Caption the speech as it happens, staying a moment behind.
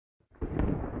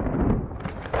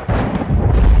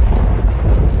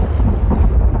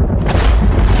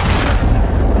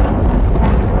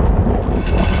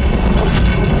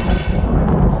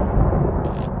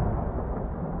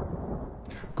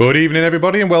Good evening,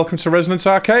 everybody, and welcome to Resonance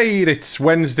Arcade. It's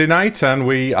Wednesday night, and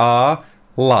we are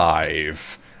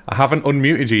live. I haven't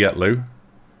unmuted you yet, Lew.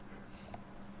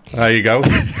 There you go.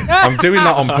 I'm doing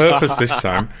that on purpose this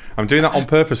time. I'm doing that on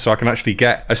purpose so I can actually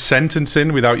get a sentence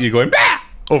in without you going bah!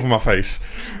 Over my face.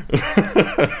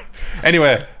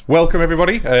 Anyway, welcome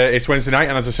everybody. It's Wednesday night,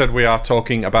 and as I said, we are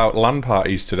talking about LAN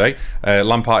parties today.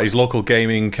 LAN parties, local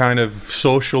gaming, kind of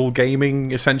social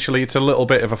gaming, essentially. It's a little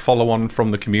bit of a follow-on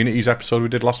from the communities episode we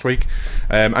did last week.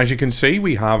 As you can see,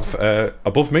 we have,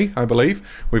 above me, I believe,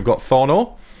 we've got Thornton,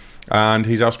 and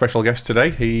he's our special guest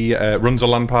today. He runs a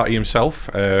LAN party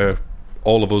himself.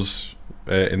 All of us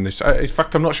in this... in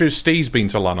fact, I'm not sure if Steve's been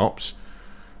to LAN Ops.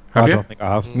 Have you? I don't think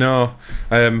I have. No.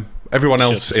 Everyone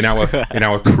else in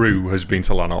our crew has been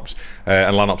to LAN Ops,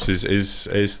 and LAN Ops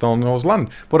is Thornton's LAN.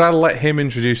 But I'll let him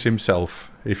introduce himself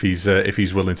if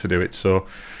he's willing to do it. So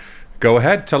go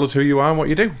ahead, tell us who you are and what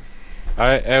you do.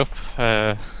 Alright,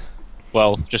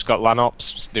 well, just got LAN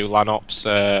Ops. Just do LAN Ops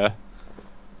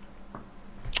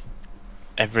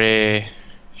every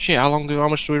how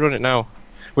much do we run it now?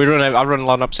 I run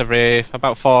LAN Ops every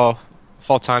about four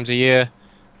times a year.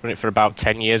 Run it for about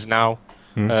 10 years now.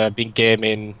 Been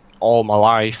gaming all my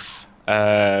life.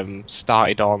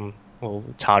 Started on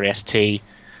Atari ST.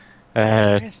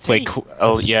 Played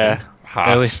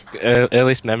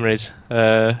earliest memories.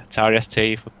 Atari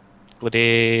ST,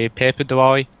 bloody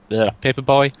Paperboy.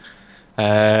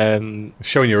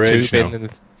 Showing your age now. You're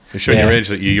showing your age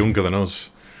that you're younger than us.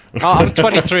 Oh, I'm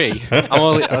 23. I'm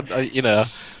only, you know.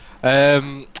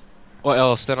 What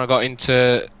else? Then I got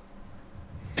into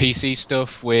PC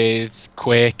stuff with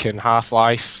Quake and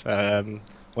Half-Life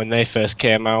when they first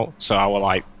came out. So I was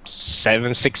like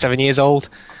 6, 7 years old.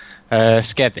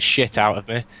 Scared the shit out of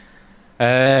me.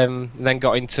 Then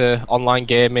got into online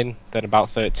gaming. Then about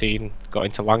 13, got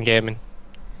into LAN gaming.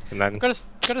 And then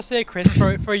gotta say, Chris,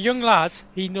 for a young lad,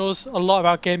 he knows a lot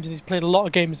about games and he's played a lot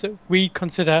of games that we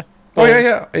consider. Oh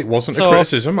yeah. It wasn't a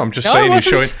criticism. I'm just saying he's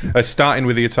showing. Starting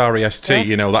with the Atari ST,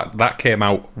 you know that came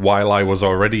out while I was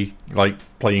already like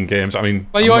playing games. I mean,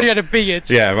 well, you already had a beard.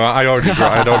 Yeah, well,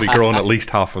 I'd already grown at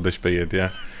least half of this beard. Yeah,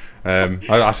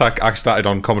 I started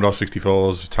on Commodore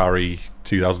 64s, Atari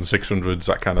 2600s,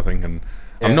 that kind of thing, and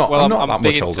yeah, I'm not that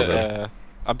much older.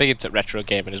 I'm big into retro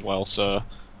gaming as well, so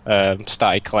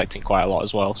started collecting quite a lot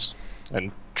as well,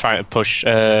 and trying to push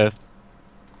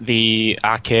the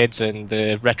arcades and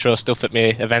the retro stuff at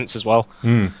my events as well.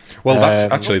 Well,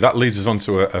 that leads us on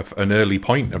to an early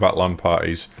point about LAN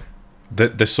parties,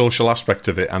 the social aspect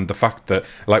of it, and the fact that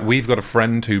like we've got a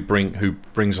friend who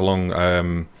brings along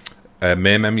a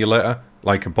MAME emulator,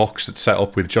 like a box that's set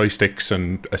up with joysticks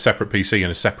and a separate PC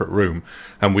in a separate room,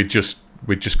 and we'd just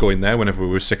go in there whenever we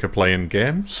were sick of playing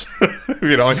games.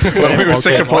 You know, when we were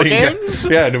sick of playing games.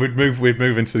 Yeah, and we'd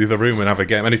move into the other room and have a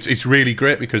game, and it's really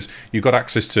great because you've got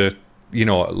access to, you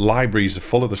know, libraries are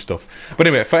full of the stuff. But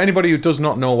anyway, for anybody who does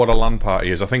not know what a LAN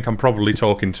party is, I think I'm probably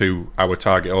talking to our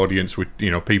target audience with,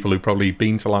 you know, people who've probably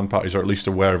been to LAN parties or at least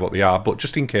aware of what they are. But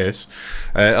just in case,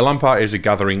 a LAN party is a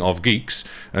gathering of geeks,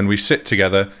 and we sit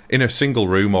together in a single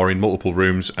room or in multiple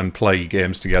rooms and play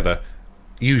games together,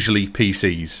 usually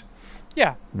PCs.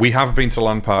 Yeah. We have been to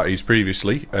LAN parties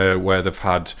previously where they've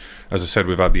had, as I said,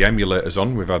 we've had the emulators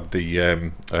on, we've had the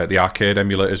arcade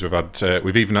emulators,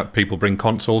 we've even had people bring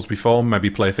consoles before, maybe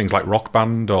play things like Rock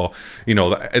Band, or, you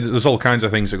know, there's all kinds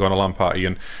of things that go on a LAN party,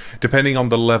 and depending on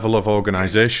the level of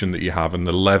organisation that you have and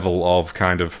the level of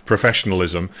kind of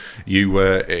professionalism, you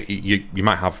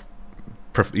might have,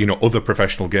 you know, other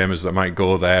professional gamers that might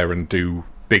go there and do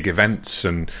big events,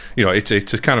 and you know it's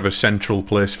a kind of a central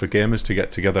place for gamers to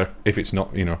get together if it's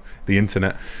not, you know, the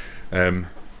internet.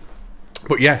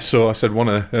 But yeah, so I said one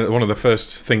of the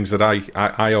first things that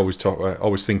I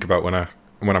always think about when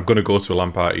I'm going to go to a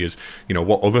LAN party is, you know,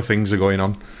 what other things are going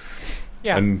on.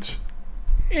 Yeah, and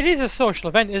it is a social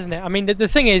event, isn't it? I mean, the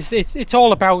thing is, it's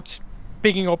all about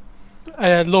bigging up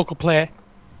local play.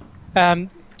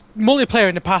 Multiplayer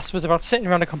in the past was about sitting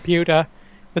around a computer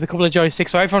with a couple of joysticks,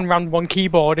 so everyone ran one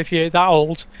keyboard if you're that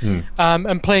old,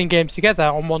 and playing games together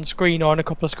on one screen or on a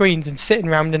couple of screens and sitting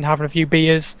around and having a few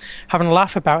beers, having a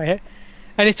laugh about it.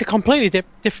 And it's a completely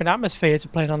different atmosphere to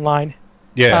playing online.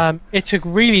 Yeah. It's a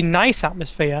really nice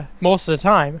atmosphere most of the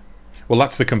time. Well,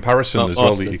 that's the comparison as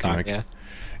well that you can make.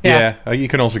 Yeah, you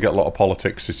can also get a lot of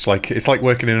politics. It's like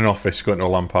working in an office, going to a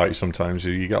LAN party sometimes.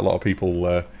 You get a lot of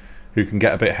people who can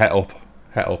get a bit het up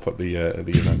at the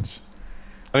events.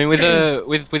 I mean,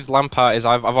 with LAN parties,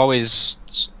 I've always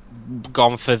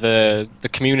gone for the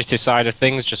community side of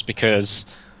things, just because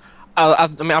I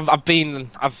mean,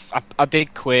 I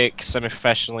did Quake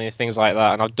semi-professionally and things like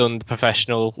that, and I've done the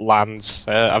professional LANs.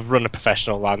 I've run a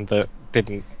professional LAN that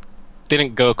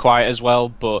didn't go quite as well,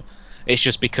 but it's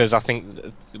just because I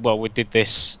think, well, we did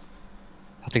this,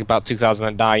 I think about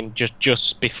 2009,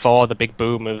 just before the big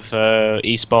boom of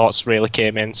esports really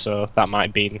came in, so that might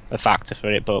have been a factor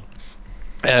for it. But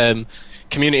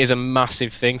community is a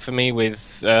massive thing for me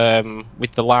with the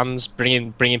LANs,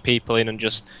 bringing people in, and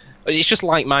it's just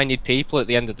like-minded people at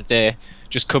the end of the day,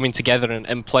 just coming together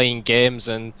and playing games.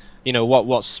 And you know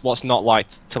what's not like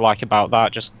to like about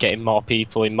that, just getting more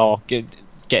people in,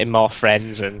 getting more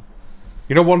friends. And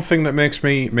you know, one thing that makes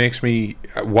me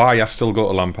why I still go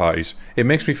to LAN parties, it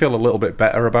makes me feel a little bit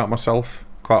better about myself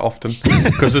quite often,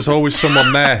 because there's always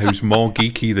someone there who's more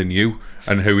geeky than you,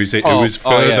 and who is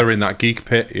further in that geek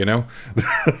pit, you know.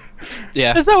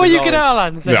 Yeah, is that what you get out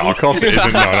of LANs? No, of course it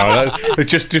isn't. No, it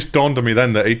just dawned on me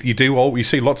then that you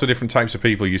see lots of different types of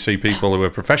people. You see people who are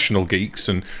professional geeks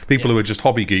and people who are just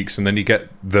hobby geeks, and then you get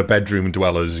the bedroom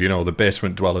dwellers, you know, the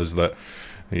basement dwellers that,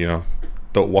 you know,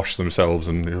 don't wash themselves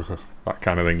and that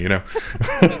kind of thing, you know.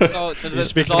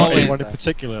 There's always anyone in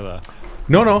particular there.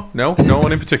 No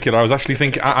one in particular. I was actually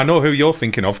thinking, I know who you're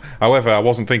thinking of. However, I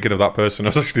wasn't thinking of that person. I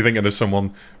was actually thinking of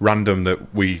someone random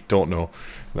that we don't know,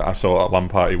 that I saw at a LAN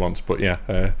party once. But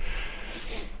yeah.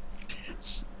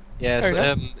 Yes,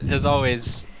 there's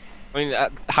always, I mean,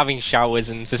 having showers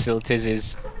and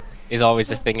facilities is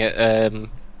always a thing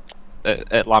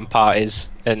at LAN parties,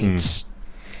 and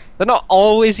they're not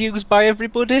always used by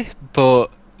everybody, but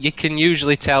you can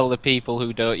usually tell the people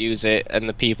who don't use it and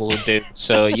the people who do,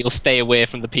 so you'll stay away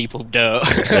from the people who don't.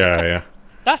 Yeah.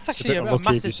 That's actually a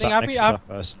massive thing.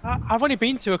 I've only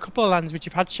been to a couple of LANs which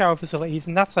have had shower facilities,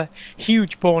 and that's a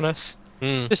huge bonus.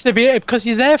 Just to be, because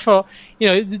you're there for, you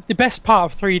know, the best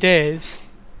part of 3 days,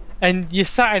 and you're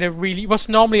sat in what's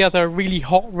normally either a really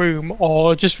hot room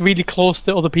or just really close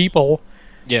to other people.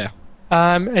 Yeah.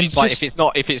 And it's like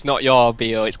if it's not your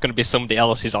BO, it's going to be somebody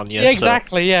else's on you. Yeah,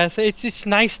 exactly. So. Yeah, so it's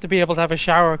nice to be able to have a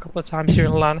shower a couple of times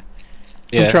during LAN.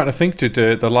 Yeah. I'm trying to think. Did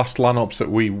the last LAN ops that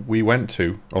we went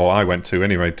to, or I went to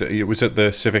anyway? It was at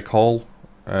the Civic Hall.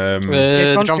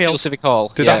 The John Field Civic Hall.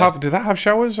 Did that have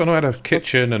showers? I know it had a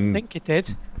kitchen and I think it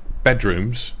did.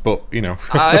 Bedrooms, but you know.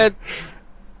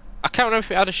 I can't remember if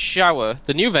it had a shower.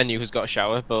 The new venue has got a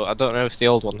shower, but I don't know if the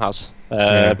old one has.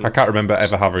 I can't remember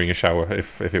ever having a shower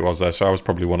if it was there. So I was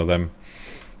probably one of them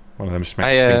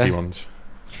stinky ones.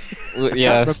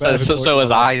 Yeah, so was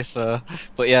I. So,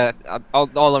 but yeah,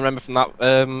 all I remember from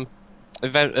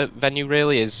that venue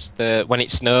really is when it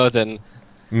snowed and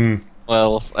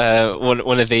well,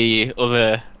 one of the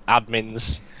other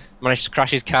admins managed to crash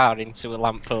his car into a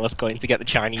lamppost going to get the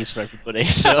Chinese for everybody.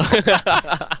 So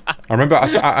I remember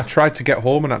I tried to get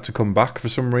home and had to come back for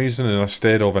some reason, and I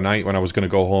stayed overnight when I was going to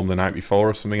go home the night before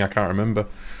or something. I can't remember.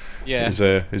 Yeah,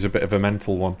 it was a bit of a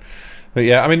mental one. But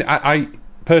yeah, I mean, I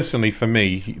personally, for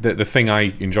me, the thing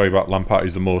I enjoy about LAN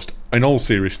parties the most, in all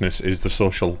seriousness, is the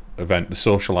social event, the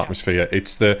social atmosphere.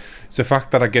 It's the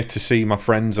fact that I get to see my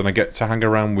friends and I get to hang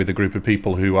around with a group of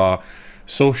people who are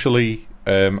socially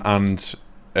and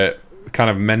kind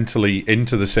of mentally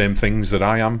into the same things that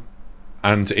I am,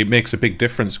 and it makes a big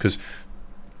difference because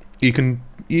you can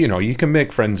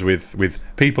make friends with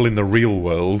people in the real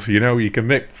world. You know, you can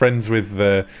make friends with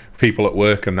people at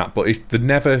work and that, but they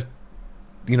never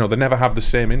have the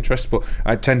same interests. But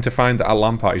I tend to find that at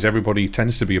LAN parties, everybody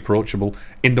tends to be approachable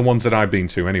in the ones that I've been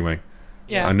to anyway.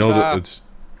 Yeah, I know that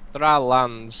there are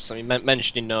LANs. I mean,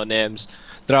 mentioning no names,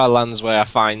 there are LANs where I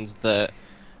find that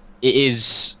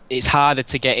it's harder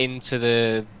to get into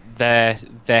their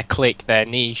clique, their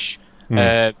niche,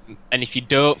 and if you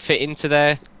don't fit into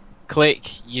their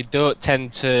clique, you don't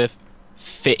tend to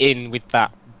fit in with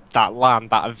that LAN,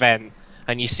 that event,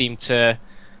 and you seem to.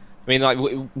 I mean, like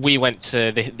we went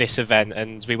to this event,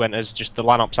 and we went as just the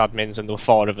LAN ops admins, and there were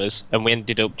 4 of us, and we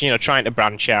ended up, trying to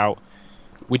branch out.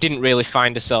 We didn't really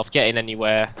find ourselves getting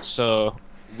anywhere, so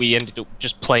we ended up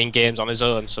just playing games on his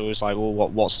own. So it was like, well,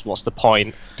 what's the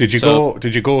point? Did you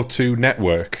go to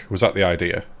network? Was that the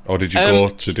idea, or did you go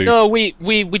to do? No, we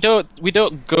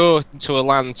don't go to a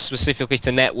LAN specifically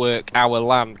to network our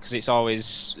LAN, because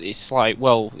it's like,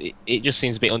 well, it just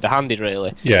seems a bit underhanded,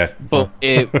 really. Yeah. But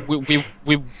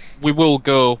we will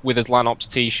go with his LAN ops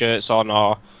t-shirts on,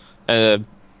 or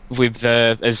with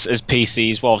as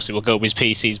PCs. Well, obviously we'll go with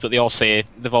PCs, but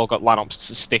they've all got LAN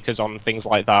ops stickers on, things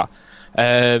like that.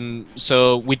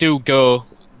 So we do go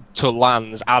to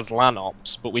LANs as LAN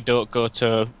ops, but we don't go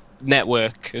to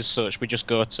network as such. We just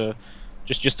go to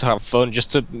just to have fun,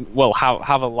 just to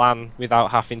have a LAN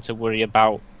without having to worry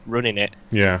about running it.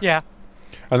 Yeah.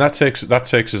 And that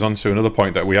takes us on to another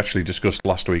point that we actually discussed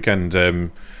last weekend.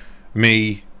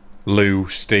 Me, Lew,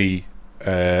 Ste,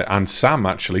 and Sam,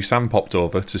 actually. Sam popped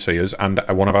over to see us, and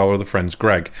one of our other friends,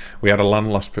 Greg. We had a LAN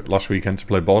last weekend to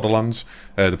play Borderlands,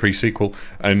 the pre-sequel,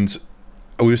 and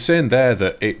we were saying there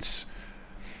that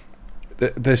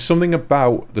there's something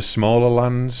about the smaller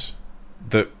LANs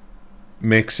that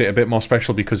makes it a bit more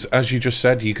special, because, as you just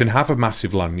said, you can have a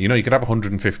massive LAN. You know, you could have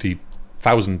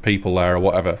 150,000 people there or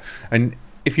whatever, and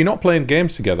if you're not playing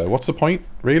games together, what's the point,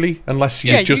 really? Unless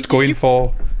you're just going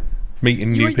for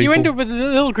meeting new people. You end up with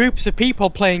little groups of people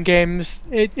playing games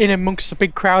in amongst a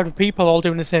big crowd of people all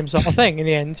doing the same sort of thing in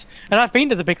the end. And I've been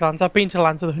to the big LANs. I've been to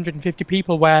LANs with 150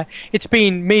 people where it's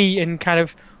been me and kind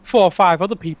of 4 or 5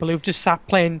 other people who've just sat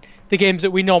playing the games that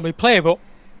we normally play, but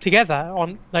together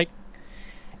on, like,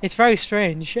 it's very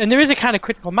strange. And there is a kind of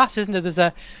critical mass, isn't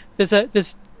there?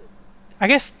 There's I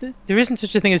guess there isn't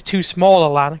such a thing as too small a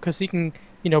LAN, because you can,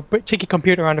 you know, take your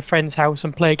computer around a friend's house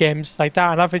and play games like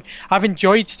that. And I've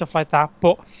enjoyed stuff like that,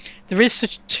 but there is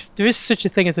such a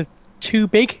thing as a too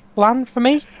big LAN for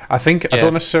me. I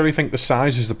don't necessarily think the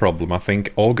size is the problem. I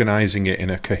think organising it in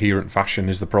a coherent fashion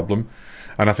is the problem.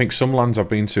 And I think some LANs I've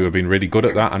been to have been really good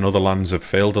at that, and other LANs have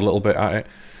failed a little bit at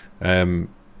it.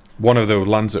 One of the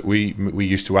LANs that we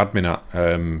used to admin at,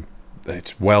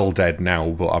 it's well dead now,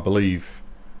 but I believe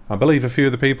a few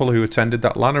of the people who attended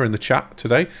that LAN are in the chat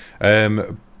today.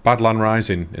 Badland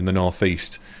Rising in the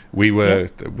northeast. We were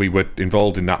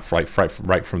involved in that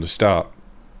right from the start,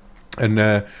 and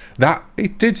that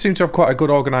it did seem to have quite a good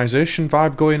organisation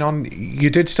vibe going on. You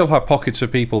did still have pockets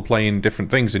of people playing different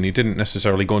things, and you didn't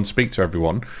necessarily go and speak to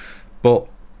everyone. But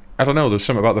I don't know. There's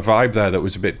something about the vibe there that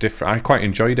was a bit different. I quite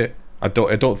enjoyed it. I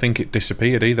don't think it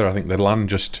disappeared either. I think the LAN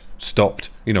just stopped.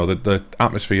 You know, the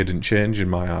atmosphere didn't change in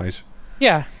my eyes.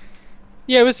 Yeah.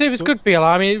 Yeah, it was good BLR.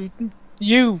 I mean,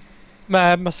 you,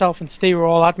 myself, and Steve were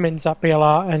all admins at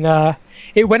BLR, and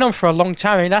it went on for a long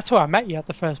time. I mean, that's where I met you at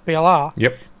the first BLR.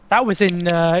 Yep. That was in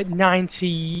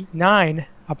 '99,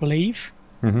 I believe.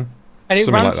 Mm-hmm. And it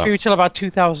ran through till about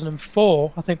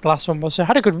 2004, I think the last one was. So it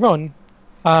had a good run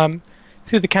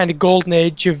through the kind of golden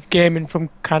age of gaming, from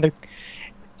kind of,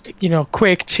 you know,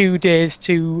 Quake 2 days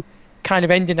to kind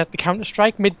of ending at the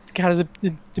Counter-Strike, the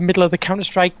middle of the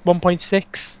Counter-Strike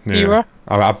 1.6 era.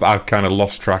 I've kind of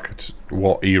lost track at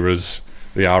what eras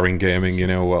they are in gaming, you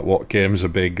know, what games are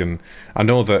big, and I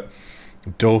know that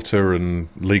Dota and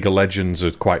League of Legends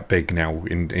are quite big now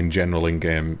in general in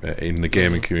the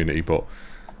gaming community, but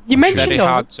you mentioned very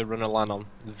hard to run a LAN on.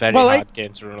 Very hard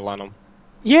game to run a LAN on.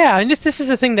 Yeah, and this is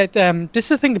the thing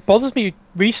that bothers me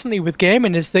recently with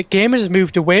gaming, is that gaming has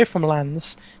moved away from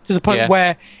LANs to the point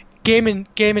where gaming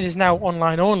is now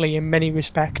online only in many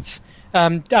respects.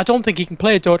 I don't think you can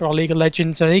play Dota or League of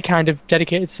Legends on any kind of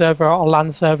dedicated server or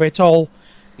LAN server. It's all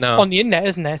on the internet,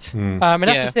 isn't it? And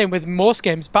that's the same with most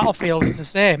games. Battlefield is the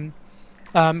same.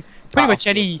 Pretty much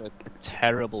any... a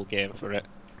terrible game for it.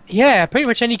 Yeah, pretty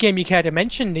much any game you care to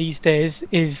mention these days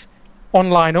is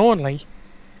online only.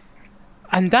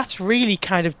 And that's really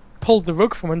kind of pulled the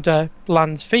rug from under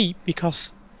LAN's feet,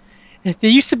 because there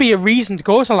used to be a reason to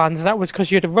go to LANs, and that was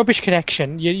because you had a rubbish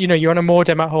connection. You know, you're on a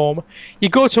modem at home. You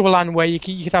go to a LAN where you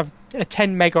could have a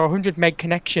 10 meg or 100 meg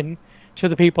connection to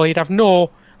the people. You'd have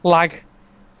no lag,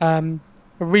 a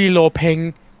really low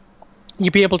ping.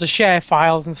 You'd be able to share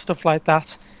files and stuff like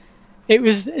that. It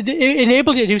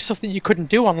enabled you to do stuff that you couldn't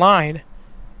do online.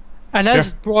 And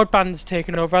as broadband's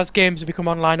taken over, as games have become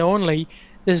online only,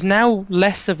 there's now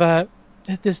less of a...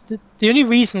 the only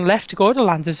reason left to go to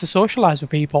LANs is to socialise with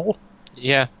people.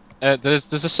 Yeah,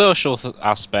 there's a social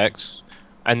aspect,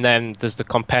 and then there's the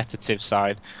competitive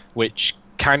side, which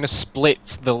kind of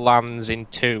splits the LANs in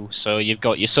two. So you've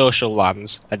got your social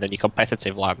LANs and then your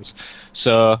competitive LANs.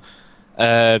 So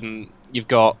you've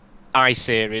got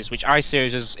iSeries, which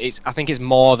iSeries I think is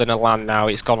more than a LAN now.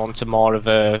 It's gone on to more of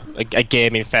a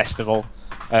gaming festival.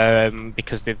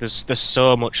 Because there's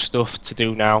so much stuff to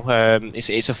do now.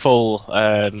 It's a full.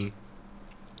 I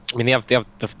mean, they have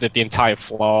the entire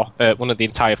floor. One of the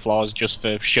entire floors just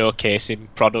for showcasing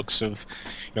products of,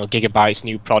 you know, Gigabyte's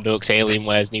new products,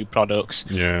 Alienware's new products.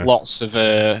 Yeah. Lots of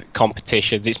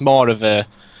competitions. It's more of a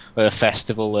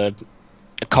festival, a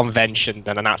convention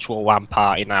than an actual LAN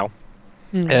party now.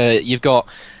 You've got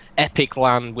Epic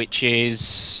LAN, which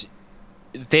is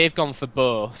they've gone for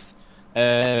both.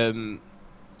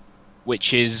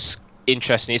 Which is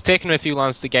interesting. It's taken a few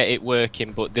LANs to get it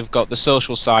working, but they've got the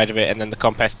social side of it and then the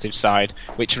competitive side,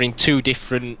 which are in two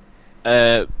different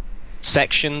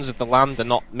sections of the LAN. They're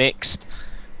not mixed.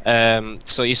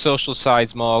 So your social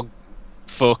side's more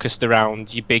focused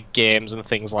around your big games and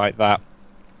things like that.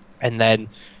 And then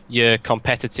your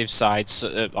competitive sides,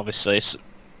 obviously, it's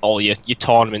all your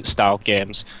tournament style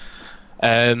games.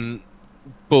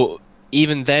 But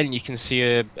even then, you can see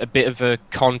a bit of a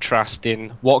contrast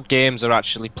in what games are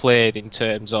actually played in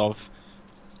terms of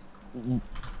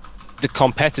the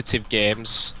competitive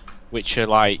games, which are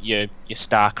like your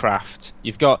StarCraft.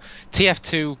 You've got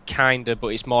TF2 kinda, but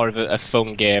it's more of a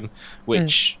fun game,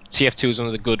 which TF2 is one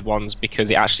of the good ones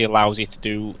because it actually allows you to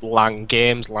do LAN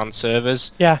games, LAN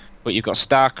servers. Yeah. But you've got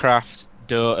StarCraft,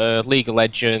 Dota, League of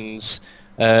Legends,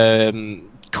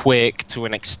 Quake to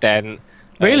an extent.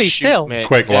 Really, still?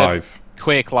 Quake Live.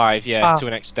 Quake Live, yeah, to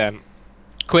an extent.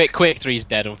 Quake 3 is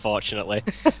dead, unfortunately.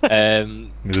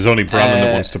 There's only Brandon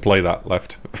that wants to play that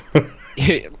left.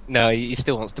 No, he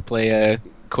still wants to play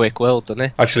Quake World, doesn't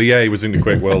he? Actually, yeah, he was in the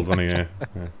Quake World, wasn't he?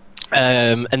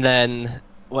 Yeah. And then,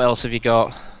 what else have you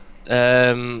got?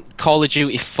 Call of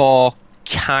Duty 4,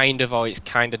 it's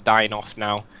kind of dying off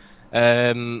now.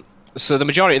 So the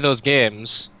majority of those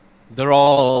games, they're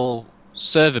all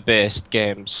server-based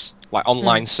games, like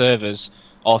online servers,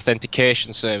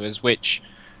 authentication servers, which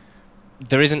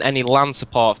there isn't any LAN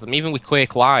support for them. Even with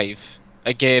Quake Live,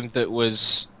 a game that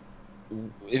was,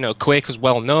 Quake was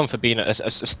well known for being a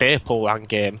staple LAN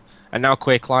game, and now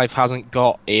Quake Live hasn't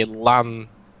got a LAN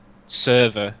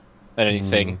server or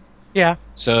anything. Yeah.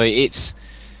 So it's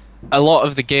a lot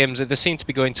of the games that they seem to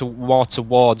be going more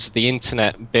towards the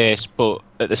internet base, but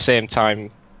at the same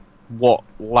time, what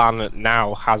LAN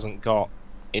now hasn't got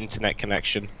internet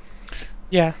connection.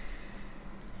 Yeah.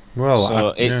 Well,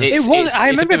 so I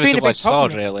remember it being a big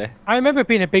problem. Really. I remember it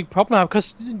being a big problem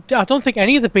because I don't think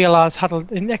any of the BLRs had an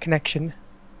internet connection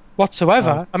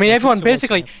whatsoever. I mean, everyone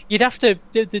basically, you'd have to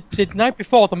the night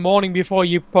before, the morning before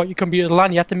you brought your computer to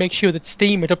LAN, you had to make sure that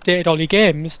Steam had updated all your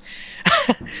games,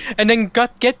 and then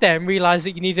get there and realise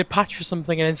that you needed a patch for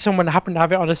something, and then someone happened to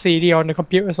have it on a CD or on a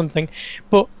computer or something.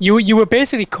 But you were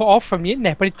basically cut off from the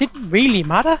internet, but it didn't really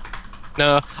matter.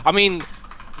 No, I mean,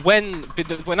 when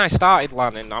I started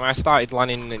LANing,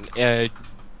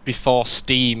 before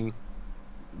Steam.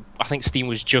 I think Steam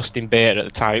was just in beta at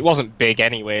the time. It wasn't big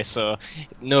anyway, so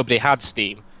nobody had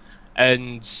Steam,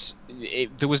 and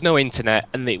there was no internet,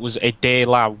 and it was a day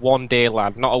LAN, one day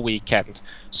LAN, not a weekend.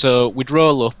 So we'd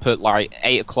roll up at like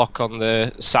 8 o'clock on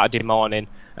the Saturday morning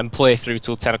and play through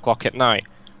till 10 o'clock at night.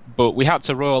 But we had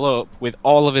to roll up with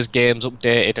all of his games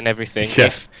updated and everything. Yeah.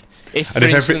 If for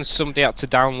instance, somebody had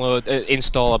to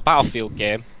install a Battlefield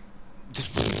game,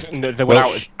 they were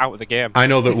out of the game. I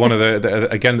know that one of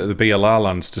the BLR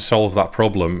lands, to solve that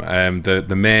problem,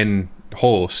 the main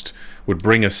host would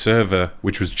bring a server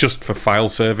which was just for file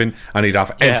serving, and he'd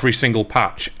have every single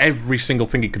patch, every single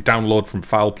thing he could download from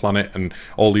File Planet and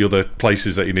all the other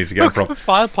places that you need to get from.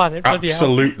 File Planet,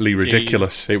 absolutely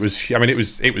ridiculous. It was, I mean, it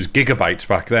was gigabytes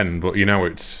back then, but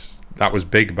that was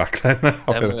big back then.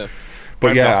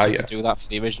 But yeah, I to do that for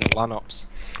the original LAN ops.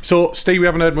 So, Steve, we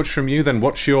haven't heard much from you. Then,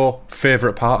 what's your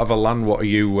favourite part of a LAN? What are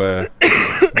you?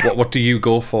 what do you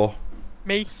go for?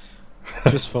 Me.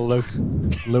 Just for Lew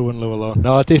and Lew alone.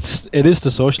 No, it is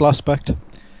the social aspect.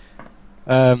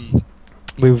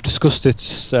 We've discussed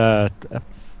it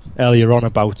earlier on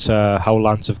about how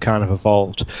LANs have kind of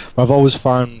evolved. But I've always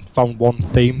found one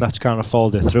theme that's kind of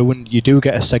folded through, and you do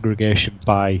get a segregation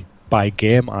by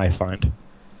game. I find.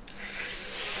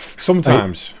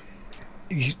 Sometimes.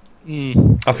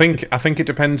 I think it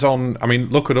depends on. I mean,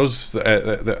 look at us,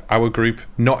 our group.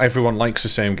 Not everyone likes the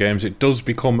same games. It does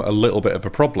become a little bit of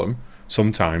a problem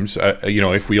sometimes.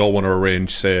 If we all want to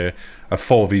arrange, say, a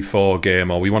 4v4 game,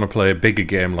 or we want to play a bigger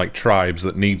game like Tribes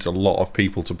that needs a lot of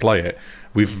people to play it.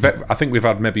 I think we've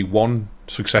had maybe one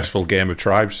successful game of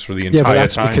Tribes for the entire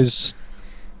time. Because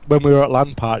when we were at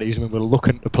LAN parties and we were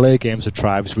looking to play games of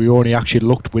Tribes, we only actually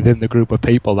looked within the group of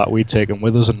people that we'd taken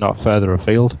with us and not further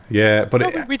afield. Yeah,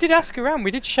 but we did ask around.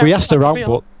 We did shout. We asked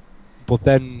around, but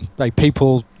then like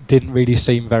people didn't really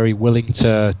seem very willing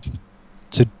to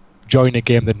join a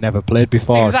game they'd never played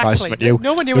before. Exactly.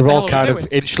 No one knew they were what all the kind hell of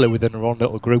insular within their own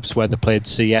little groups where they played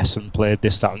CS and played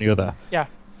this, that, and the other. Yeah.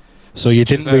 So you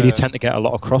didn't really tend to get a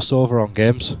lot of crossover on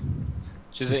games.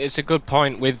 It's a good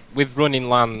point with running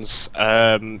LANs.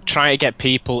 Trying to get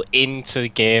people into the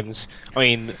games. I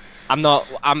mean, I'm not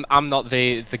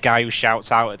the guy who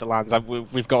shouts out at the LANs.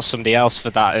 We've got somebody else for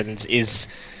that, and is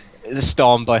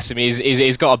Storm, bless him.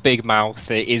 He's got a big mouth.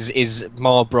 Is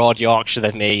more broad Yorkshire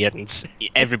than me, and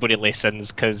everybody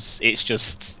listens because it's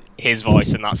just his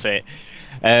voice and that's it.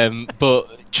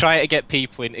 But trying to get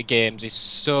people into games is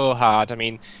so hard. I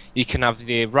mean, you can have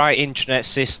the right internet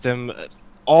system.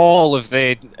 All of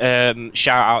the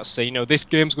shout-outs say, this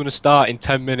game's going to start in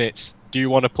 10 minutes. Do you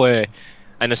want to play?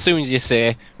 And as soon as you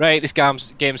say, right, this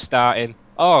game's starting,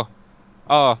 I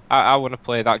want to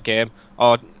play that game,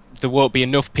 or there won't be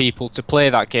enough people to play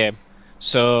that game.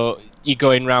 So you're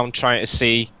going around trying to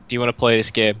see, do you want to play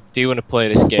this game? Do you want to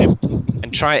play this game?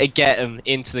 And try to get them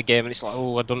into the game, and it's like,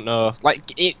 oh, I don't know. Like,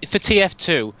 for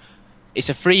TF2, it's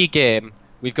a free game.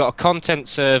 We've got a content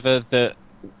server that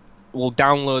will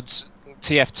download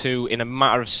TF2 in a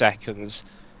matter of seconds.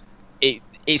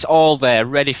 It's all there,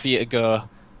 ready for you to go.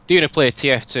 Do you want to play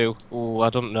TF2? Oh, I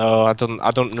don't know. I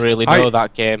don't really know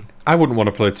that game. I wouldn't want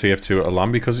to play TF2 at a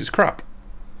LAN because it's crap.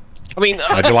 I mean,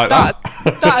 How'd you like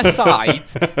that aside,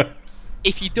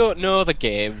 if you don't know the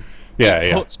game,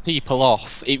 it puts people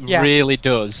off. It really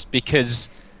does, because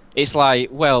it's like,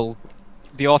 well,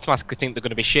 they automatically think they're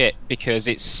going to be shit because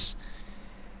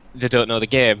they don't know the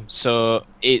game. So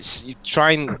it's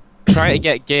trying to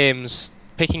get games,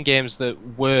 picking games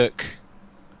that work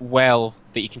well,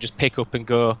 that you can just pick up and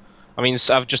go. I mean,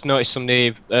 I've just noticed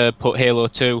somebody put Halo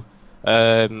 2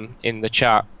 in the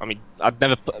chat. I mean,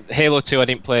 Halo 2 I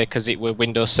didn't play because it were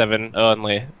Windows 7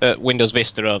 only, Windows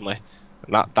Vista only,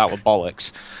 and that were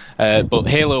bollocks. But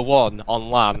Halo 1 on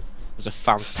LAN was a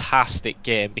fantastic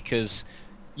game because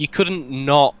you couldn't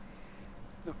not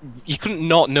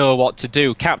know what to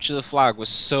do. Capture the flag was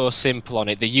so simple on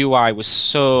it. The UI was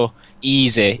so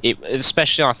easy.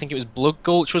 Especially, I think it was Blood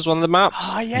Gulch was one of the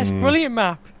maps. Ah, yes, brilliant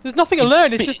map. There's nothing to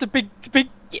learn. It's just a big.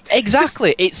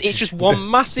 Exactly. It's just one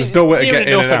massive. There's no way to get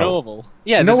in and out. Oval.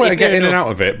 Yeah, no way to get in and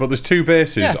out of it. But there's two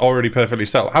bases already perfectly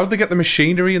set up. How did they get the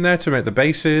machinery in there to make the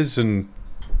bases? And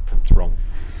it's wrong.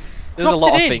 There's a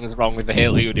lot of things wrong with the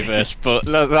Halo universe, but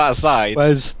that aside.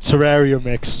 Whereas Terraria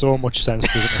makes so much sense,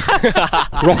 doesn't it?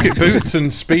 Rocket boots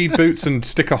and speed boots and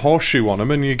stick a horseshoe on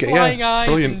them and you get flying eyes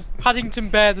brilliant. And Paddington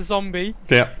Bear the zombie.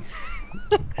 Yeah.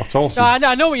 That's awesome. No,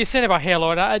 I know what you're saying about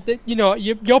Halo, and you know,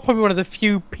 you're probably one of the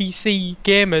few PC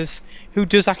gamers who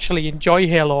does actually enjoy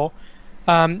Halo.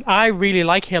 I really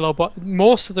like Halo, but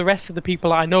most of the rest of the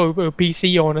people I know who are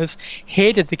PC owners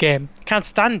hated the game. Can't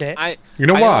stand it. You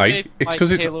know why? It's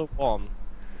because it's Halo 1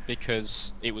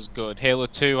 because it was good. Halo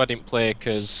 2 I didn't play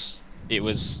because it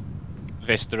was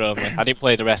Vista only. I didn't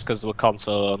play the rest because they were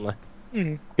console only.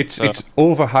 It's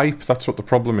overhyped. That's what the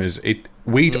problem is.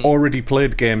 We'd already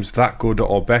played games that good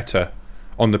or better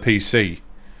on the PC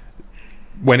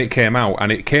when it came out,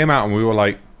 and and we were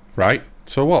like, right,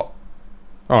 so what?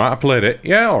 All right, I played it.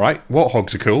 Yeah, all right.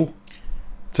 Warthogs are cool.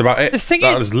 It's about it.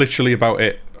 That was literally about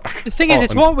it. The thing is,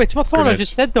 it's what Thornton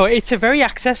just said though. It's a very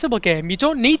accessible game. You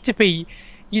don't need to be,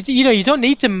 you don't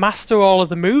need to master all of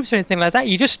the moves or anything like that.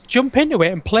 You just jump into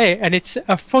it and play it, and it's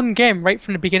a fun game right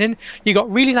from the beginning. You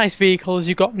got really nice vehicles.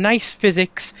 You got nice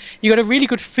physics. You got a really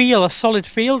good feel, a solid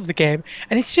feel of the game,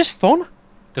 and it's just fun.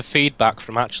 The feedback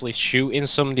from actually shooting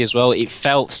somebody as well, it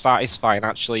felt satisfying.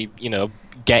 Actually,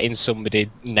 getting somebody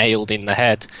nailed in the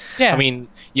head. Yeah. I mean,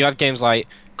 you had games like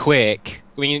Quake.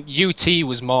 I mean, UT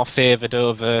was more favoured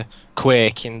over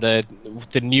Quake in the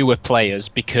newer players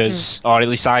because, or at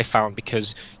least I found,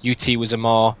 because UT was a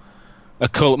more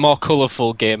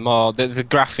colourful game. The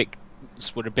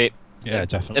graphics were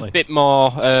a bit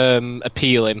more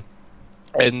appealing,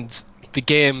 and the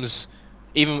games,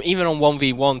 even on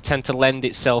 1v1, tend to lend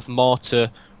itself more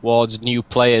towards new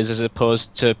players as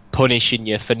opposed to punishing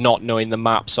you for not knowing the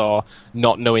maps or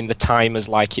not knowing the timers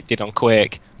like it did on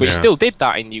Quake. But it still did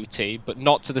that in UT, but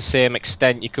not to the same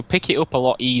extent. You could pick it up a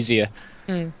lot easier.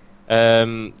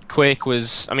 Quake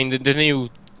was, I mean, the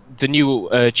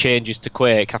new changes to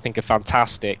Quake I think are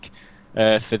fantastic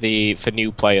for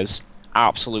new players.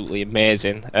 Absolutely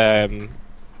amazing.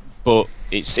 But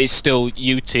it's still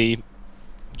UT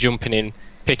jumping in,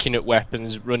 picking up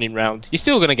weapons, running around. You're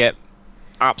still going to get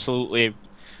absolutely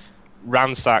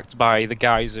ransacked by the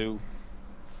guys who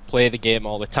play the game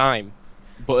all the time,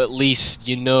 but at least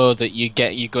you know that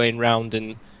you're going around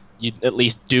and you're at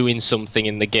least doing something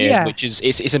in the game, which is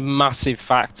it's a massive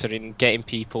factor in getting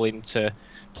people into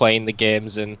playing the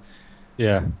games. And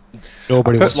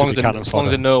nobody as long as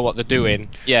they know what they're doing,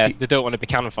 they don't want to be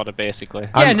cannon fodder basically.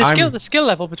 And the skill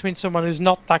level between someone who's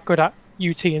not that good at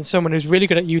UT and someone who's really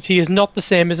good at UT is not the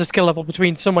same as the skill level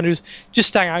between someone who's just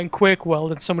starting out in Quake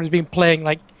world and someone who's been playing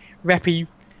like Reppy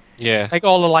like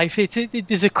all their life.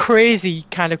 There's a crazy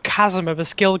kind of chasm of a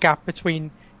skill gap between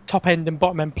top end and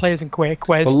bottom end players in Quake.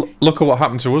 Whereas look at what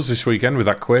happened to us this weekend with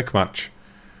that Quake match.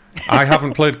 I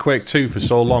haven't played Quake 2 for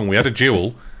so long. We had a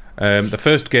duel. The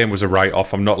first game was a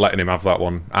write-off. I'm not letting him have that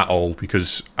one at all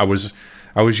because I was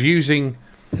using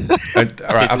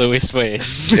Lewis win?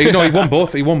 No, he won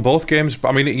both. He won both games. But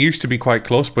I mean, it used to be quite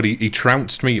close, but he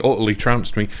trounced me, utterly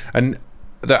trounced me. And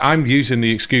that I'm using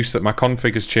the excuse that my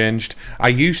config has changed. I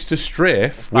used to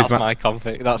strafe with my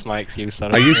config. That's my excuse.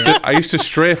 Sorry. I used to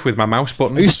strafe with my mouse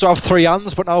buttons. I used to have 3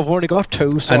 hands, but now I've only got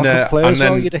 2, so I can play as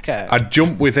well, you dickhead. I'd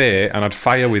jump with A and I'd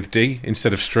fire with D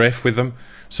instead of strafe with them.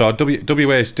 So I'd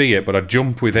WASD it, but I'd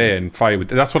jump with A and fire with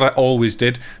D. That's what I always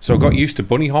did. So I got used to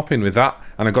bunny hopping with that,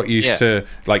 and I got used to,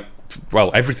 like,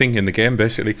 well, everything in the game,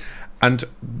 basically. And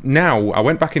now I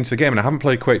went back into the game, and I haven't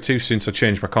played Quake 2 since I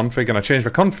changed my config. And I changed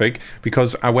my config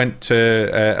because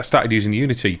I started using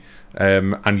Unity.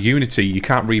 And Unity, you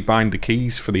can't rebind the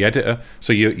keys for the editor,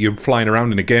 so you're flying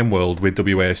around in a game world with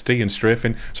WASD and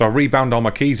strafing. So I rebound all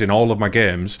my keys in all of my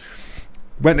games.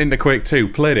 Went into Quake 2,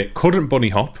 played it, couldn't bunny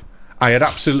hop. I had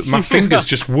my fingers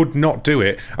just would not do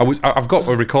it. I've got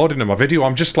a recording of my video.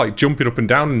 I'm just like jumping up and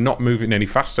down and not moving any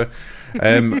faster.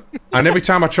 And every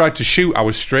time I tried to shoot, I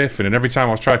was strafing, and every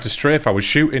time I tried to strafe, I was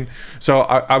shooting. So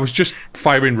I was just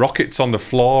firing rockets on the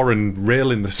floor and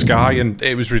railing the sky, and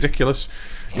it was ridiculous.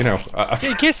 You know.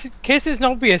 In case it's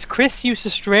not obvious, Chris used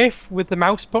to strafe with the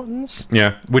mouse buttons.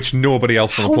 Yeah, which nobody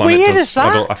else on the planet does.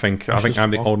 I think I'm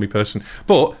the only person.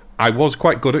 But I was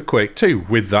quite good at Quake 2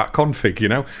 with that config, you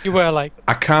know. You were like.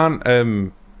 I can't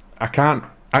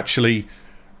actually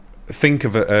think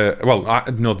of it.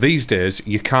 No, these days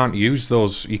you can't use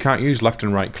those. You can't use left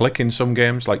and right click in some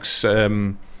games, like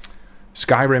Skyrim.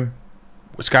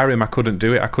 Skyrim, I couldn't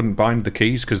do it. I couldn't bind the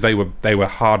keys because they were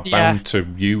hard bound to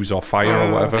use or fire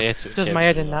or whatever. It does my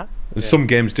head in that. Some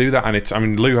games do that, and I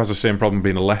mean, Lew has the same problem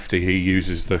being a lefty. He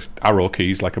uses the arrow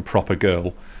keys like a proper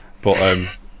girl, but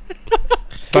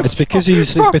it's because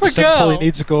he's a bit simple. He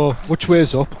needs to go, which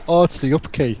way's up? Oh, it's the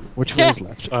up key. Which way's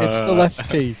left? It's the left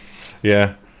key.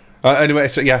 Yeah. Anyway,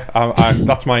 so yeah,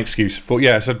 that's my excuse. But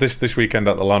yeah, so this weekend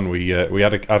at the LAN, we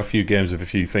had a few games of a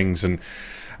few things, and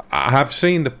I have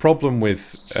seen the problem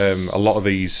with a lot of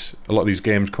these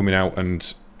games coming out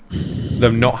and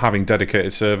them not having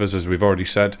dedicated servers, as we've already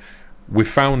said. We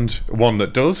found one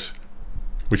that does,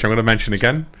 which I'm going to mention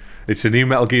again. It's a new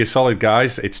Metal Gear Solid,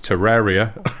 guys. It's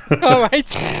Terraria. All right.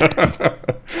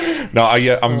 No,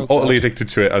 I'm utterly addicted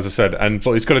to it, as I said,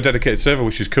 but it's got a dedicated server,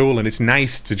 which is cool, and it's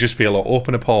nice to just be able to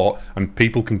open a port and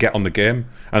people can get on the game,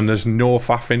 and there's no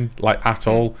faffing like at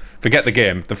all. Forget the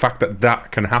game. The fact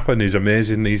that can happen is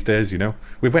amazing these days. You know,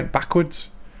 we went backwards.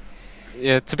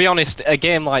 Yeah, to be honest, a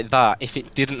game like that, if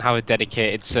it didn't have a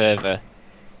dedicated server,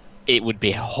 it would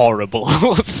be horrible.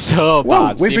 So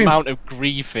bad. The amount of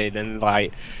griefing and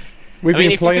like.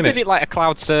 If you did it like a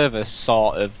cloud server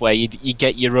sort of, where you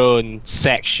get your own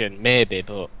section, maybe,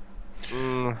 but.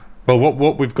 Well,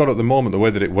 what we've got at the moment, the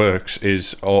way that it works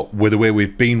is, or with the way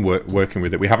we've been working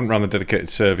with it, we haven't run the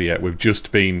dedicated server yet. We've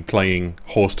just been playing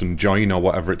host and join or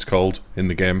whatever it's called in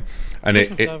the game,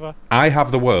 and I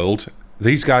have the world.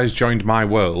 These guys joined my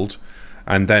world,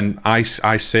 and then I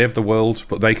save the world,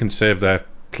 but they can save their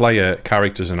player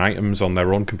characters and items on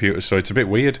their own computers. So it's a bit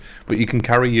weird, but you can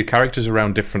carry your characters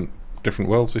around different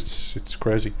worlds. It's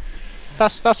crazy.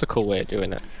 That's a cool way of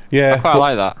doing it. Yeah, I quite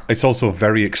like that. It's also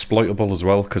very exploitable as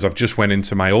well, because I've just went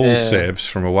into my old saves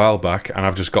from a while back, and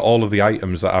I've just got all of the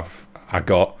items that I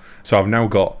got. So I've now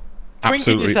got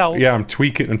absolutely. Yeah, I'm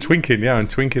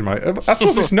twinking my. I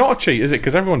suppose it's not a cheat, is it?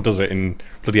 Because everyone does it in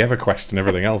bloody EverQuest and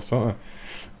everything else, don't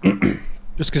they?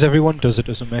 Just because everyone does it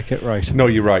doesn't make it right. No,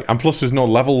 you're right. And plus, there's no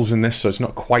levels in this, so it's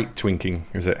not quite twinking,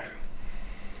 is it?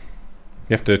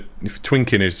 You have to. If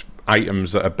twinking is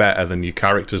items that are better than your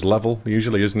character's level,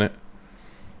 usually, isn't it?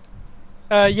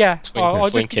 Yeah. Or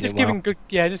just giving good.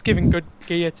 Yeah, just giving good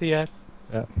gear to your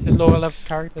to lower level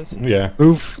characters. Yeah.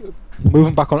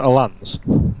 Moving back onto LANs.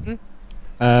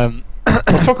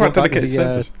 Let's talk about dedicated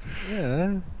servers.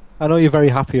 Yeah. I know you're very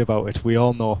happy about it. We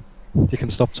all know. You can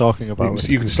stop talking about it.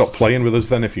 You can stop playing with us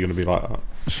then if you're going to be like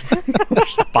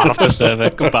that. Ban off the server.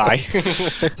 Goodbye.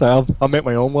 So I'll make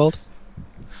my own world.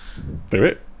 Do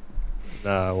it.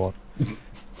 Nah, I won't.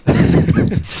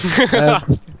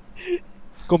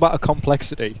 Going back to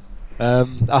complexity,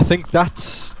 I think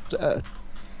that's a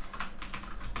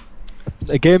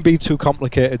game being too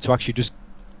complicated to actually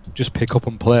just pick up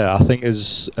and play. I think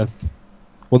is one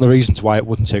of the reasons why it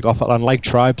wouldn't take off. And like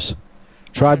Tribes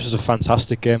is a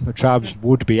fantastic game. Tribes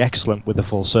would be excellent with a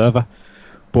full server,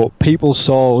 but people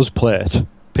saw us play it.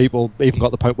 People even got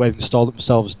to the point where they installed it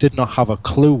themselves, did not have a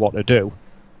clue what to do,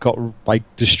 got like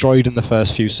destroyed in the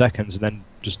first few seconds, and then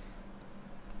just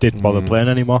didn't bother playing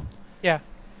anymore. Yeah.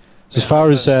 So as far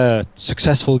as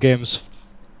successful games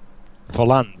for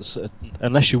LANs,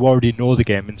 unless you already know the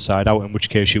game inside out, in which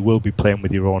case you will be playing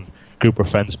with your own group of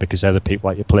friends because they're the people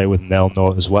that you play with and they'll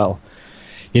know it as well.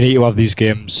 You need to have these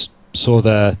games so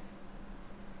they're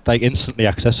like instantly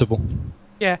accessible.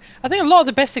 Yeah, I think a lot of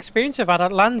the best experience I've had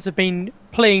at LANs have been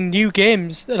playing new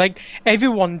games. Like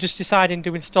everyone just deciding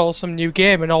to install some new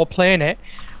game and all playing it,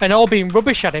 and all being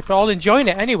rubbish at it, but all enjoying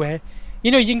it anyway. You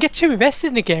know, you can get too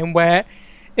invested in a game where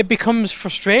it becomes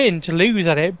frustrating to lose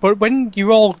at it. But when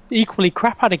you're all equally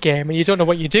crap at a game and you don't know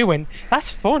what you're doing, that's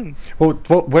fun. Well,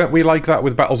 weren't we like that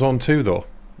with Battlezone 2 though?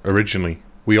 Originally.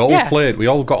 We all played, we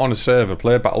all got on a server,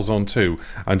 played Battlezone 2,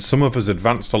 and some of us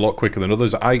advanced a lot quicker than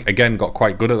others. I, again, got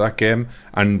quite good at that game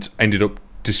and ended up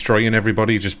destroying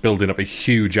everybody, just building up a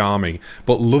huge army.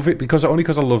 But love it only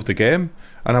because I loved the game,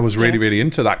 and I was really, really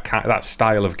into that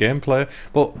style of gameplay.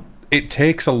 But it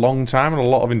takes a long time and a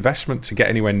lot of investment to get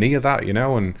anywhere near that, you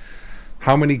know, and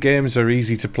how many games are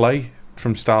easy to play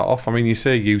from start off? I mean, you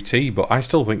say UT, but I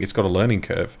still think it's got a learning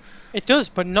curve. It does,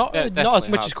 but not as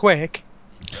much as Quake.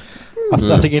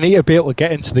 I think you need to be able to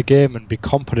get into the game and be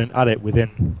competent at it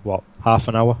within, what, half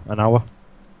an hour, an hour?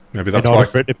 Maybe that's in order why,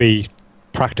 for it to be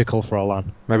practical for a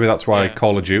LAN. Maybe that's why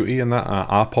Call of Duty and that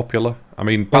are popular. I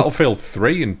mean, Battlefield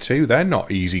 3 and 2, they're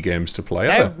not easy games to play,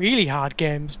 They're are they? really hard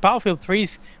games. Battlefield 3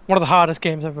 is one of the hardest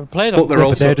games I've ever played. But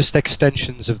But they're just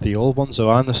extensions of the old ones, though,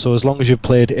 aren't they? So as long as you've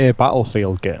played a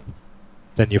Battlefield game,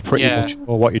 then you're pretty much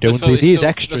know what you're doing. These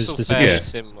extras, there's a bit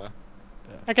similar.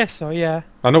 I guess so, yeah.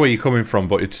 I know where you're coming from,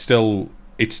 but it's still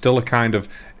a kind of.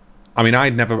 I mean, I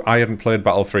hadn't played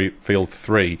Battlefield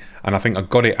 3, and I think I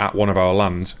got it at one of our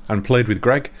LANs and played with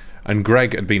Greg, and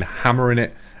Greg had been hammering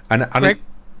it. And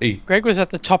Greg was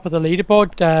at the top of the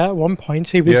leaderboard at one point.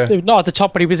 He was not at the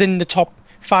top, but he was in the top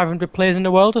 500 players in the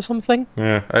world or something.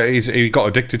 Yeah, he got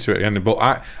addicted to it at the end. But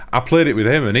I played it with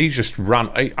him, and he just ran.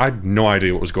 I had no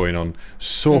idea what was going on.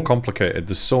 So complicated.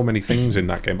 There's so many things in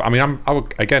that game. But I mean, I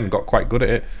again got quite good at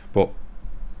it, but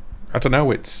I don't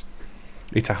know. It's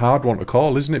a hard one to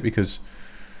call, isn't it? Because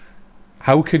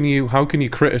how can you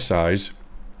criticize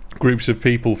groups of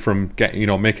people from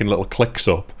making little cliques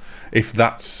up if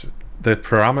that's the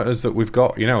parameters that we've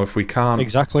got? You know, if we can't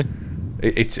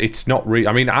it's not really.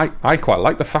 I mean, I quite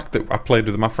like the fact that I played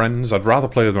with my friends. I'd rather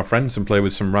play with my friends than play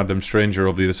with some random stranger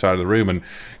over the other side of the room and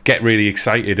get really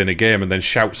excited in a game and then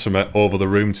shout something over the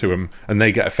room to them and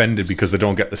they get offended because they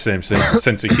don't get the same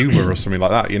sense of humour or something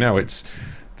like that. You know, it's.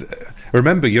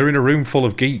 Remember, you're in a room full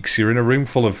of geeks. You're in a room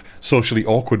full of socially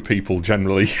awkward people,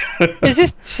 generally. Is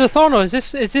this so, Thorno? Is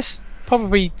this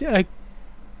probably a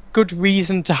good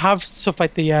reason to have stuff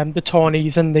like the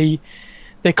tourneys and the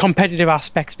competitive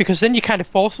aspects? Because then you kind of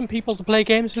forcing people to play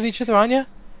games with each other, aren't you?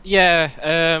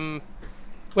 Yeah.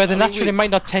 Where they naturally might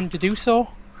not tend to do so.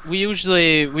 We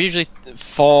usually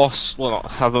force. Well,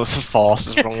 not force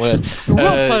is the wrong word.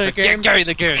 Get going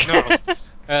the game. No.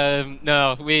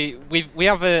 No, we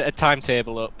have a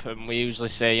timetable up, and we usually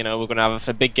say, you know, we're going to have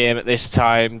a big game at this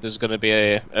time. There's going to be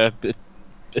a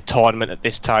tournament at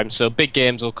this time. So big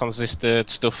games will consist of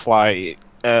stuff like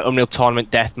Unreal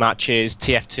Tournament death matches,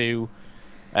 TF2,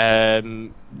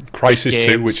 Crisis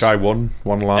 2, which I won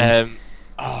one LAN.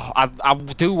 I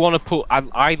do want to put.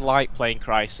 I like playing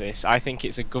Crisis. I think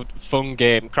it's a good, fun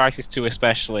game. Crisis 2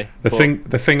 especially. The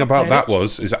thing about that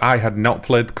is I had not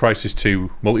played Crisis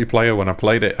 2 multiplayer when I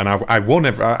played it, and I won.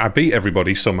 I beat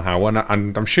everybody somehow, and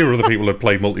I'm sure other people had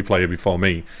played multiplayer before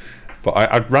me. But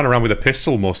I ran around with a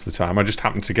pistol most of the time. I just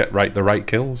happened to get the right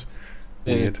kills.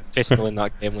 The pistol in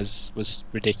that game was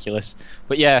ridiculous.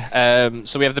 But yeah,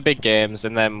 so we have the big games,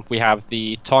 and then we have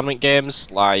the tournament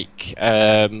games like.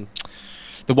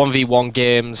 The 1v1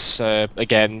 games,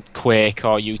 again, Quake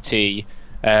or UT.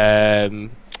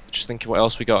 Just thinking what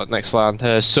else we got next LAN.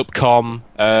 SUPCOM,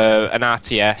 an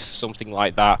RTS, something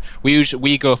like that.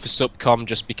 We go for SUPCOM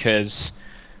just because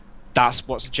that's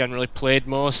what's generally played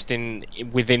most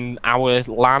within our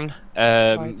LAN.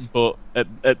 Right. But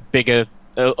at bigger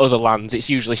other LANs, it's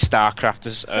usually StarCraft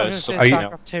as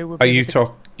Are you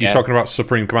talking about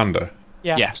Supreme Commander?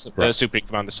 Yeah. Yes, Supreme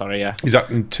Commander. Sorry, yeah. Is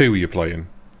that in 2 you're playing?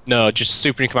 No, just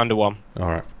Supreme Commander 1.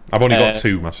 Alright. I've only got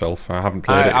 2 myself. I haven't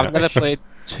played it yet. I've never played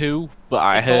 2, but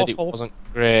I heard awful. it wasn't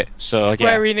great. So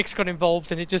Square Enix got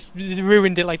involved and it just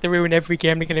ruined it like they ruin every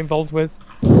game they get involved with.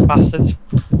 Bastards.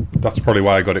 That's probably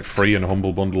why I got it free in a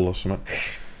Humble Bundle or something.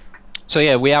 So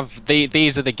yeah, we have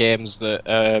these are the games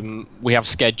that we have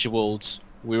scheduled.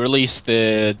 We release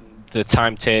the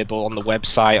timetable on the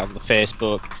website, on the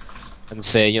Facebook, and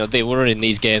say, you know, we're running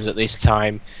these games at this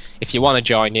time. If you want to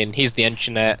join in, here's the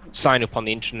intranet, sign up on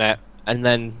the intranet, and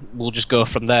then we'll just go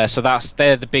from there. So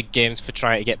they're the big games for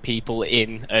trying to get people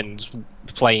in and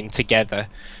playing together.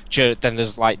 Then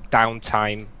there's like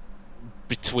downtime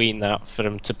between that for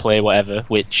them to play whatever,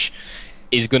 which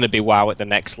is going to be WoW at the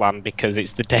next LAN because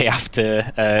it's the day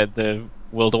after the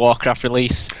World of Warcraft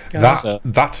release. That's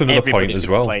another point as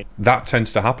well. Playing. That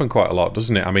tends to happen quite a lot,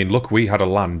 doesn't it? I mean, look, we had a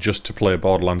LAN just to play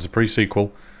Borderlands, a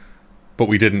pre-sequel, but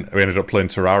we didn't. We ended up playing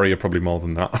Terraria probably more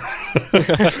than that.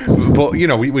 But you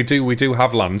know, we do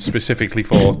have LANs specifically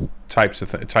for types of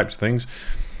things.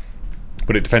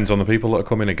 But it depends on the people that are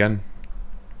coming again.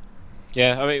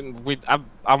 Yeah, I mean,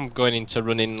 I'm going into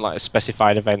running like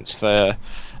specified events for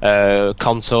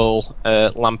console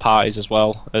LAN parties as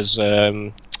well as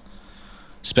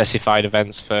specified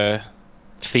events for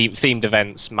themed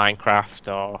events,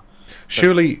 Minecraft or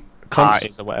surely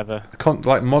parties or whatever.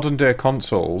 Like modern day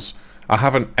consoles, I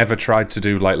haven't ever tried to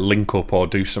do like link up or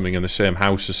do something in the same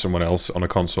house as someone else on a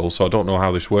console, so I don't know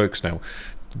how this works now.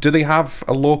 Do they have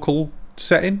a local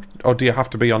setting, or do you have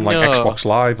to be on like Xbox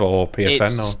Live or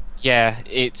PSN? Yeah,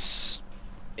 it's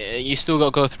you still got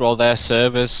to go through all their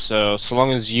servers. So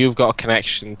long as you've got a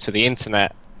connection to the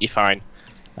internet, you're fine.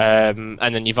 And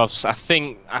then you've obviously, I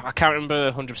think I can't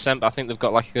remember 100%, but I think they've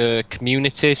got like a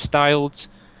community-styled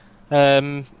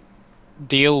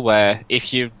deal where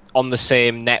if you're on the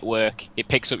same network, it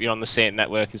picks up you're on the same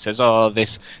network and says, "Oh,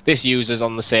 this user's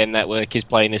on the same network, is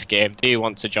playing this game. Do you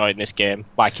want to join this game?"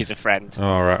 Like he's a friend.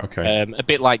 Oh, right, okay. A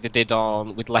bit like they did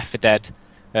with Left 4 Dead,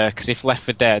 because if Left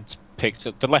 4 Dead picks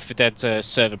up the Left 4 Dead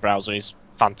server browser is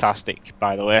fantastic,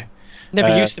 by the way.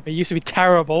 Never used to be. It used to be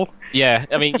terrible. Yeah,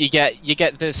 I mean, you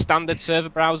get the standard server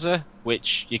browser,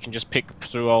 which you can just pick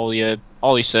through all your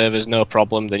servers, no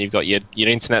problem. Then you've got your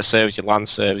internet servers, your LAN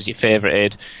servers, your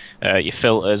favorited, your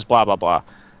filters, blah blah blah.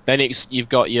 Then you've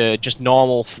got your just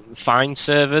normal find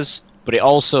servers, but it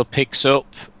also picks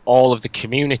up all of the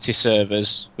community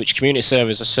servers, which community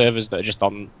servers are servers that are just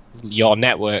on your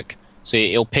network. So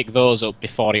it'll pick those up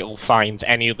before it'll find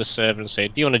any other server and say,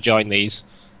 "Do you want to join these?"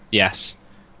 Yes.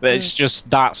 But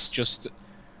that's just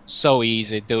so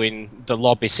easy doing the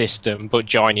lobby system, but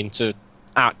joining to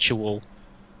actual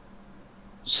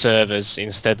servers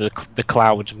instead of the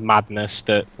cloud madness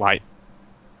that like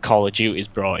Call of Duty's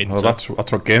brought into. Well, that's what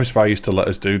GameSpy used to let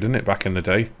us do, didn't it, back in the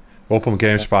day? Open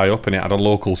GameSpy up and it had a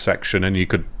local section, and you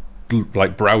could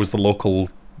like browse the local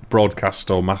broadcast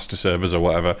or master servers or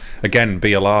whatever. Again,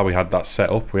 BLR, we had that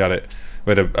set up. We had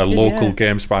a local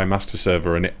GameSpy master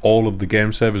server, and all of the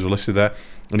game servers were listed there,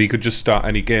 and you could just start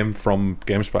any game from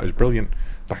GameSpy. It was brilliant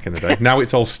back in the day. Now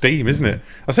it's all Steam, isn't it?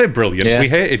 I say brilliant. Yeah. We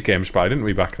hated GameSpy, didn't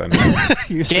we, back then?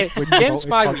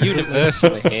 GameSpy were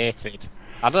universally hated.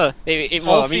 I don't know. It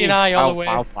was. I mean,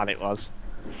 how fun it was.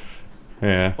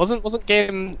 Yeah. Wasn't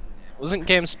GameSpy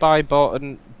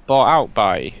bought out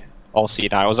by All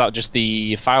CNI? Was that just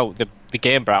the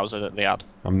game browser that they had?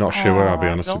 I'm not sure. I'll be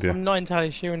honest with you. I'm not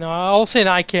entirely sure. No, All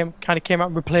CNI came out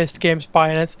and replaced GameSpy,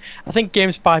 and I think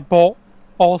GameSpy bought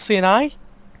All CNI.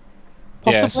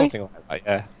 Possibly? Yeah, something like that.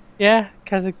 Yeah. Yeah,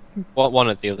 because one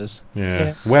of the others.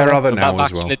 Yeah. Where are they now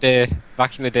as well?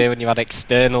 Back in the day when you had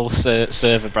external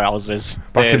server browsers.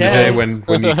 Back in the day when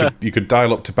you could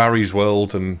dial up to Barry's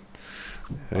World and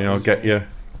get your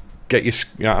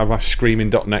my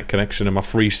screaming.net connection and my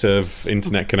free serve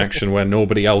internet connection where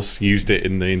nobody else used it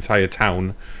in the entire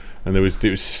town, and it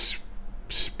was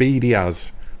speedy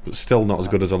as, but still not as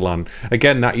good as a LAN.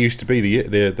 Again, that used to be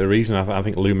the reason I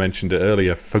think Lew mentioned it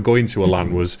earlier for going to a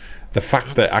LAN was the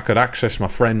fact that I could access my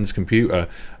friend's computer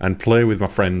and play with my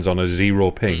friends on a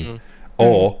 0 ping,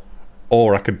 or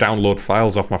I could download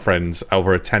files off my friends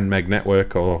over a 10 meg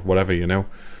network or whatever,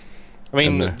 I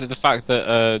mean, the fact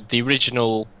that the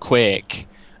original Quake,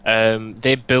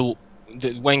 they built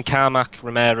when Carmack,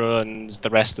 Romero, and the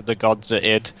rest of the gods at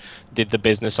id did the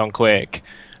business on Quake.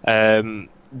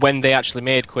 When they actually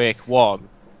made Quake 1,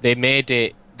 they made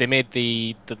the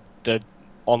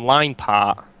online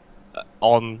part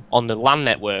on the LAN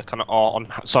network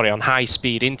on high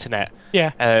speed internet.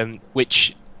 Yeah.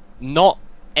 Which not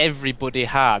everybody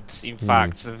had. In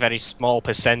fact, a very small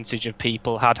percentage of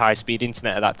people had high-speed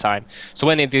internet at that time. So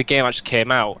when the game actually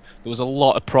came out, there was a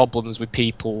lot of problems with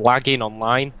people lagging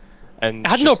online. And it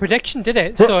had no prediction, did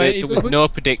it? So there was no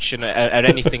prediction at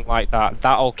anything like that.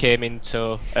 That all came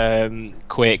into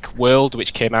Quake World,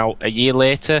 which came out a year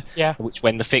later. Yeah. Which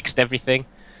when they fixed everything.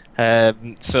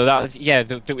 So that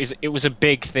it was a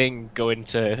big thing going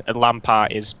to LAN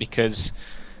parties because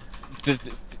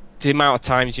the amount of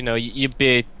times you'd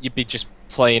be just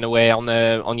playing away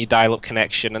on your dial-up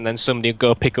connection, and then somebody would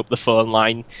go pick up the phone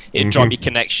line, it'd drop your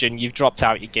connection, you've dropped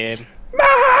out your game.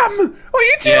 Mom, what are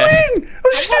you doing? I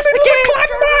was just in the middle of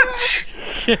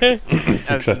a clan match,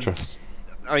 etc.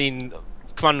 I mean,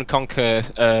 Command & Conquer,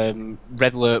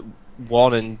 Red Alert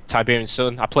 1 and Tiberian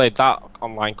Sun, I played that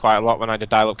online quite a lot when I had a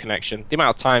dial-up connection. The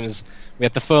amount of times we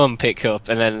had the phone pick up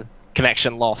and then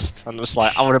connection lost, and it was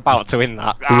like I was about to win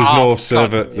that. There was no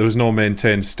server, there was no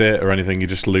maintained state or anything. You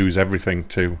just lose everything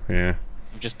too. Yeah.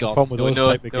 I'm just gone. The problem with those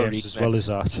type of no games as well is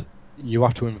that you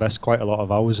have to invest quite a lot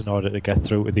of hours in order to get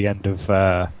through to the end of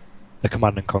the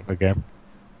Command and Conquer game.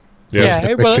 Yeah.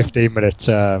 A quick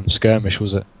 15-minute skirmish,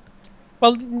 was it?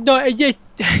 Well, no, yeah,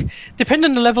 depending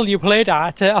on the level you played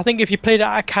at, I think if you played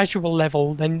at a casual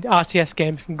level, then RTS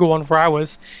games can go on for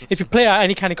hours. If you play at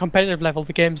any kind of competitive level,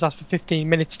 the games last for 15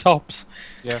 minutes tops.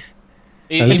 Yeah.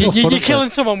 You're killing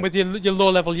someone with your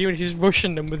low-level unit, just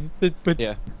rushing them with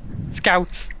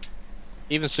scouts.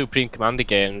 Even Supreme Commander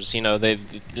games, you know, the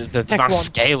mass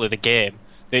scale of the game,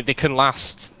 they can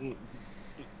last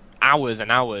hours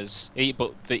and hours.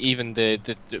 But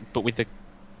but with the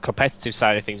competitive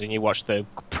side of things, when you watch the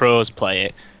pros play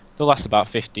it, they'll last about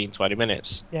 15-20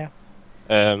 minutes. Yeah.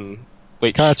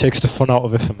 Which kind of takes the fun out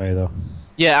of it for me, though.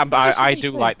 Yeah, I do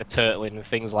like the turtling and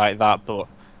things like that, but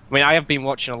I mean, I have been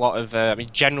watching a lot of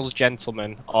General's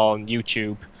Gentlemen on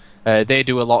YouTube. They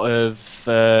do a lot of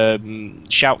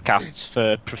shoutcasts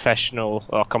for professional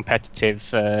or competitive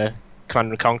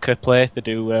Command & Conquer play. They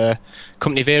do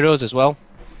Company of Heroes as well.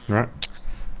 Right.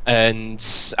 And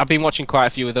I've been watching quite a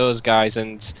few of those guys,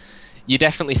 and you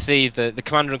definitely see the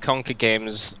Command & Conquer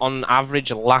games, on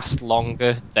average, last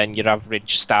longer than your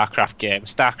average StarCraft game.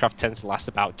 StarCraft tends to last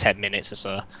about 10 minutes or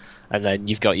so, and then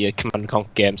you've got your Command & Conquer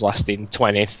games lasting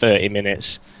 20-30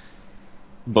 minutes.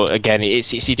 But again,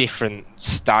 it's your different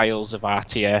styles of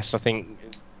RTS. I think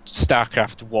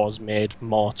StarCraft was made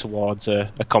more towards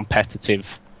a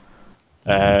competitive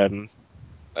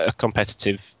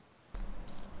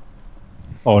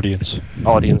audience.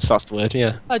 That's the word.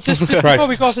 Yeah. Just before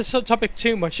we go off this topic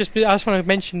too much, I just want to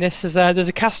mention this: there's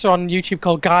a caster on YouTube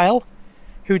called Guile,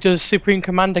 who does Supreme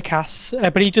Commander casts,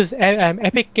 but he does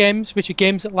epic games, which are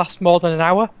games that last more than an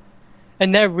hour,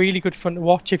 and they're really good fun to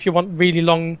watch if you want really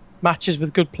long matches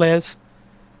with good players.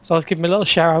 So I'll give him a little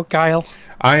shout out, Guile.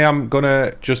 I am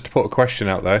gonna just put a question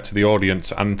out there to the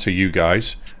audience and to you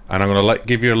guys. And I'm going to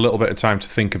give you a little bit of time to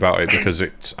think about it, because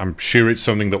I'm sure it's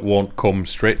something that won't come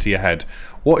straight to your head.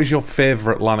 What is your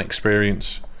favourite LAN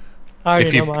experience? I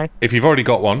already know mine. If you've already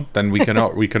got one, then we can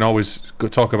always go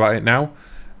talk about it now,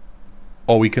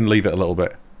 or we can leave it a little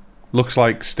bit. Looks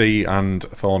like Ste and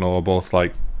Thorno are both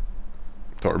like,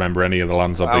 don't remember any of the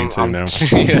LANs I've been to now.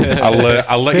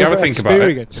 I'll let you have a think about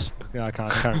it. Yeah, I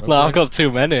can't remember. No, I've got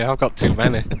too many.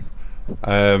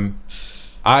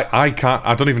 I can't.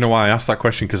 I don't even know why I asked that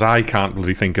question, because I can't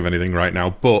really think of anything right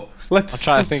now. But I'll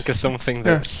try to think of something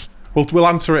that's. We'll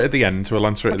answer it at the end. We'll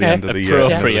answer it at the end of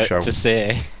the show. To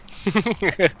say.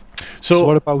 So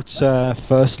what about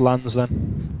first LANs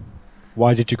then?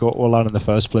 Why did you go to a LAN in the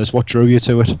first place? What drew you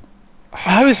to it?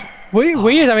 I was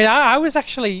weird. I mean, I was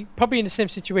actually probably in the same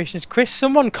situation as Chris.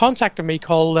 Someone contacted me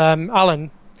called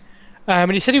Alan,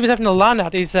 and he said he was having a LAN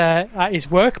at his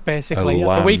work, basically,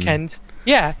 at the weekend.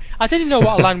 Yeah, I didn't know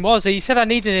what a LAN was. He said I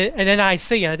needed an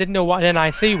NIC, and I didn't know what an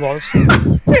NIC was.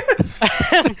 Yes.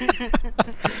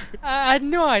 I had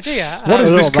no idea. What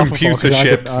is this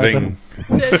computer-shaped thing?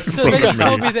 So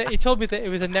then he told me that it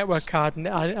was a network card, and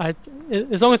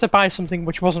as long as I buy something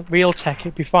which wasn't Realtek,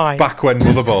 it'd be fine. Back when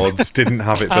motherboards didn't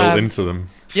have it built into them.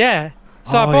 Yeah.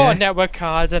 So I bought a network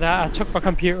card, and I took my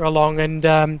computer along, and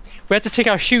we had to take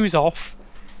our shoes off.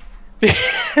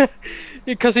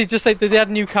 Because they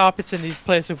had new carpets in his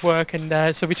place of work,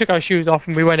 and so we took our shoes off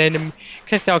and we went in and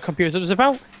connected our computers. It was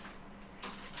about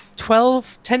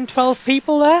 10, 12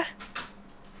 people there,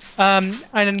 and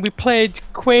then we played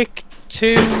Quake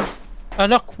 2.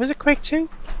 Was it Quake 2?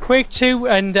 Quake 2,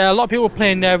 and a lot of people were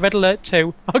playing Red Alert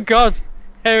 2. Oh God,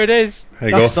 here it is.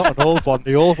 That's not an old one.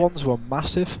 The old ones were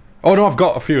massive. Oh no, I've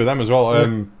got a few of them as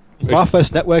well. My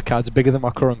first network card's bigger than my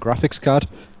current graphics card.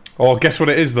 Oh, guess what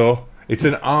it is though? It's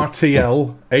an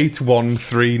RTL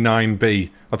 8139B.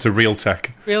 That's a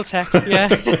Realtek. Realtek, yeah.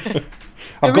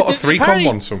 I've got a 3-con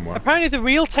one somewhere. Apparently the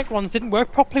Realtek ones didn't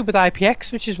work properly with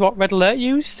IPX, which is what Red Alert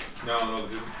used. No,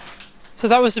 they didn't. So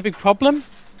that was a big problem.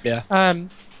 Yeah.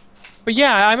 But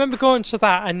yeah, I remember going to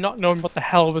that and not knowing what the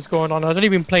hell was going on. I'd only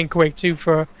been playing Quake 2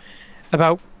 for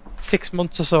about 6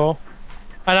 months or so.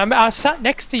 And I sat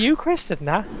next to you, Chris, didn't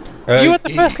I? You at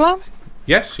the first LAN?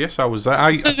 Yes, I was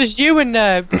there. So it was you and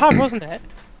Pav, wasn't it?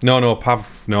 No,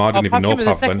 Pav. No, I didn't even know Pav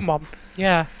the second then. One.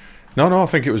 Yeah. No, I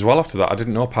think it was well after that. I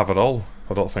didn't know Pav at all.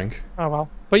 I don't think. Oh well.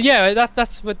 But yeah,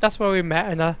 that's where we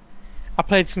met, and I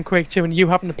played some Quake 2, and you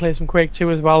happened to play some Quake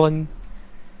 2 as well, and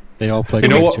they all played.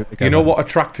 Quake 2 together. You know what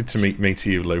attracted me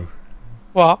to you, Lew?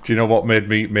 What? Do you know what made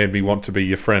me want to be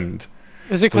your friend?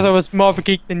 Was it because I was more of a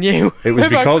geek than you? It was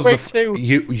because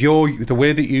the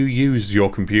way that you used your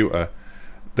computer.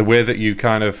 the way that you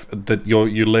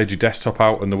you laid your desktop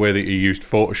out and the way that you used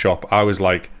Photoshop, I was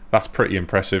like, that's pretty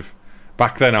impressive.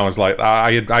 Back then, I was like,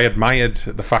 I admired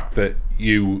the fact that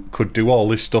you could do all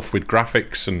this stuff with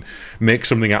graphics and make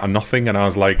something out of nothing, and I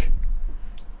was like,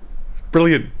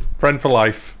 brilliant, friend for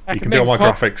life. You can do all my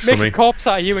graphics for me. Make a corpse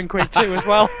out of you in Quake 2 as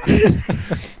well.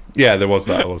 Yeah, there was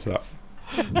that.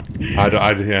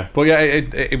 Yeah, but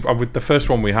yeah, with the first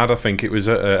one we had, I think it was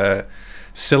a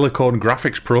silicone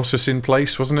graphics processing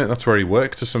place, wasn't it? That's where he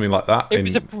worked or something like that. It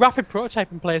was a rapid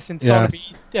prototyping place in Thornton,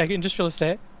 industrial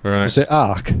estate. Right. Was it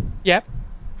Arc? Yep.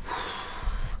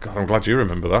 God, I'm glad you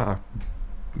remember that. I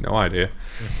had no idea.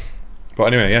 But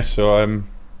anyway, yes. So,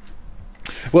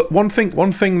 well, one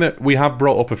thing that we have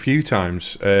brought up a few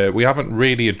times, we haven't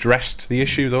really addressed the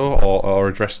issue though, or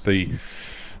addressed the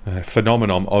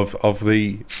phenomenon of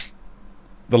the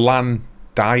LAN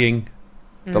dying.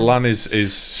 The LAN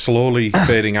is slowly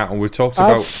fading out, and we've talked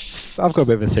about. I've got a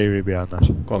bit of a theory behind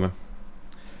that. Go on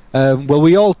then. Well,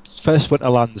 we all first went to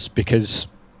LANs because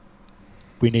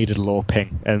we needed low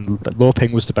ping, and low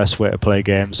ping was the best way to play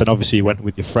games. And obviously, you went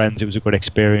with your friends; it was a good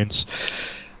experience.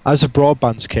 As the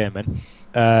broadbands came in,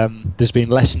 there's been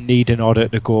less need in order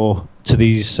to go to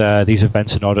these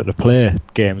events in order to play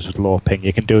games with low ping.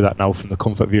 You can do that now from the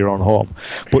comfort of your own home,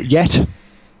 but yet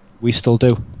we still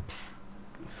do.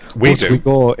 We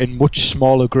go in much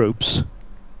smaller groups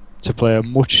to play a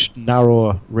much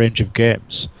narrower range of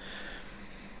games.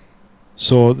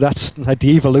 So that's like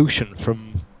the evolution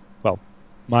from, well,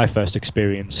 my first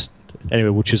experience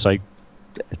anyway, which is like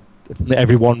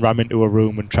everyone ram into a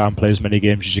room and try and play as many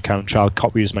games as you can and try and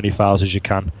copy as many files as you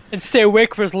can. And stay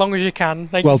awake for as long as you can.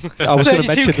 Like, well, I was going to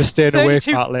mention the staying awake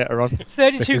part later on.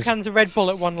 32 cans of Red Bull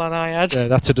at one LAN I had. Yeah,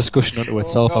 that's a discussion unto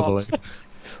itself, I believe.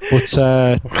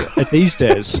 But these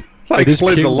days... That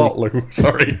explains a lot, Lew.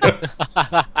 Sorry.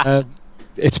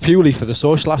 It's purely for the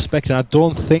social aspect, and I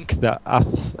don't think that...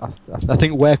 I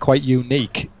think we're quite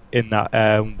unique in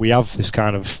that we have this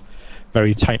kind of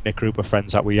very tight-knit group of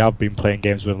friends that we have been playing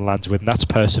games with and LANs with, and that's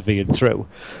persevered through.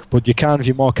 But you can have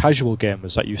your more casual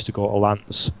gamers that used to go to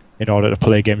LANs in order to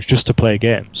play games, just to play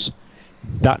games.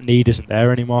 That need isn't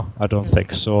there anymore, I don't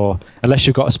think. So, unless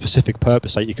you've got a specific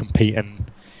purpose, like you compete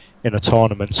in a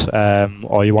tournament,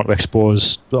 or you want to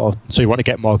expose, or so you want to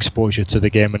get more exposure to the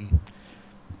game and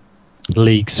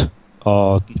leagues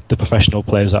or the professional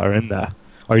players that are in there,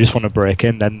 or you just want to break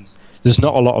in, then there's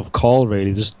not a lot of call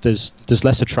really. There's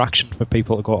less attraction for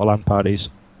people to go to LAN parties.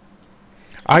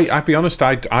 I'll be honest,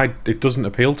 it doesn't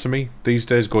appeal to me these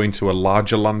days going to a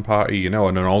larger LAN party, you know,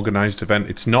 and an organised event.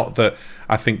 It's not that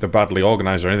I think they're badly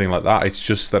organised or anything like that. It's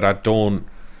just that I don't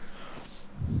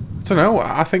know.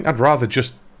 I think I'd rather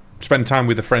just spend time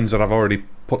with the friends that I've already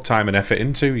put time and effort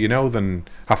into, you know, than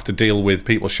have to deal with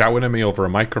people shouting at me over a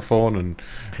microphone and,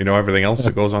 you know, everything else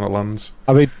that goes on at LANs.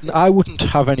 I mean, I wouldn't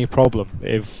have any problem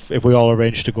if we all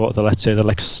arranged to go to the, let's say, the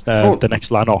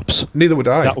next LAN Ops. Neither would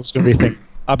I. That was going to be a thing.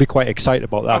 I'd be quite excited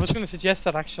about that. I was going to suggest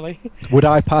that, actually. Would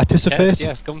I participate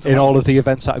yes, in all of the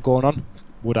events that are going on?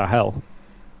 Would I? Hell,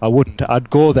 I wouldn't.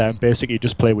 I'd go there and basically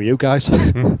just play with you guys.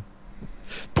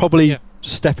 Probably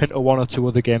step into one or two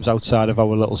other games outside of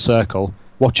our little circle,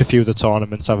 watch a few of the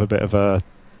tournaments, have a bit of a...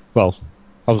 Well,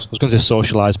 I was going to say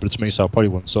socialise, but it's me, so I probably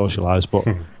wouldn't socialise, but...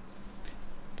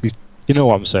 you know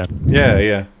what I'm saying? Yeah,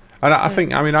 yeah. And I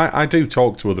think, I mean, I do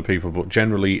talk to other people, but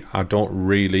generally I don't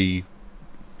really...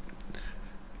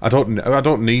 I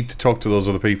don't need to talk to those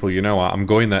other people, you know. I'm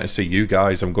going there to see you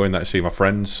guys, I'm going there to see my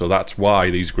friends, so that's why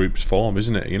these groups form,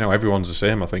 isn't it? You know, everyone's the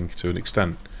same, I think, to an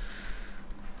extent.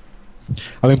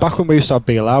 I mean, back when we used to have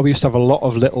BLR, we used to have a lot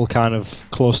of little kind of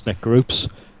close-knit groups.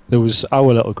 There was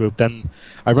our little group. Then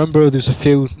I remember there was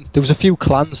a few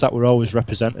clans that were always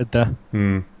represented there,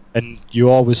 and you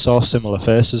always saw similar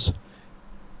faces.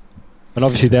 And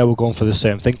obviously they were going for the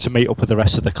same thing, to meet up with the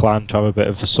rest of the clan, to have a bit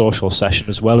of a social session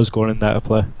as well as going in there to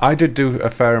play. I did do a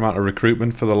fair amount of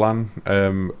recruitment for the LAN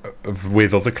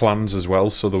with other clans as well,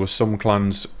 so there were some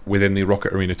clans within the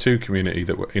Rocket Arena 2 community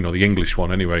that were, you know, the English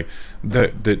one anyway,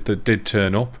 that did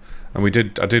turn up, and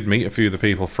I did meet a few of the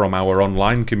people from our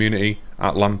online community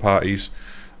at LAN parties.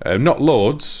 Not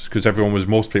loads, because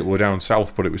most people were down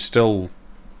south, but it was still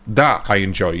that I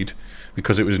enjoyed,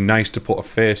 because it was nice to put a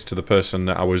face to the person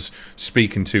that I was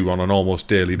speaking to on an almost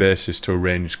daily basis to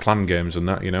arrange clan games and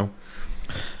that, you know.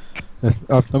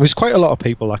 There was quite a lot of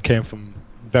people that came from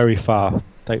very far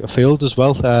afield as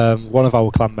well. One of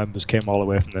our clan members came all the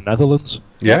way from the Netherlands.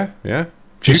 Yeah, yeah.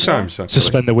 A few times, actually. To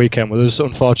spend the weekend with us.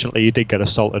 Unfortunately, he did get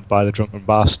assaulted by the drunken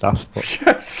bar staff. But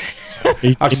yes!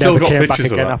 He still never got came back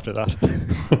pictures of again that. after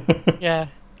that. Yeah.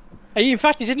 In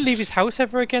fact, he didn't leave his house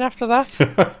ever again after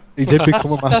that. He did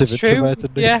become a massive That's true. introvert,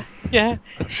 didn't he? Yeah.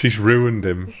 She's ruined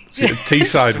him.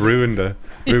 T-side ruined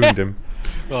him.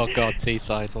 Oh God,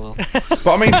 T-side. Well, But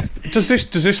I mean, does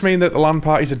this mean that the LAN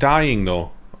parties are dying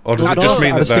though, or does I it just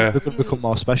mean that they're they're? going to become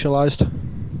more specialised.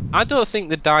 I don't think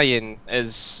they're dying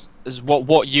as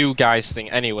what you guys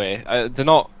think anyway. They're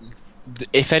not.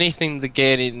 If anything, they're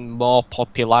gaining more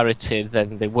popularity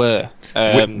than they were.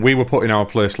 We were put in our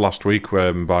place last week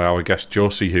by our guest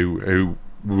Josie, who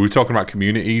we were talking about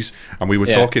communities, and we were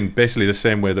talking basically the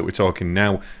same way that we're talking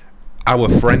now. Our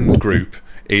friend group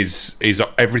is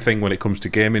everything when it comes to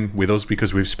gaming with us,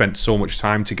 because we've spent so much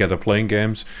time together playing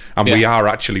games, and we are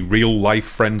actually real life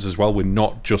friends as well. We're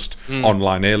not just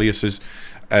online aliases,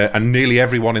 and nearly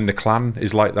everyone in the clan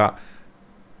is like that.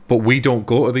 But we don't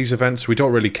go to these events. We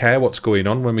don't really care what's going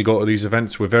on when we go to these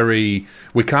events. We're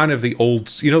kind of the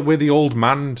old, we're the old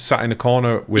man sat in a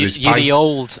corner with his pipe.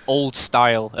 You're the old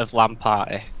style of LAN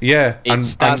party. Yeah,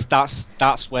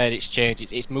 that's where it's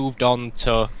changed. It's moved on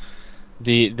to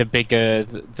the bigger,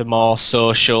 the more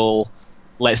social.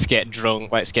 Let's get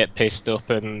drunk, let's get pissed up,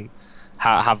 and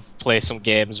play some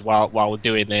games while we're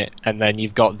doing it. And then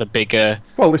you've got the bigger.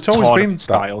 Well, it's always been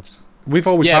styled. We've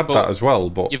always had that as well,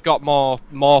 but you've got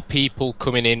more people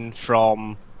coming in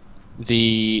from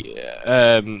the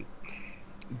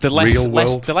less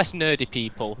nerdy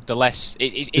people, the less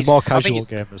it's more casual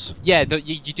gamers. Yeah,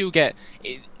 you do get.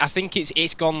 I think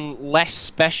it's gone less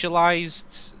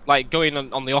specialised. Like going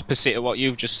on the opposite of what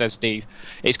you've just said, Steve.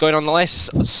 It's going on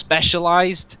less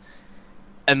specialised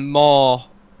and more.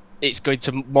 It's going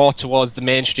to more towards the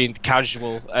mainstream, the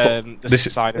casual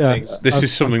side of things. This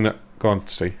is something that. Go on,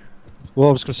 Steve. Well,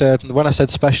 I was going to say, when I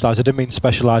said specialised, I didn't mean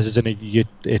specialised as in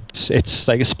it's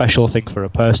like a special thing for a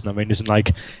person. I mean, isn't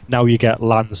like now you get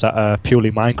LANs that are purely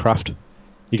Minecraft.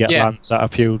 You get LANs that are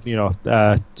pure,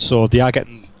 so they are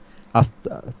getting. I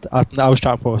was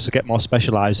trying for us to get more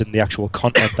specialised in the actual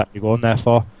content that you're going there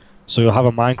for. So you'll have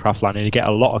a Minecraft LAN and you get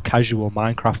a lot of casual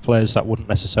Minecraft players that wouldn't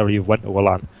necessarily have went to a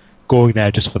LAN going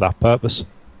there just for that purpose.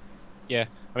 Yeah,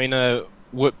 I mean,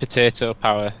 Wood Potato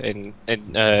Power in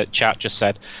chat just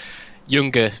said.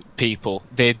 Younger people,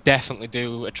 they definitely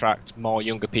do attract more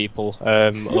younger people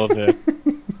over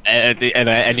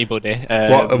anybody.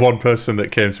 One person that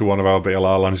came to one of our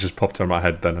BLR lands just popped in my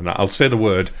head then, and I'll say the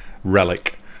word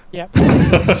relic. Yeah.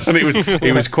 And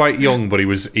he was quite young, but he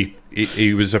was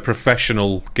a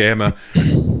professional gamer,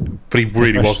 but he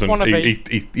really wasn't.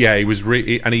 He was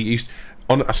and he used.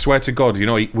 I swear to God,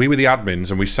 we were the admins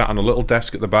and we sat on a little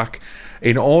desk at the back.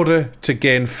 In order to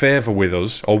gain favour with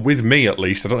us, or with me at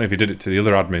least, I don't know if he did it to the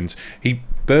other admins, he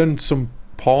burned some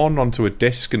porn onto a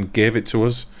disc and gave it to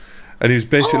us. And he was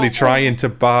basically trying to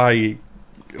buy,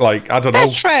 like, I don't know.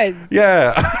 Best friend!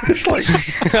 Yeah. It's like...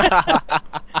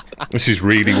 This is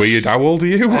really weird. How old are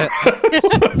you?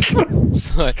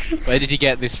 So, where did you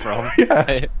get this from?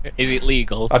 Yeah. Is it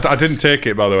legal? I didn't take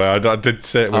it, by the way. I did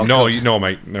say it. No,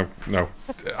 mate. No.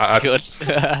 Good.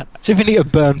 So if you need to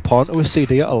burn porn to a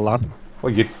CD at a LAN.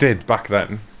 Well, you did back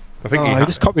then. I think he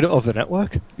just copied it off the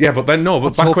network. Yeah, but then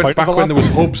but back when there was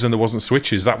hubs and there wasn't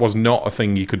switches, that was not a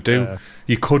thing you could do. Yeah.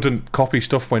 You couldn't copy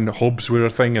stuff when hubs were a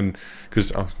thing, and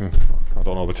because I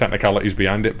don't know the technicalities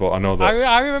behind it, but I know that.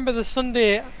 I remember the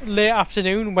Sunday late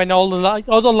afternoon when all the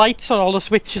lights on all the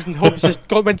switches and hubs just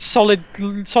went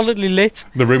solidly lit.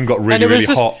 The room got really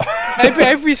hot.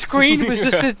 Every screen was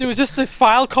just a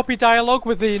file copy dialogue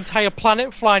with the entire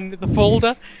planet flying into the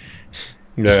folder.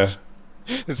 Yeah.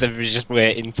 So everybody's just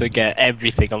waiting to get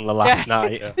everything on the last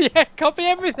night. Yeah, copy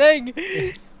everything.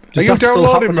 Are you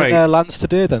downloading, mate? LANs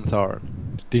today then,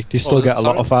 Thornton? Do you still get a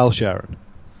lot of file sharing?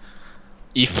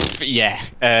 Yeah,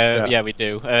 we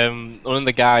do. One of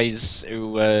the guys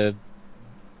who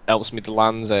helps me with the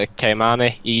LANs,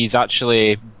 Kaimani, he's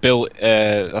actually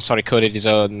coded his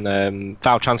own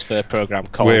file transfer program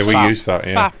called we FAP. use that,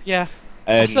 yeah. FAP, yeah.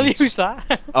 I still use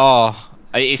that.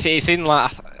 It's in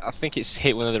like I think it's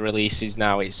hit one of the releases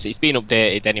now. It's been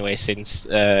updated anyway since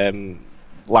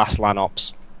last LAN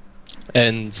Ops,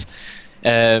 and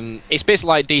it's basically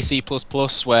like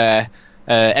DC++ where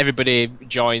everybody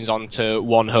joins onto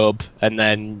one hub and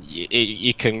then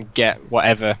you can get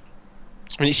whatever.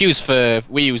 And it's used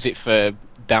we use it for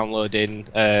downloading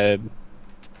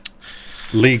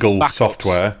legal backups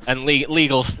software and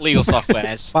legal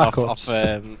softwares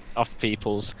off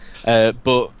people's,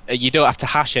 but you don't have to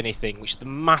hash anything, which the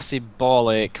massive ball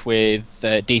ache with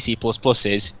DC++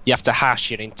 is you have to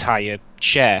hash your entire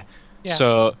share. Yeah.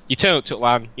 So you turn up to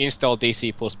LAN, you install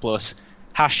DC++,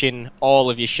 hashing all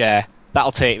of your share.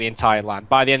 That'll take the entire LAN.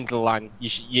 By the end of the LAN,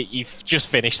 you've just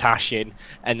finished hashing,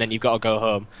 and then you've got to go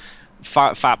home.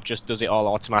 FAP just does it all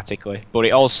automatically, but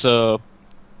it also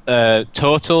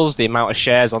totals, the amount of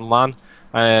shares on LAN,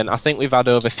 and I think we've had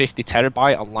over 50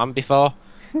 terabyte on LAN before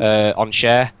on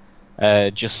share,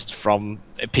 just from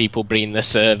people bringing their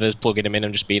servers, plugging them in,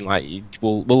 and just being like,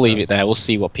 we'll leave it there. We'll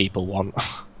see what people want.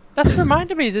 That's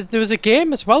reminded me that there was a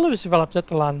game as well that was developed at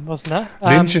the LAN, wasn't there?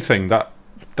 Ninja thing, that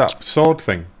sword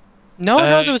thing. No,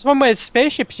 there was one where it's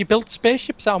spaceships. You built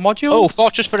spaceships out of modules. Oh,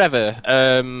 Fortress Forever.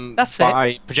 That's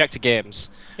by Projector Games.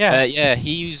 Yeah. Yeah,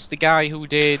 he's the guy who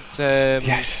did.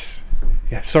 Yes.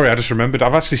 Yeah. Sorry, I just remembered.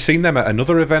 I've actually seen them at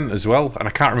another event as well, and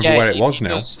I can't remember where it was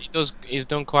now. He's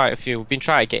done quite a few. We've been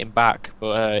trying to get him back,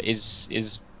 but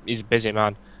he's a busy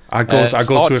man. I go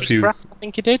to a few. Craft, I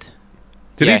think he did.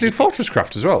 Did he do Fortress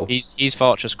Craft as well? He's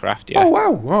Fortress Craft. Yeah. Oh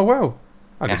wow! Oh wow!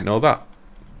 I didn't know that.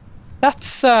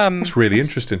 That's really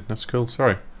interesting. That's cool.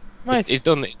 Sorry. Right. He's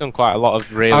done quite a lot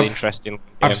of really interesting games.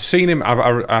 I've seen him. I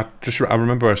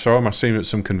remember I saw him. I've seen him at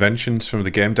some conventions, some of the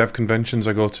game dev conventions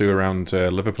I go to around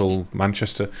Liverpool,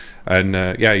 Manchester, and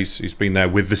yeah, he's been there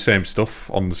with the same stuff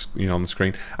on the on the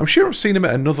screen. I'm sure I've seen him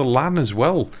at another LAN as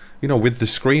well. You know, with the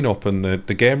screen up and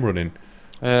the game running.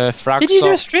 Did you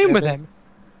do a stream with him?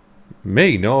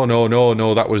 Me? No.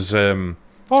 That was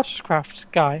Fortress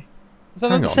Craft guy. Is that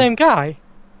not the same guy?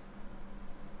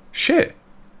 Shit.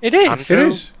 It is. Andrew, it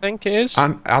is. I think it is.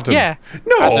 And Adam. Yeah.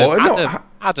 No,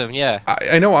 Adam, yeah.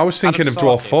 I know. I was thinking of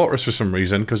Dwarf Fortress for some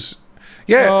reason because.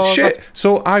 Yeah, shit.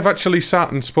 So I've actually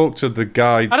sat and spoke to the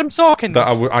guy Adam Sorkin that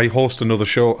I host another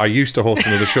show. I used to host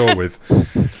another show with.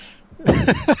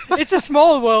 It's a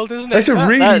small world, isn't it? It's a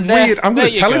really weird. I'm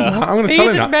going to tell him that. I'm going to tell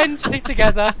him that. Men stick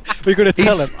together. We're going to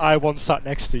tell him I once sat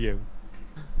next to you.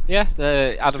 Yeah,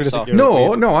 Adam Sorkin.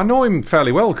 No, I know him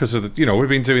fairly well because of we've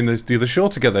been doing the other show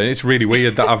together. And it's really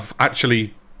weird that I've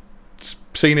actually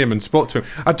seen him and spoke to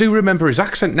him. I do remember his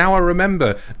accent now. I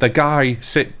remember the guy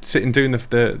sitting doing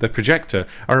the projector.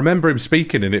 I remember him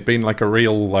speaking and it being like a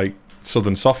real like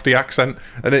southern softy accent,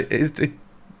 and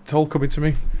it's all coming to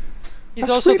me. He's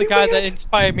also really the guy that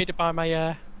inspired me to buy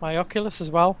my my Oculus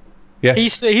as well.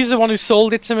 Yes, he's the one who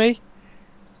sold it to me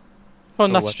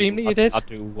on that stream that you did. I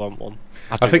do want one.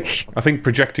 I think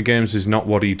Projector Games is not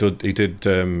what he did. He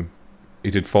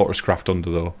did Fortress Craft under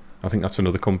though. I think that's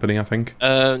another company. I think.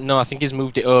 No, I think he's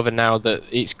moved it over now that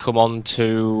it's come on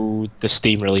to the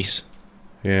Steam release.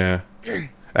 Yeah.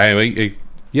 Anyway,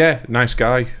 yeah, nice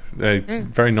guy.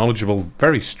 Very knowledgeable.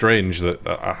 Very strange that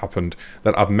happened.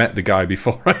 That I've met the guy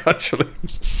before. Actually,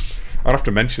 I'd have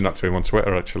to mention that to him on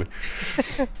Twitter. Actually.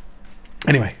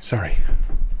 Anyway, sorry.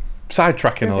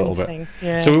 Sidetracking a little bit.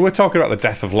 Yeah. So we were talking about the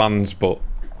death of LANs, but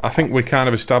I think we kind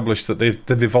of established that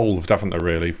they've evolved, haven't they?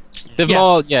 Really. They've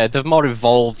more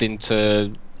evolved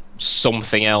into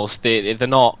something else. They're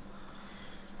not.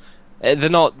 I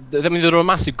mean, there are a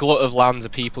massive glut of LANs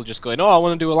of people just going, "Oh, I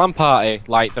want to do a LAN party,"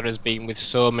 like there has been with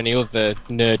so many other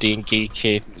nerdy and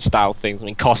geeky style things. I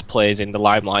mean, cosplay's in the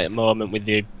limelight at the moment with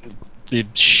the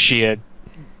sheer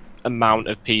amount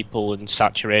of people and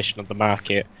saturation of the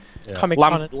market. Yeah.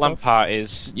 LAN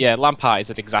parties, LAN parties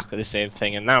are exactly the same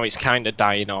thing, and now it's kind of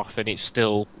dying off. And it's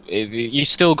still, you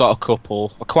still got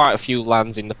quite a few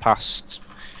LANs in the past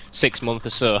 6 months or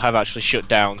so have actually shut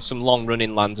down. Some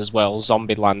long-running LANs as well,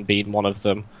 Zombieland being one of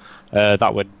them.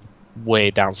 That were way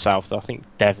down south, I think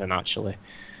Devon actually.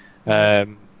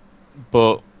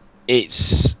 But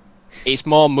it's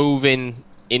more moving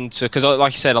into, because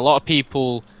like I said, a lot of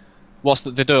people.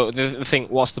 They think,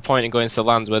 what's the point in going to the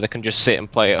LANs where they can just sit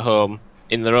and play at home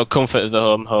in their own comfort of the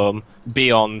home,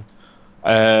 be on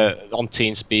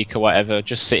TeamSpeak or whatever,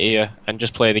 just sit here and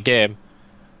just play the game.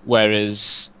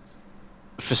 Whereas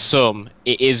for some,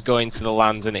 it is going to the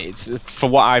LANs, and it's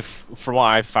from what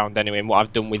I've found anyway, and what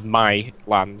I've done with my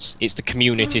LANs, it's the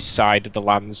community side of the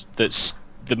LANs that's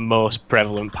the most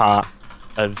prevalent part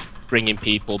of bringing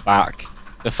people back.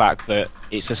 The fact that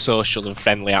it's a social and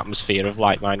friendly atmosphere of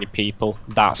like-minded people.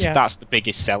 That's the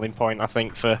biggest selling point, I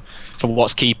think, for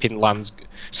what's keeping LANs,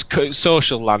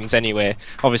 social LANs anyway.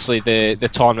 Obviously, the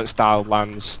tournament-style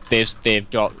LANs, they've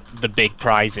got the big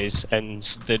prizes and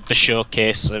the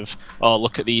showcase of, oh,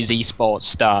 look at these esports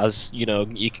stars. You know,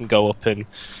 you can go up and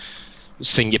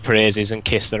sing your praises and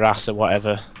kiss their ass or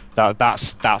whatever.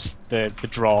 That's the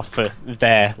draw for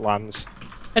their LANs.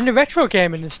 And the retro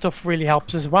gaming and stuff really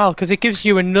helps as well, because it gives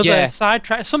you another side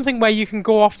track, something where you can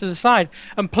go off to the side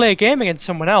and play a game against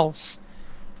someone else,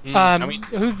 who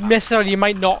necessarily you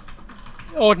might not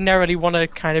ordinarily want to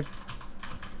kind of,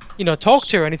 talk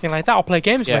to or anything like that, or play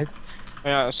games with.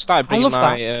 I started bringing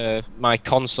my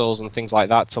consoles and things like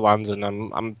that to LANs, and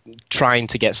I'm trying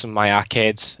to get some of my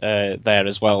arcades there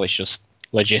as well. It's just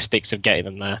logistics of getting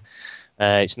them there.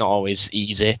 It's not always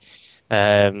easy.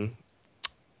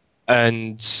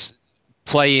 And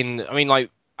playing. I mean, like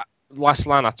last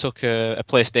LAN, I took a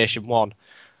PlayStation 1.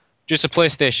 Just a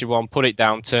PlayStation 1, put it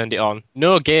down, turned it on.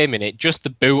 No game in it, just the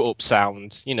boot up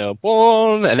sound. You know,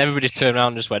 boom, and everybody turned around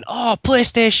and just went, "Oh,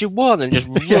 PlayStation 1," and just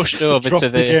rushed over to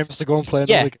the games to go and play.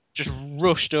 Yeah, just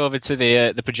rushed over to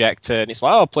the projector, and it's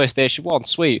like, "Oh, PlayStation 1,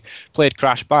 sweet." Played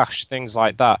Crash Bash, things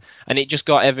like that, and it just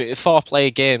got 4-player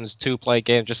games, 2-player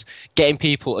games, just getting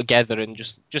people together and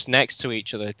just next to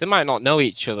each other. They might not know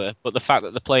each other, but the fact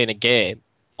that they're playing a game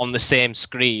on the same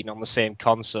screen on the same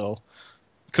console.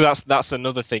 Because that's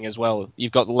another thing as well.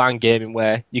 You've got the LAN gaming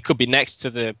where you could be next to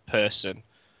the person,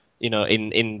 you know,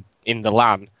 in the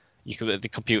LAN. You could have the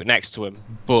computer next to him,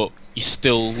 but you're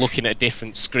still looking at a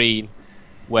different screen.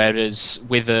 Whereas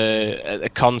with a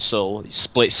console, it's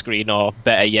split screen, or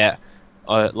better yet,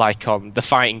 like on the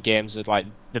fighting games are like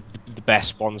the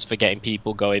best ones for getting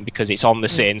people going because it's on the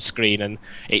same screen and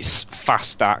it's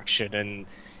fast action and.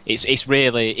 It's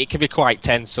really, it can be quite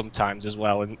tense sometimes as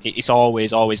well, and it's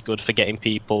always good for getting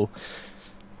people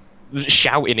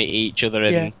shouting at each other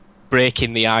and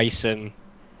breaking the ice. And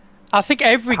I think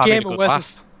every gamer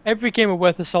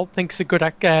worth a salt thinks they're good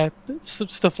at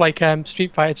stuff like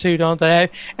Street Fighter 2, don't they?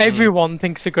 Everyone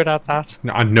thinks they're good at that.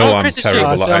 No, I know I'm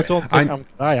terrible at it.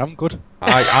 I am good.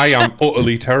 I am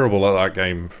utterly terrible at that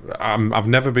game. I've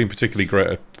never been particularly great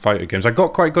at fighter games. I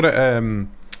got quite good at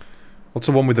what's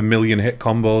the one with the million hit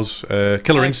combos?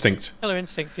 Killer Instinct. Killer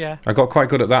Instinct, yeah. I got quite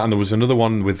good at that, and there was another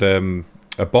one with a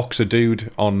boxer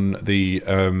dude on the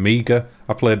Amiga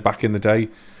I played back in the day.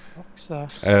 Boxer.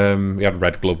 He had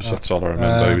red gloves. That's all I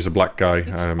remember. He was a black guy.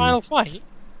 Final Fight.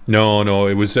 No,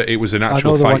 it was an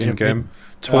actual fighting game.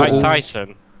 Mike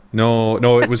Tyson. No,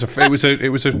 it was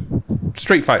a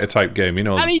Street Fighter type game. You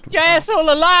know. I need JS all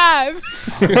alive.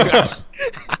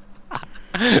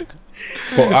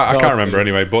 But I can't remember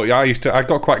anyway. But I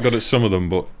got quite good at some of them,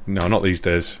 but no, not these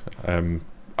days. I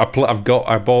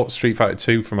bought Street Fighter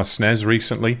 2 for my SNES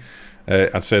recently.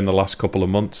 I'd say in the last couple of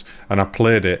months, and I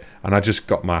played it, and I just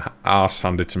got my arse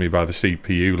handed to me by the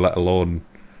CPU, let alone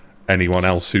anyone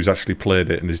else who's actually played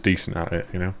it and is decent at it.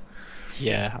 You know.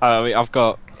 Yeah, I mean, I've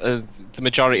got the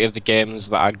majority of the games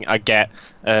that I get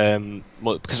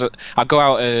because I go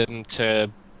out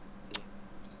to.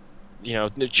 You know,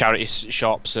 charity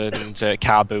shops and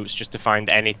car boots just to find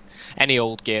any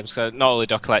old games. Cause not only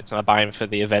do I collect them, I buy them for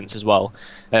the events as well.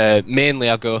 Mainly,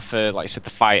 I go for, like I said, the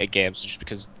fighter games, just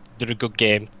because they're a good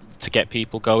game to get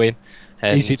people going.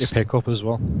 And easy to pick up as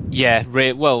well. Yeah,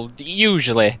 well,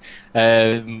 usually.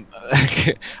 I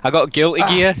got Guilty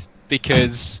Gear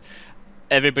because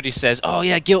everybody says, "Oh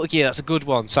yeah, Guilty Gear, that's a good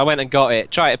one." So I went and got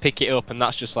it, tried to pick it up, and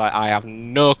that's just like, I have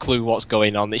no clue what's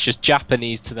going on. It's just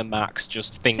Japanese to the max,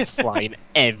 just things flying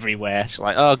everywhere. It's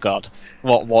like, oh god,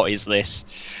 what is this?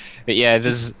 But yeah,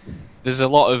 there's a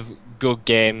lot of good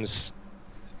games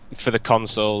for the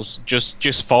consoles,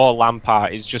 just for LAN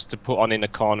parties, just to put on in a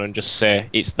corner and just say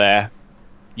it's there,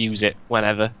 use it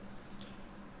whenever.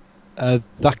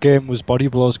 That game was Body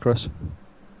Blows, Chris.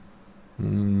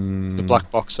 The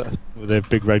black boxer with the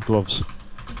big red gloves.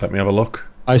 Let me have a look.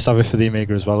 I used to have it for the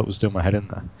Amiga as well. It was doing my head in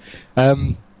there.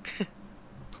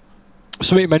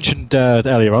 Something you mentioned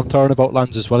earlier on, Thornton, about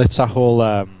LANs as well. It's that whole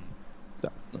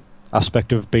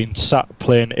aspect of being sat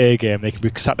playing a game. They can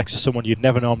be sat next to someone you'd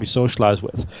never normally socialise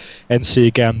with, and see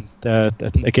a game that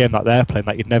they're playing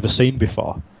that you'd never seen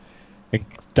before. And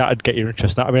that'd get your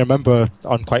interest. I mean, I remember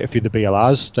on quite a few of the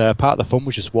BLRs, part of the fun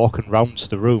was just walking round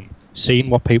the room, seeing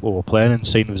what people were playing and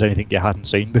seeing if there was anything you hadn't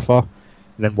seen before,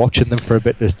 and then watching them for a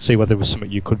bit to see whether there was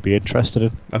something you could be interested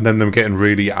in. And then them getting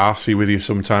really arsey with you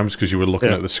sometimes because you were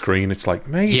looking at the screen. It's like,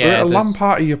 mate, we're at a LAN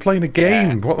party, you're playing a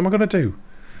game. What am I going to do?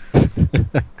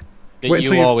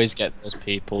 You always get those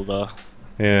people, though.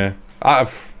 Yeah.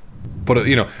 But,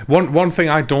 you know, one thing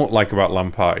I don't like about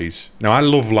LAN parties... Now, I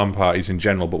love LAN parties in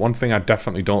general, but one thing I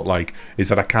definitely don't like is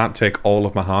that I can't take all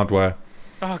of my hardware.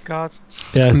 Oh, God.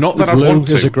 Yeah, not that I want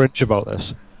to. There's a Grinch about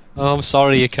this. Oh, I'm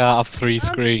sorry you can't have 3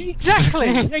 screens.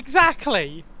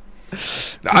 Exactly.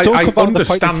 I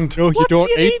understand. No, you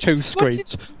don't need 2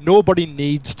 screens. Nobody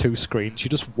needs 2 screens. You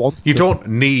just want You don't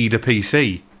need a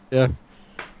PC. Yeah.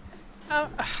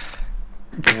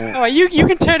 Oh, you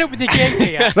can turn up with your game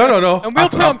here. No. And we'll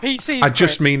play on PCs. I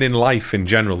just mean in life in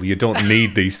general. You don't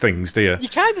need these things, do you? You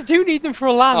kind of do need them for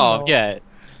a LAN. Oh, though. yeah.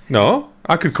 No,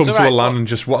 I could come to a LAN and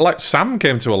just like Sam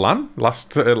came to a LAN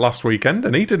last weekend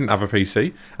and he didn't have a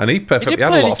PC and he perfectly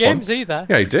had a lot of fun. Games either.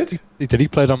 Yeah, he did. He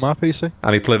played on my PC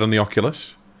and he played on the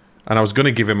Oculus. And I was going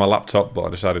to give him my laptop, but I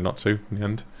decided not to in the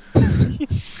end.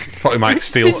 Thought he might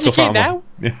steal stuff out of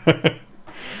me.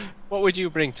 What would you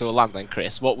bring to a LAN then,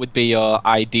 Chris? What would be your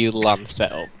ideal LAN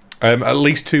setup? At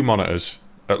least 2 monitors.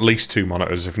 at least 2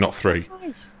 monitors, if not 3,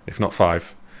 if not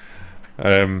 5.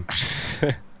 To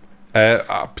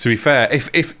be fair,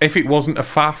 if it wasn't a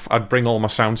faff, I'd bring all my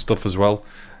sound stuff as well.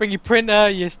 Bring your printer,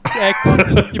 your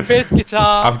bass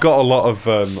guitar. I've got a lot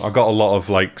of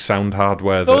like sound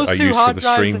hardware that I use for the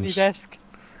streams. On your desk.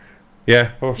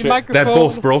 Yeah, oh shit. They're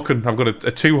both broken. I've got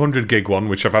a 200 gig one,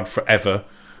 which I've had forever,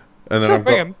 and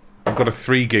then I've got a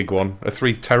 3 gig one, a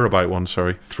 3 terabyte one.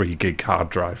 Sorry, 3 gig hard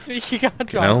drive. 3 gig hard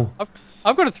drive.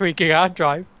 I've got a 3 gig hard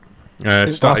drive. My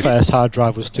first hard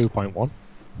drive was 2.1.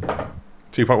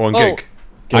 2.1 gig.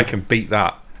 I can beat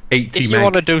that. 80 If you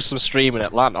want to do some streaming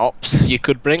at LAN ops, you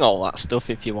could bring all that stuff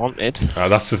if you wanted.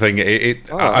 That's the thing.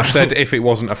 I said if it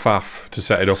wasn't a faff to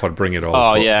set it up, I'd bring it all.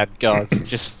 Oh yeah, God.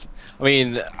 Just, I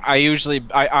mean,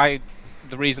 the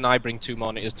reason I bring 2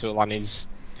 monitors to a LAN is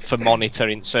for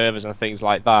monitoring servers and things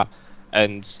like that,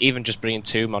 and even just bringing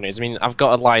 2 monitors. I mean, I've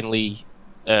got a Line Lee.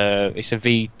 It's a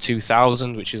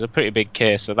V2000, which is a pretty big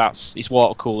case, so it's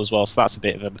water cooled as well. So that's a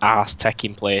bit of an arse tech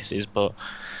in places, but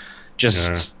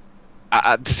just.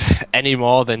 Any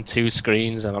more than 2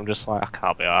 screens, and I'm just like, I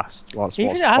can't be asked. What's the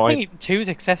point? I think 2 is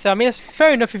excessive. I mean, it's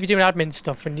fair enough if you're doing admin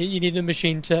stuff and you need a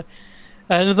machine to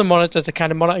another monitor to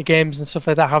kind of monitor games and stuff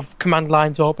like that, have command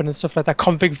lines open and stuff like that,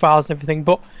 config files and everything.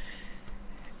 But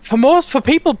for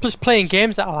people just playing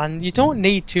games at LAN, you don't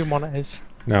need 2 monitors.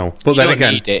 No, but then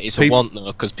again, need it. It's a want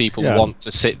though, because people want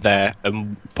to sit there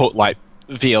and put like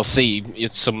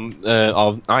VLC, some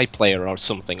or iPlayer or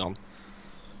something on.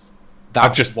 I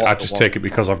just take it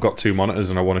because I've got 2 monitors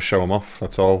and I want to show them off.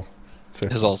 That's all.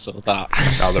 There's also that.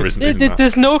 No, there isn't.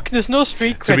 There's no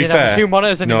street credit in having 2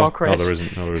 monitors anymore, Chris. No, there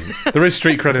isn't. No, there isn't. There is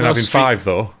street credit in having 5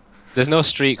 though. There's no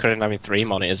street credit in having 3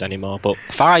 monitors anymore, but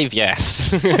 5,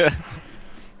 yes.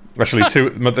 Actually,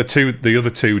 the other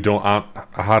two I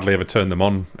hardly ever turn them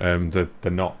on. They're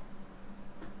not.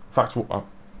 In fact,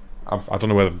 I don't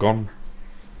know where they've gone.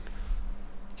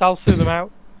 Sal threw them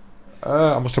out.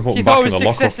 I must have put them back in the lockup. She thought it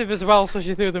was excessive as well, so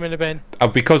she threw them in a bin.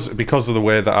 Because of the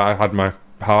way that I had my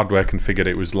hardware configured,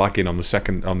 it was lagging on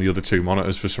the other 2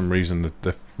 monitors for some reason.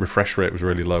 The refresh rate was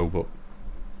really low, but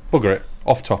bugger it.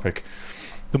 Off topic.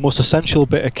 The most essential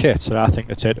bit of kit that I think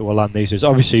to take to a LAN these days,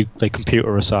 obviously, like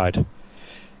computer aside,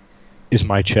 is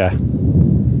my chair.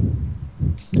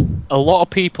 A lot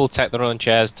of people take their own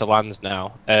chairs to LANs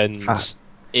now, and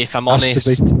if I'm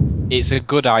honest, it's a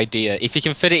good idea if you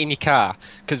can fit it in your car,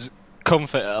 because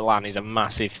comfort at a LAN is a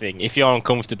massive thing. If you're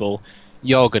uncomfortable,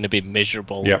 you're going to be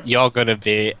miserable. Yep. You're going to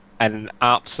be an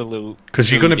absolute. Because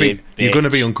you're going to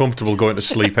be uncomfortable going to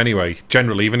sleep anyway.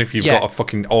 Generally, even if you've got a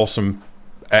fucking awesome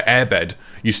airbed,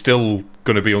 you're still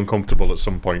going to be uncomfortable at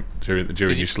some point during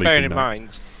your sleeping. Bearing in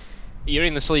mind, you're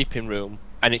in the sleeping room,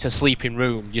 and it's a sleeping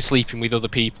room. You're sleeping with other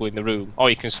people in the room,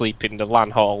 or you can sleep in the LAN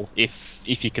hall if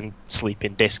you can sleep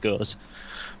in discos.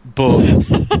 But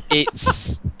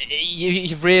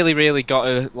you've really got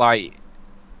to like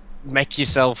make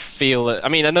yourself feel. I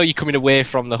mean, I know you're coming away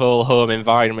from the whole home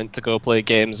environment to go play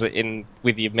games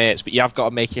with your mates, but you have got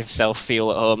to make yourself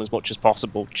feel at home as much as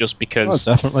possible. Just because,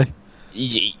 definitely,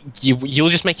 you'll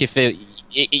just make you feel.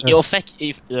 It'll affect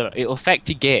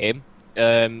your game,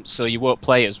 so you won't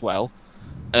play as well,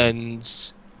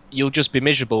 and you'll just be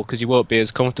miserable because you won't be as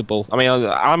comfortable. I mean,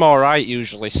 I'm all right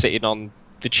usually sitting on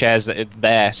the chairs that are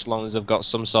there, as long as they've got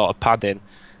some sort of padding.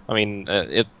 I mean,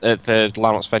 at the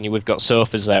LAN ops venue, we've got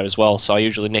sofas there as well, so I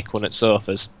usually nick one at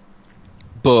sofas.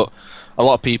 But a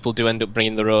lot of people do end up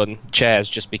bringing their own chairs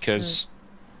just because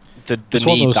they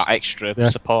need that extra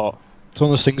support. It's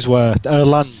one of those things where at a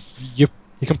LAN, you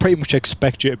can pretty much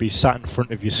expect you to be sat in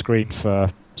front of your screen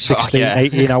for 16,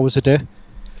 18 hours a day.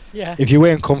 Yeah. If you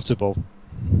ain't comfortable,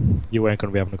 you ain't going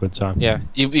to be having a good time. Yeah,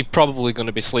 you're probably going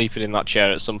to be sleeping in that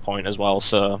chair at some point as well,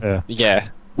 so yeah.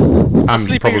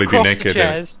 And probably be naked.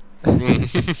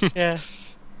 Yeah.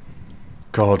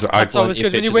 God, that's always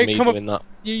good. When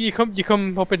you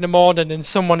come up in the morning and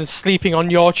someone is sleeping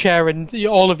on your chair and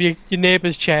all of your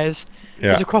neighbours' chairs.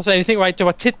 Yeah. Does it cross anything? Right? Do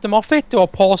I tip them off it? Do I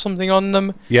pour something on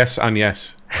them? Yes and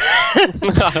yes.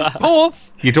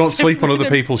 Both. You don't sleep on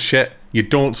other people's shit. You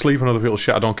don't sleep on other people's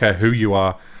shit. I don't care who you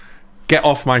are. Get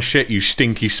off my shit, you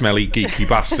stinky, smelly, geeky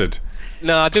bastard.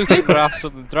 No, I do think there are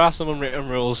some unwritten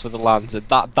rules for the LANs, and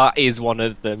that is one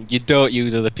of them. You don't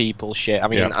use other people's shit. I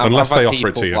mean, unless they offer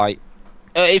it to you. Like,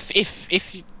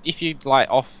 if you like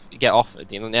get offered,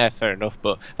 yeah, fair enough.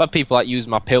 But I've had people like use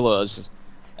my pillows,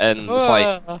 and it's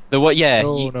like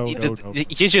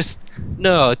you just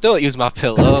don't use my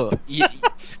pillow.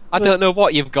 I don't know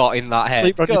what you've got in that head.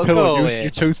 Sleep on your pillow, use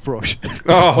your toothbrush.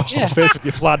 Wash his face with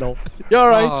your flannel. You're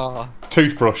right.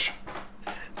 Toothbrush.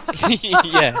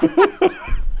 Yeah.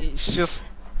 It's just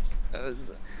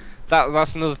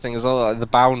that's another thing as well. Like the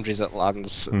boundaries at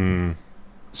LANs.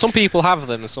 Some people have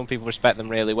them, and some people respect them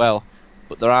really well.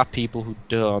 But there are people who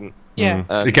don't. Yeah.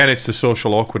 Again, it's the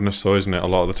social awkwardness, though, isn't it? A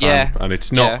lot of the time, Yeah. and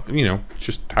it's not, you know, it's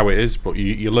just how it is. But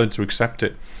you learn to accept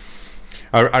it.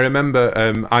 I remember,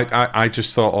 I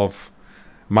just thought of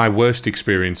my worst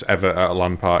experience ever at a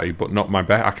LAN party, but not my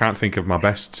best. I can't think of my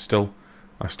best still.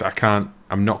 I can't.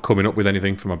 I'm not coming up with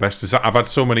anything for my best. I've had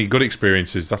so many good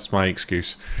experiences. That's my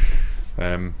excuse.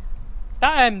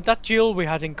 That duel we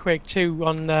had in Quake 2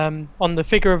 on the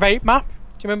figure of 8 map. Do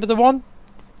you remember the one?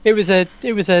 It was a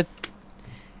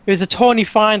tourney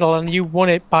final, and you won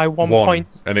it by 1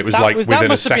 point. And it was like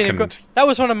within a second. That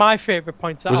was one of my favourite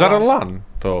points. Was that a LAN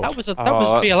though? That was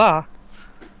BLR.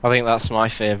 I think that's my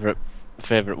favourite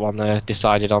one.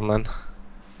 Decided on then.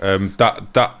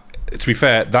 That to be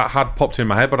fair, that had popped in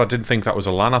my head, but I didn't think that was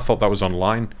a LAN. I thought that was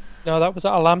online. No, that was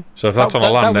at a LAN. So if that's on a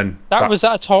LAN, then that was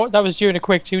at that was during a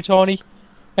Quake 2 tourney,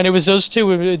 and it was us two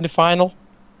in the final.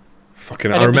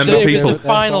 Fucking, and I remember people. It was a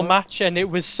final match, and it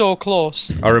was so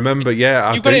close. I remember,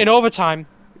 yeah. You got it in overtime.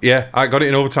 Yeah, I got it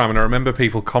in overtime, and I remember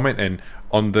people commenting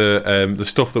on the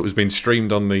stuff that was being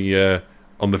streamed on the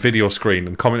video screen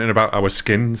and commenting about our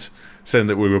skins, saying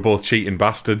that we were both cheating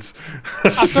bastards.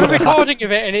 I've got a recording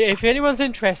of it, and if anyone's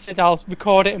interested, I'll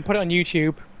record it and put it on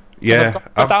YouTube. Yeah,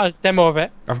 I've got a demo of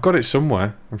it. I've got it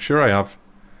somewhere. I'm sure I have.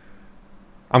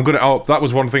 Oh, that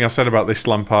was one thing I said about this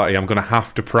LAN party. I'm gonna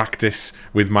have to practice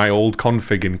with my old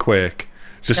config in Quake,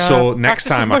 just so next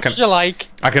time I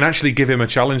can actually give him a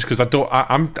challenge, because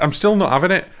I'm still not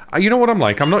having it. You know what I'm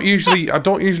like. I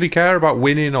don't usually care about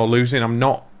winning or losing. I'm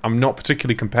not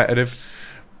particularly competitive.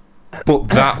 But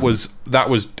that was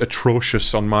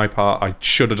atrocious on my part. I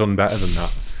should have done better than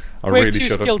that. I really should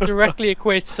have. Quake 2 skill directly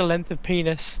equates to length of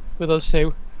penis with us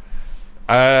two.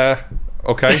 Okay,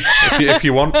 if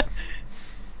you want.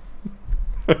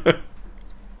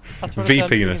 V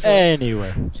penis.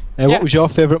 Anyway, what was your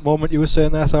favourite moment you were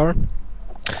saying there, Thorin?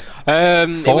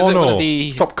 It was at one of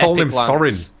the Stop calling him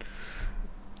Thorin.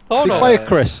 Thorin. Quiet,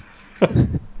 Chris.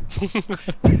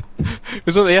 It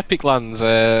was at the Epic Lands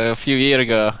a few years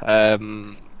ago,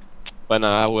 when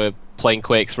I were playing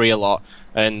Quake 3 a lot,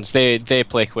 and they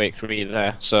play Quake 3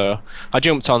 there. So I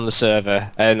jumped on the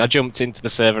server, and I jumped into the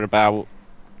server about,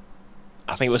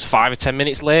 I think it was 5 or 10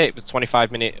 minutes late. It was a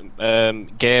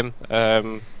 25-minute game,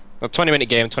 a 20-minute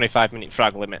game, 25-minute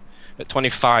frag limit, at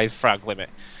 25 frag limit.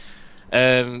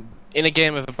 In a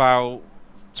game of about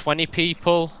 20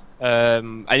 people, I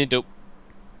ended up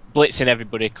blitzing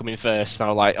everybody coming first, and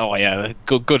I was like, oh yeah,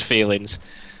 good feelings.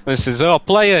 And it says, oh,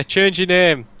 player, change your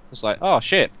name. I was like, oh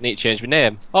shit, need to change my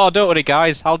name. Oh, don't worry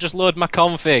guys, I'll just load my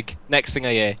config. Next thing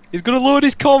I hear, he's gonna load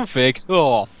his config.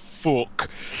 Oh fuck.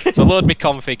 So I load my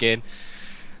config in,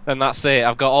 and that's it.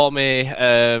 I've got all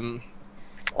my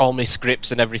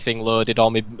scripts and everything loaded,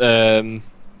 all my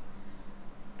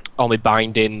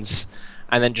bindings,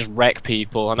 and then just wreck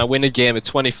people, and I win a game of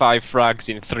 25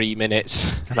 frags in 3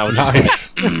 minutes. And I was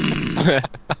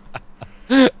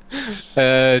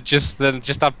just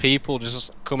just have people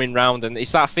just coming round, and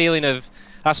it's that feeling of,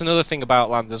 that's another thing about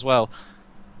LANs as well,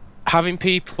 having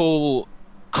people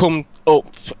come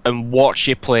up and watch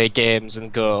you play games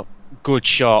and go, good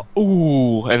shot,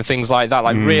 ooh, and things like that,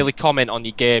 like really comment on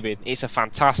your gaming. It's a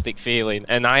fantastic feeling,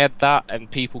 and I had that, and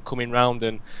people coming round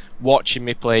and watching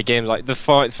me play games. Like they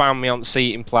found me on the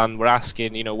seating plan, were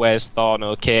asking, you know, where's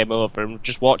Thorno, came over and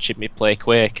just watching me play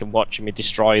Quake and watching me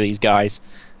destroy these guys,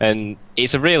 and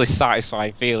it's a really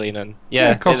satisfying feeling. And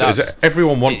yeah, of course it is.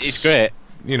 Everyone wants, it's great,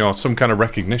 you know, some kind of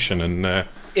recognition, and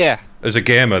yeah, as a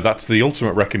gamer, that's the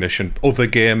ultimate recognition. Other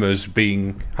gamers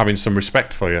having some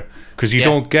respect for you, because you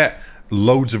don't get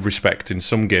loads of respect in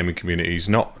some gaming communities.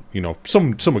 Not, you know,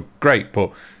 some are great,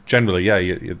 but generally, yeah,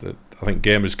 I think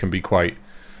gamers can be quite.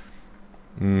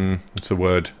 What's the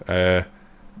word?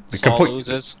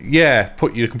 Losers. Yeah,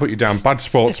 you can put you down. Bad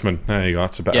sportsman. There you go.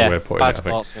 That's a better way of putting it. Bad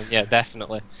sportsman. Yeah,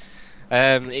 definitely.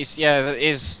 It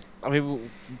is. I mean,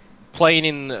 playing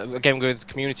in, again, going to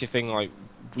the community thing. Like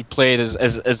we played as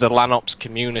the LAN Ops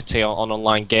community on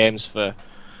online games for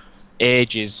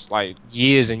ages, like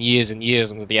years and years and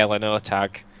years under the LNO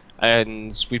tag.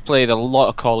 And we played a lot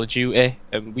of Call of Duty,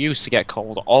 and we used to get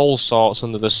called all sorts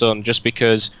under the sun just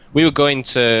because we were going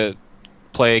to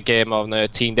play a game on a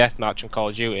team deathmatch on Call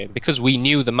of Duty, and because we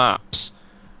knew the maps,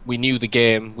 we knew the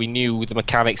game, we knew the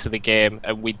mechanics of the game,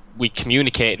 and we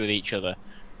communicated with each other.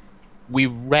 We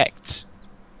wrecked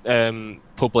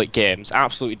public games,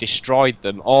 absolutely destroyed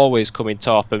them, always coming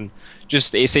top, and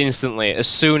just it's instantly, as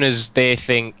soon as they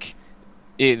think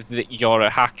that you're a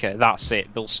hacker, that's it.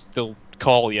 They'll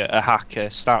call you a hacker,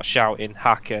 start shouting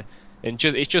hacker, and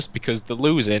it's just because they're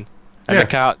losing. and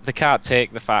Yeah. they can't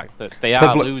take the fact that they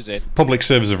are losing. Public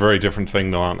servers are a very different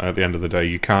thing, though, aren't they? At the end of the day,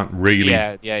 you can't really.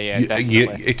 Yeah,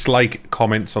 definitely. It's like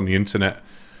comments on the internet.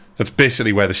 That's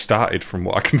basically where they started, from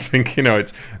what I can think. You know,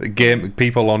 it's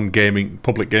people on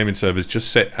public gaming servers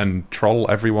just sit and troll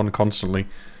everyone constantly.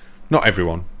 Not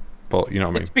everyone, but you know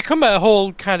what I mean. It's become a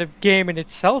whole kind of game in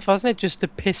itself, hasn't it? Just to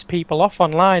piss people off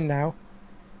online now,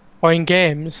 or in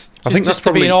games. I think that's to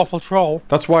probably be an awful troll.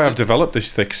 That's why I've developed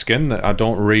this thick skin, that I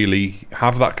don't really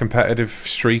have that competitive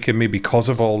streak in me because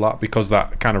of all that. Because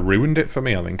that kind of ruined it for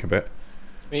me, I think, a bit.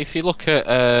 If you look at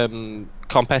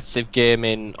competitive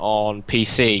gaming on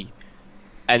PC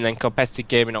and then competitive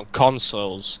gaming on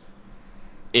consoles,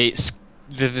 it's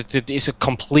a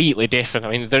completely different. I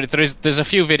mean, there's a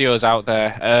few videos out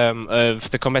there of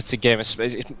the competitive gamers.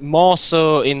 It's more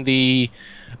so in the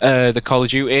Call of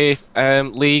Duty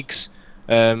leagues,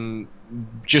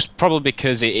 just probably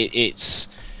because it's.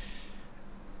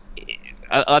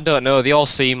 I don't know, they all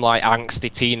seem like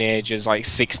angsty teenagers, like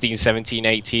 16, 17,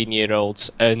 18-year-olds,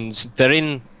 and they're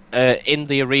in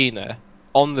the arena,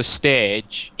 on the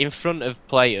stage, in front of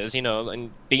players, you know,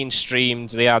 and being streamed.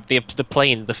 They're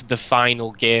playing the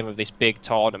final game of this big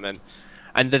tournament,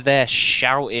 and they're there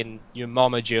shouting your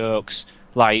mama jokes,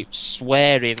 like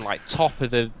swearing, like top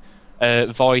of the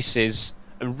voices,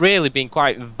 and really being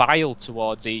quite vile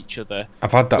towards each other.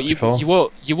 I've had that before.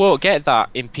 You won't get that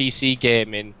in PC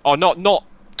gaming, or not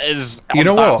as you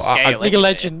know what? Scale, League of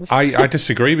Legends. I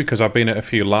disagree, because I've been at a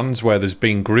few LANs where there's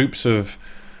been groups of,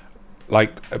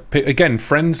 like, again,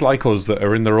 friends like us that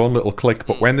are in their own little clique,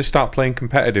 but when they start playing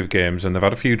competitive games and they've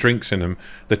had a few drinks in them,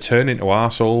 they turn into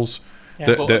arseholes.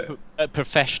 Yeah. At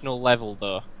professional level,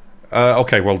 though.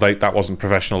 Okay, well, that wasn't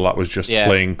professional. That was just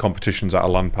playing competitions at a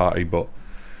LAN party, but.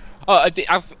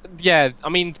 I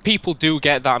mean, people do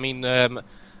get that. I mean,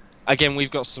 again,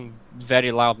 we've got some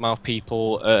very loudmouth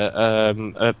people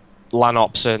at LAN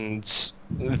ops, and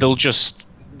they'll just.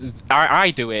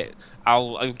 I do it.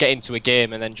 I'll get into a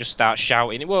game and then just start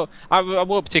shouting. I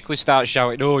won't particularly start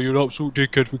shouting, "Oh, you're an absolute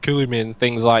dickhead for killing me," and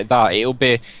things like that. It'll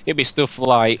be stuff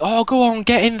like, "Oh, go on,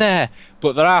 get in there."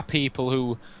 But there are people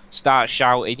who start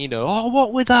shouting, you know, "Oh,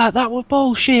 what was that? That was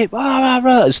bullshit!"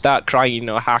 And start crying, you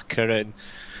know, hacker, and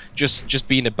just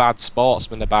being a bad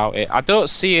sportsman about it. I don't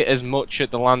see it as much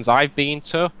at the LANs I've been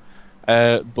to,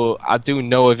 but I do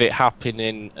know of it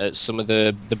happening at some of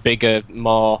the bigger,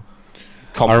 more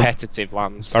competitive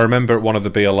LANs. I remember at one of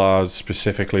the BLRs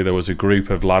specifically, there was a group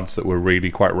of lads that were really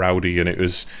quite rowdy, and it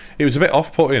was a bit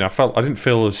off-putting. I didn't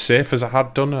feel as safe as I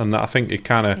had done, and I think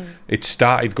it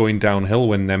started going downhill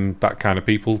when that kind of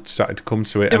people started to come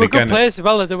to it. They were good players as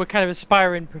well. They were kind of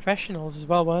aspiring professionals as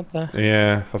well, weren't they?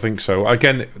 Yeah, I think so.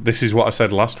 Again, this is what I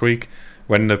said last week.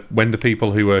 When the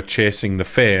people who are chasing the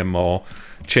fame or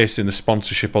chasing the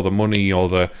sponsorship or the money,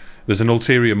 or there's an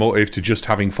ulterior motive to just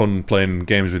having fun playing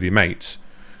games with your mates,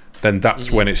 then that's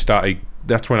when it started.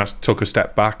 That's when I took a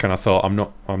step back and I thought, I'm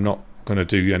not going to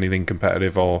do anything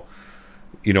competitive or,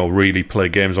 you know, really play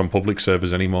games on public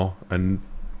servers anymore. And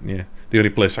yeah, the only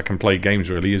place I can play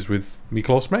games really is with me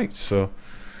close mates. So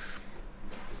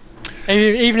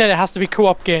even then, it has to be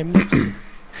co-op games.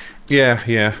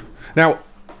 yeah. Now,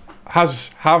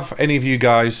 have any of you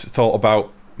guys thought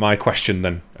about my question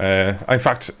then? In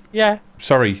fact, yeah.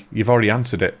 Sorry, you've already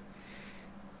answered it.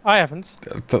 I haven't.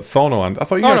 Thorno, I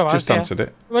thought you had just answered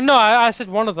it. Well, no, I said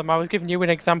one of them. I was giving you an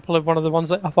example of one of the ones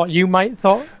that I thought you might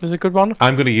thought was a good one.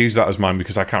 I'm going to use that as mine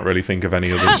because I can't really think of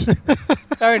any others.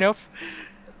 Fair enough.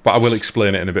 But I will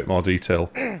explain it in a bit more detail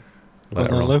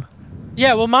later on.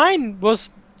 Yeah, well, mine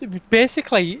was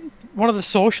basically one of the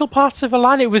social parts of a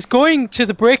LAN. It was going to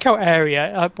the breakout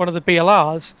area at one of the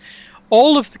BLRs.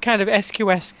 All of the kind of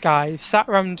SQS guys sat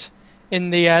around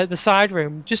in the side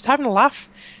room just having a laugh,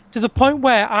 to the point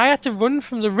where I had to run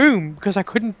from the room because I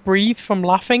couldn't breathe from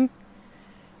laughing.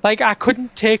 Like, I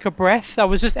couldn't take a breath. I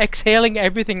was just exhaling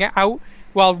everything out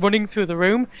while running through the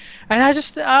room. And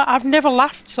I've never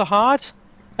laughed so hard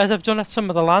as I've done at some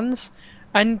of the LANs.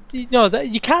 And, you know,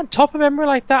 you can't top a memory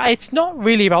like that. It's not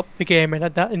really about the gaming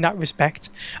in that respect.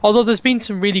 Although there's been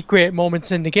some really great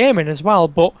moments in the gaming as well.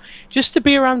 But just to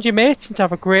be around your mates and to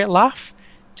have a great laugh,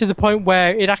 to the point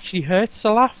where it actually hurts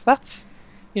to laugh, that's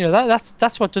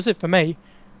what does it for me,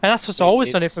 and that's what's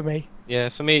always done it for me. Yeah,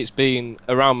 for me, it's been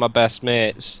around my best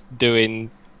mates doing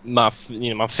my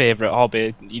favourite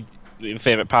hobby,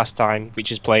 favourite pastime, which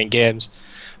is playing games.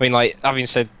 I mean, like, having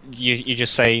said, you're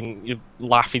just saying you're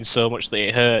laughing so much that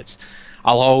it hurts.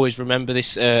 I'll always remember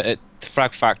this at the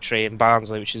Frag Factory in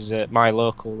Barnsley, which is my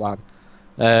local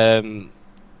LAN.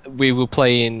 We were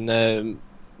playing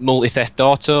multi-theft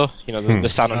auto, you know, the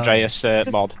San Andreas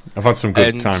mod. I've had some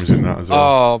good times in that as well.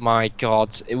 Oh my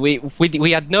god,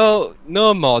 we had no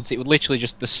mods. It was literally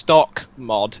just the stock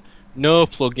mod, no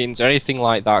plugins or anything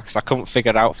like that, because I couldn't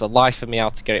figure out for the life of me how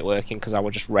to get it working because I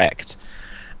was just wrecked.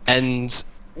 And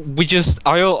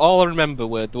all I remember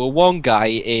were there were one guy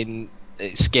in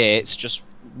skates just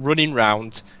running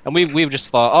round, and we just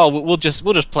thought, oh, we'll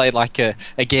just play like a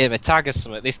game of tag or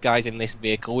something. This guy's in this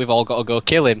vehicle, we've all got to go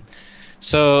kill him.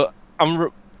 So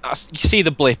you see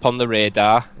the blip on the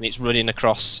radar, and it's running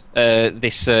across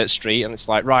this street, and it's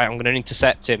like, right, I'm going to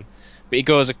intercept him, but he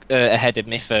goes ahead of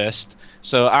me first.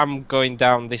 So I'm going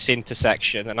down this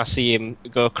intersection, and I see him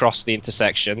go across the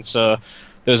intersection. So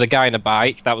there was a guy in a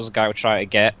bike, that was the guy we're trying to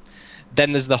get.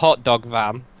 Then there's the hot dog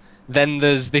van. Then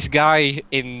there's this guy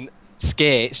in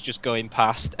skates just going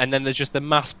past, and then there's just a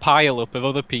mass pile up of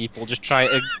other people just trying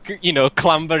to, you know,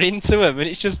 clamber into him, and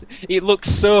it looks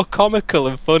so comical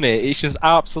and funny. It's just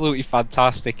absolutely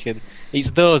fantastic, and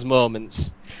it's those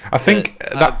moments. I think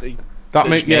that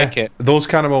makes it. Those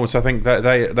kind of moments. I think that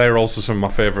they're also some of my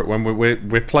favourite. When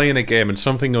we're playing a game and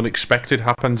something unexpected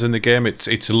happens in the game, it's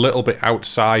a little bit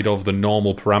outside of the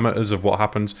normal parameters of what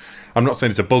happens. I'm not saying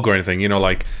it's a bug or anything, you know,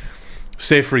 like,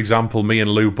 say for example, me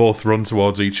and Lew both run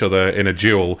towards each other in a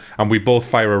duel, and we both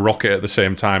fire a rocket at the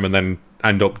same time, and then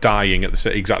end up dying at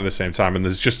exactly the same time, and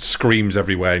there's just screams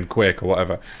everywhere in Quake or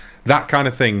whatever. That kind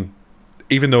of thing,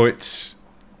 even though it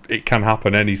can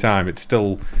happen any time, it's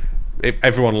still,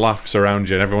 everyone laughs around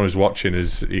you, and everyone who's watching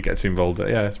he gets involved.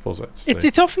 Yeah, I suppose that's.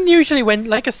 It's often usually when,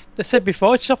 like I said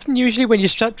before, it's often usually when you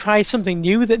try something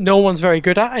new that no one's very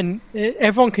good at, and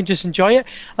everyone can just enjoy it.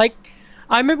 Like,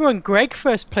 I remember when Greg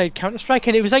first played Counter-Strike,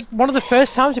 and it was like one of the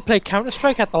first times he played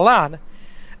Counter-Strike at the LAN,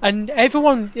 and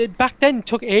everyone back then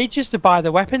took ages to buy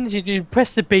the weapons. You'd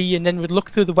press the B and then would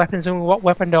look through the weapons and what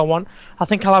weapon do I want? I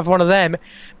think I'll have one of them.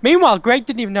 Meanwhile, Greg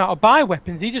didn't even know how to buy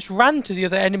weapons. He just ran to the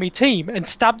other enemy team and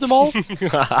stabbed them all.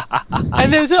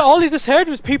 And all he just heard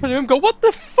was people in the room go, "What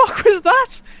the fuck was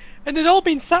that?" And they'd all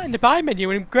been sat in the buy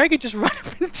menu, and Greg had just ran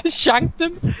up and just shanked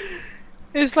them.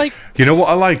 It's like, you know what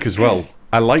I like as well?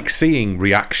 I like seeing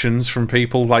reactions from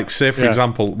people. Like, say for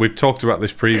example, we've talked about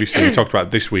this previously. We talked about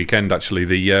it this weekend actually.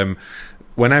 The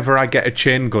whenever I get a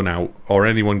chain gun out, or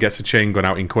anyone gets a chain gun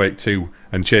out in Quake 2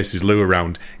 and chases Lew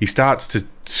around, he starts to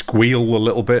squeal a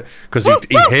little bit because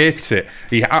he hates it.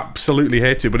 He absolutely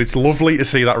hates it. But it's lovely to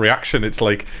see that reaction. It's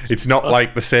like, it's not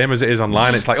like the same as it is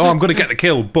online. It's like, oh, I'm going to get the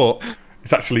kill, but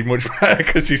it's actually much better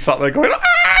because he's sat there going,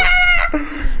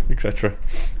 etc.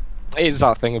 It is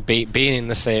that thing of being in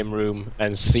the same room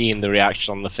and seeing the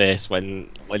reaction on the face when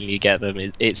you get them.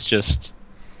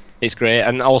 It's great.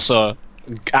 And also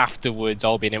afterwards,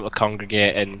 all being able to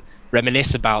congregate and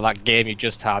reminisce about that game you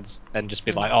just had and just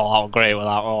be like, oh, how great was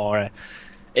that? Or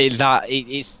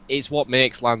it's what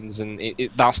makes LANs, and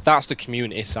that's the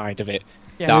community side of it.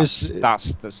 Yeah,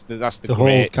 that's the whole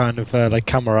great kind of like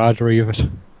camaraderie of it.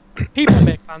 People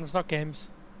make LANs, not games.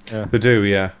 Yeah. They do,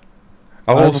 yeah.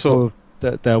 I also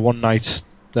there one night,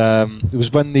 it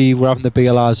was when we were having the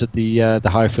BLRs at the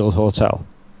Highfield Hotel.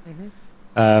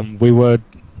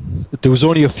 There was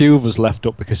only a few of us left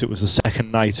up because it was the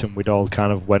second night, and we'd all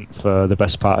kind of went for the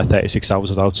best part of 36 hours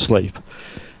without sleep.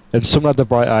 And someone had the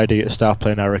bright idea to start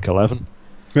playing Eric 11.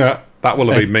 Yeah, that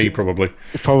will have been me, probably.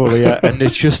 Probably, yeah. And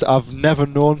it's just, I've never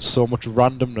known so much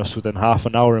randomness within half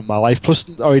an hour in my life. Plus,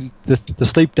 I mean, the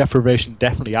sleep deprivation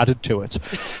definitely added to it.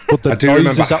 But the I do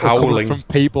remember noises that were howling coming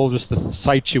from people, just the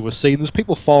sights you were seeing, there's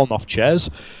people falling off chairs.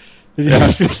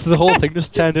 Just the whole thing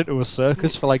just turned into a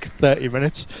circus for like 30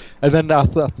 minutes. And then I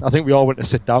think we all went to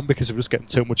sit down because we were just getting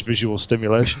too much visual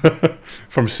stimulation.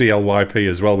 From CLYP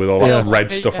as well, with all that red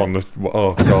stuff on the...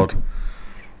 Oh, God.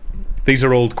 These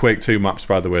are old Quake 2 maps,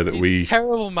 by the way, that These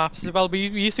terrible maps as well. We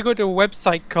used to go to a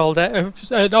website called, an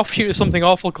offshoot of something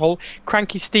awful called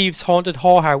Cranky Steve's Haunted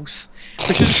Whorehouse,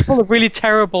 which is full of really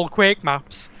terrible Quake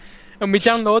maps. And we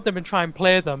download them and try and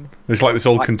play them. It's like this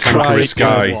old contemporary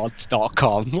Sky.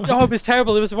 .com. Oh, it was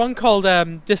terrible. There was one called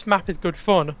This Map is Good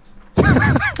Fun.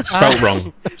 Spelt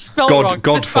wrong. Spelled wrong.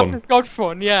 God This fun. Map is God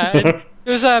Fun, yeah. And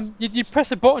it was you'd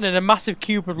press a button and a massive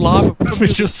cube of lava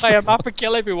would just play a map and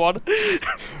kill everyone.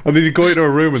 And then you'd go into a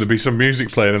room and there'd be some music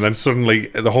playing, and then suddenly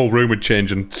the whole room would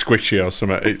change and squish you or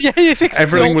something.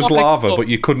 Everything was lava, but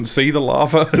you couldn't see the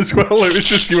lava as well. It was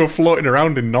just you were floating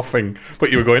around in nothing,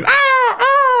 but you were going, ah,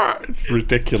 ah! It's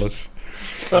ridiculous.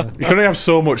 You can only have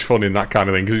so much fun in that kind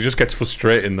of thing because it just gets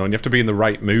frustrating, though, and you have to be in the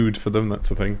right mood for them. That's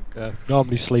the thing. Yeah,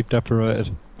 normally sleep deprived.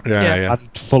 Yeah.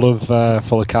 And full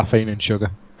of caffeine and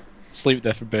sugar. Sleep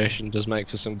deprivation does make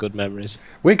for some good memories.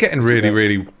 We're getting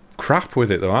really crap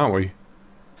with it, though, aren't we?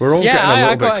 We're all getting a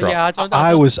little bit crap. Yeah,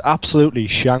 I was absolutely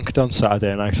shanked on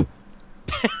Saturday night.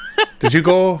 Did you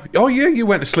go? Oh yeah, you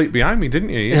went to sleep behind me, didn't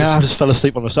you? I just fell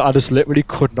asleep on the side. I just literally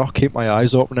could not keep my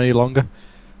eyes open any longer.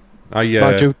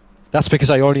 That's because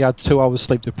I only had 2 hours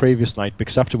sleep the previous night,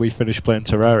 because after we finished playing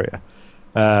Terraria,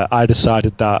 I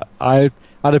decided that I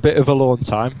had a bit of alone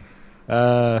time.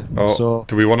 So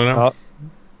do we want to know?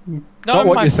 Not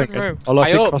what you're thinking.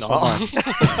 I hope not.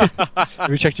 Have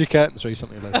you checked your curtains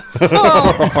recently, Liz?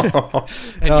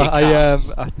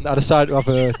 I decided to have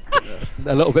a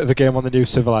little bit of a game on the new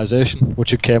Civilization, which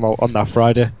had came out on that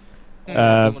Friday.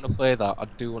 I do want to play that. I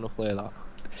do want to play that.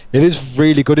 It is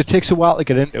really good. It takes a while to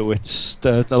get into it.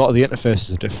 A lot of the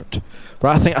interfaces are different.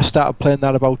 But I think I started playing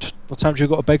that about... What time did you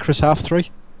go to bed, Chris? 3:30?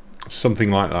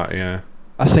 Something like that, yeah.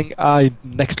 I think I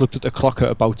next looked at the clock at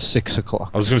about 6 o'clock.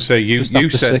 I was going to say,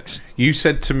 you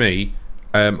said to me,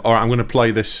 all right, I'm going to play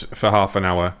this for half an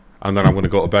hour, and then I'm going to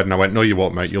go to bed. And I went, no, you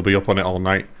won't, mate. You'll be up on it all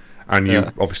night. And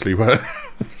you obviously were.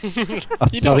 I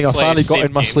think I finally got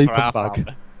in my sleeping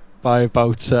bag by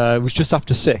about, it was just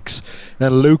after 6. And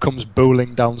then Lew comes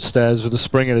bowling downstairs with a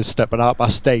spring in his step at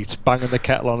 8:30, banging the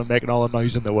kettle on and making all the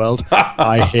noise in the world.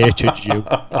 I hated you.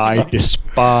 I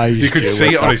despised you. You could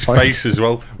see it on his face as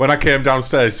well. When I came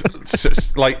downstairs,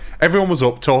 like, everyone was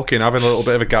up talking, having a little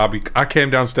bit of a gab. I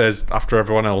came downstairs after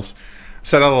everyone else,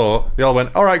 said hello. They all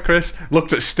went, all right, Chris.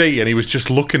 Looked at Ste, and he was just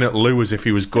looking at Lew as if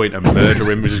he was going to murder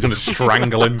him, was just going to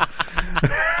strangle him.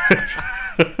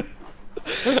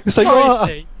 It's like,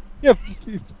 Ste. Yeah,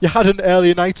 you had an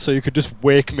early night, so you could just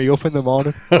wake me up in the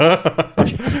morning.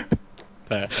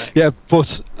 Yeah,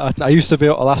 but I used to be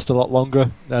able to last a lot longer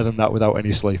than that without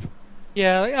any sleep.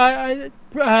 Yeah,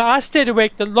 I stayed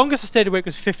awake. The longest I stayed awake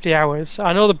was 50 hours.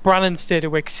 I know that Brannon stayed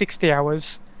awake 60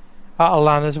 hours at a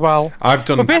LAN as well. I've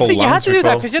done but basically, full you had LANs to do that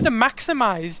before. because you had to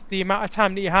maximise the amount of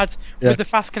time that you had with the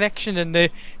fast connection and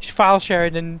the file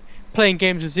sharing and playing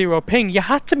games with 0 ping. You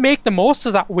had to make the most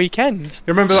of that weekend.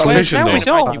 You remember that vision now we though?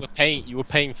 don't. You were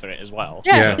paying for it as well.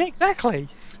 Yeah, exactly.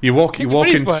 You walk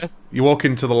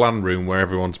into the LAN room where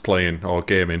everyone's playing or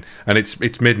gaming, and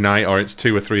it's midnight or it's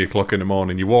 2 or 3 o'clock in the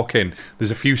morning. You walk in, there's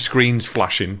a few screens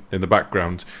flashing in the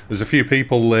background. There's a few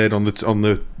people laid on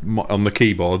the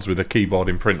keyboards with a keyboard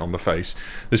imprint on the face.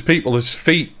 There's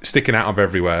feet sticking out of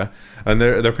everywhere, and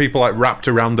there are people like wrapped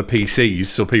around the PCs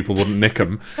so people wouldn't nick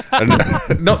them. And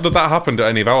not that happened at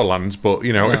any of our LANs, but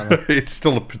you know, it's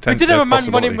still a potential. We did have a man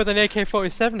run in with an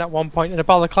AK-47 at one point in a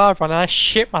balaclava, and I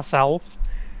shit myself.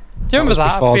 Do you remember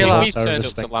that? We've turned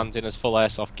up to LANs in as full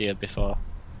airsoft gear before.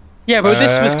 Yeah, but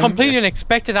this was completely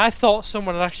unexpected. I thought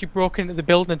someone had actually broken into the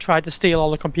building and tried to steal all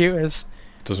the computers.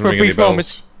 Doesn't ring any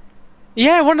bells.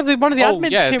 Yeah, one of the admins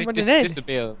came running in. This would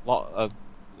be a lot.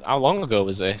 How long ago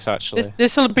was this actually?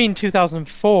 This will have been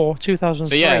 2004, 2003.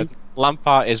 So yeah, LAN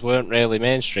parties weren't really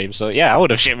mainstream. So yeah, I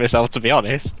would have shit myself, to be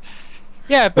honest.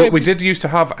 Yeah, but we did used to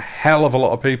have a hell of a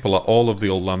lot of people at all of the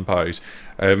old LAN parties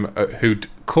who'd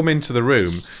come into the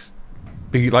room,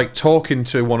 be like talking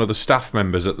to one of the staff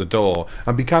members at the door,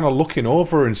 and be kind of looking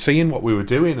over and seeing what we were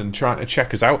doing and trying to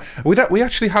check us out. We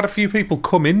actually had a few people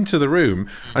come into the room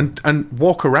and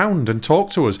walk around and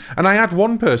talk to us. And I had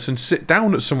one person sit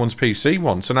down at someone's PC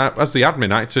once, and as the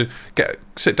admin, I had to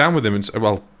sit down with him and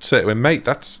say to him, mate,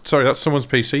 that's someone's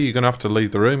PC. You're gonna have to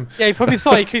leave the room. Yeah, he probably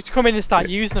thought he could come in and start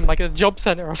using them like at a job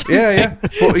centre or something. Yeah.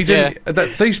 But he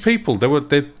didn't. These people, they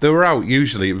were out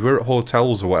usually. We were at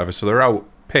hotels or whatever, so they're out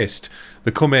pissed. They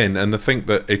come in and they think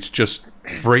that it's just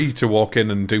free to walk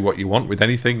in and do what you want with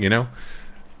anything, you know.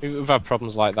 We've had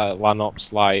problems like that at LAN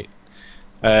ops. Like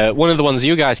one of the ones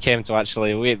you guys came to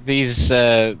actually. It was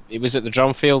at the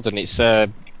drum field, and it's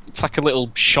like a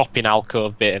little shopping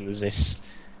alcove bit, and there's this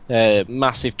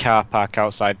massive car park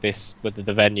outside this with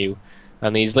the venue,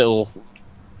 and these little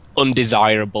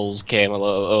undesirables came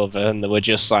over, and they were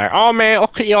just like, "Oh mate,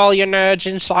 look at all your nerds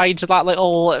inside that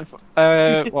little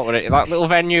what was it? That little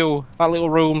venue, that little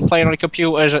room, playing on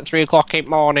computers at 3 o'clock in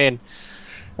the morning."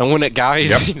 And one of the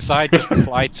guys inside just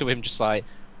replied to him, just like,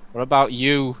 "What about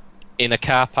you in a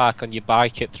car park on your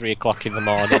bike at 3 o'clock in the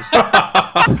morning?"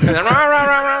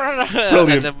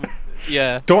 Brilliant.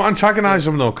 Yeah. Don't antagonise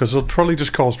them though, because they'll probably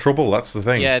just cause trouble. That's the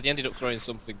thing. Yeah, they ended up throwing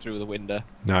something through the window.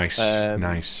 Nice,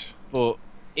 nice. But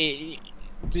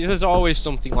there's always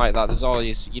something like that. There's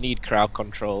always, you need crowd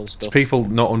control stuff. It's people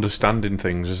not understanding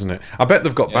things, isn't it? I bet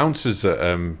they've got bouncers at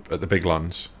the big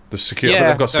LANs. The security. Yeah,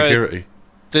 they've got security.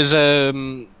 There's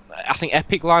I think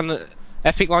Epic LAN.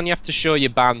 You have to show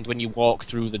your band when you walk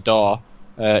through the door.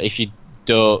 If you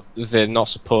don't, they're not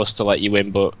supposed to let you in.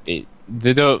 But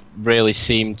they don't really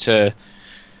seem to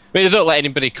mean, they don't let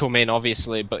anybody come in,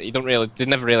 obviously, but you don't really. They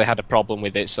never really had a problem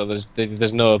with it, so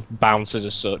there's no bouncers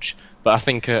as such. But I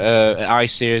think at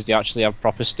iSeries they actually have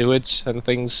proper stewards and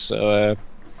things, so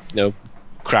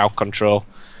crowd control.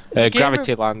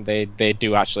 Gravity LAN they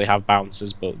do actually have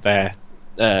bouncers, but they're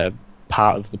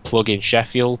part of the plug-in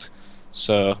Sheffield,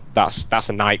 so that's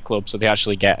a nightclub, so they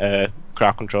actually get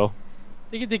crowd control.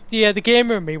 The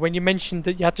gamer in me, when you mentioned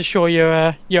that you had to show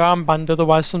your armband,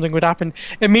 otherwise something would happen,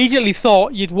 immediately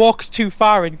thought you'd walk too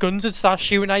far and guns would start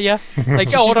shooting at you.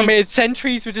 Like automated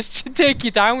sentries would just take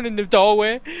you down in the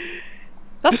doorway.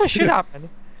 That's what should happen.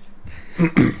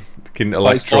 In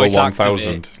Electro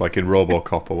 1000, like in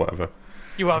RoboCop or whatever.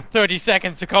 You have 30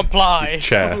 seconds to comply.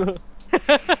 Chair.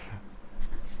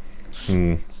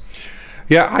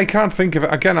 Yeah, I can't think of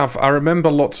it. Again, I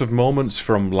remember lots of moments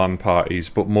from LAN parties,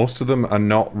 but most of them are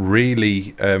not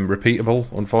really repeatable,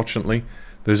 unfortunately.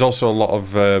 There's also a lot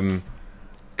of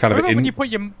kind of... when you put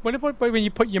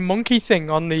your monkey thing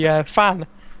on the fan?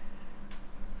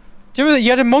 Do you remember that you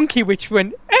had a monkey which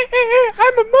went,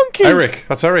 I'm a monkey! Eric,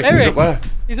 that's Eric. He's up there.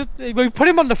 He's up, we put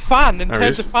him on the fan and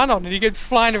turned the fan on and he goes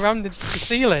flying around the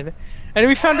ceiling. And then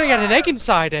we found out he had an egg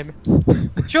inside him.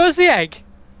 Show us the egg.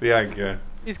 The egg, yeah.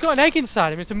 He's got an egg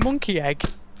inside him, it's a monkey egg.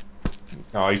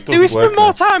 Oh, he we spent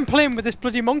more time playing with this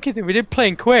bloody monkey than we did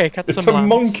playing Quake at some It's a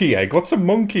monkey egg? What's a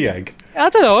monkey egg? I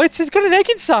don't know, it's got an egg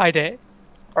inside it.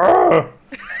 Ah.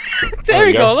 There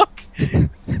we go, look.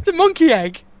 It's a monkey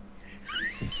egg.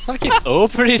 It's like it's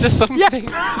ovaries or something.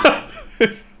 Yeah.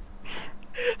 It's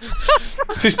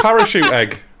his parachute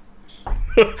egg.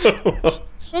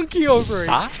 Monkey ovaries.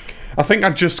 Sack? I think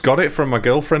I just got it from my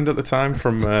girlfriend at the time for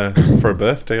a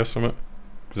birthday or something.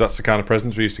 Because that's the kind of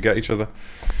presents we used to get each other.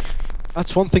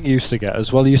 That's one thing you used to get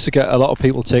as well. You used to get a lot of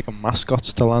people taking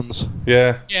mascots to LANs.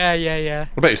 Yeah. Yeah.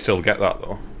 I bet you still get that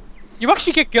though. You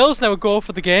actually get girls now who go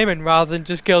for the gaming rather than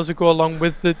just girls who go along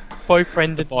with the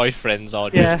boyfriend. The boyfriends are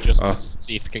just to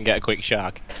see if they can get a quick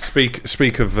shag.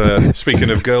 Speaking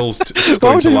of girls Why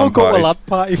going would to you LAN go to a parties. LAN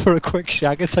party for a quick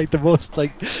shag? It's like the most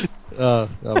like...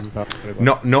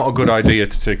 Not a good idea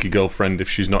to take your girlfriend if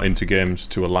she's not into games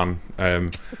to a LAN.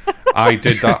 I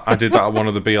did that at one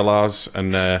of the BLRs,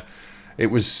 and it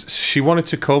was, she wanted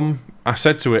to come. I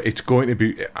said to her, it's going to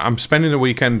be, I'm spending a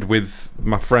weekend with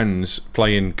my friends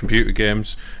playing computer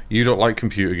games. You don't like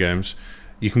computer games.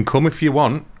 You can come if you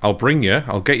want. I'll bring you.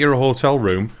 I'll get you a hotel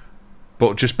room.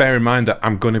 But just bear in mind that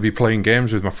I'm going to be playing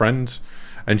games with my friends.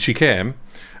 And she came,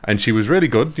 and she was really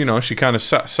good. You know, she kind of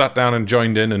sat down and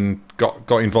joined in and got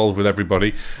involved with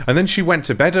everybody. And then she went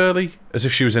to bed early, as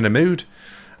if she was in a mood.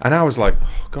 And I was like,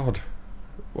 oh, God.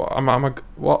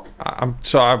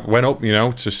 So I went up, you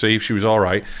know, to see if she was all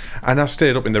right, and I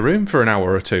stayed up in the room for an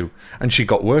hour or two, and she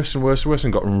got worse and worse and worse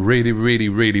and got in a really, really,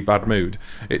 really bad mood.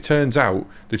 It turns out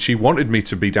that she wanted me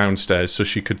to be downstairs so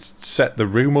she could set the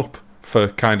room up for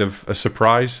kind of a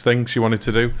surprise thing she wanted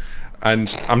to do.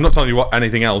 And I'm not telling you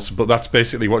anything else, but that's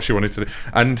basically what she wanted to do.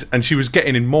 And she was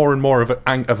getting in more and more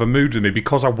of a mood with me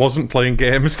because I wasn't playing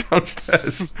games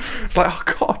downstairs. It's like, oh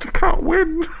God, I can't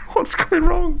win. What's going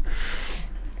wrong?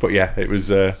 But yeah, it was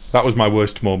that was my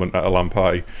worst moment at a LAN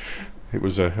party. It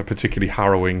was a particularly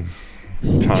harrowing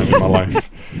time in my life.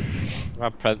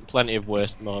 I've had plenty of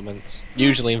worst moments,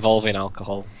 usually involving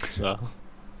alcohol. So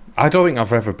I don't think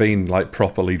I've ever been like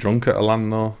properly drunk at a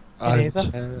LAN though.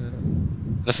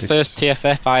 The first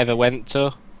TFF I ever went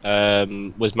to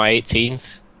was my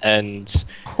 18th, and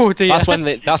that's when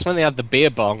they had the beer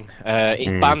bong.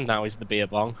 It's banned now, is the beer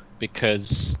bong,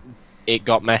 because it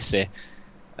got messy.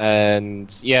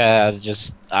 And yeah,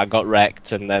 I got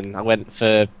wrecked, and then I went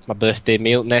for my birthday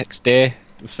meal next day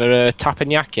for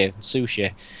tappanyaki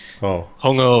sushi. Oh,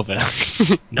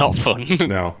 hungover, not fun.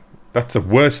 No, that's the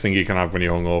worst thing you can have when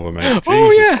you're hungover, mate.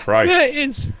 Jesus Christ. Yeah, it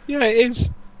is. Yeah, it is.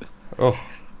 Oh,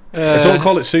 don't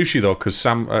call it sushi though,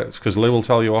 because Lew will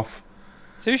tell you off.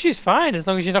 Sushi's fine as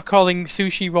long as you're not calling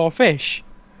sushi raw fish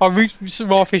or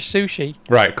raw fish sushi.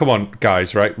 Right, come on,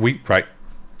 guys. Right,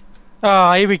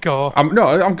 Ah, here we go. I'm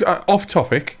off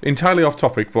topic, entirely off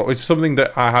topic, but it's something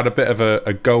that I had a bit of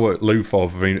a go at Lew for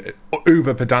being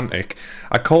uber pedantic.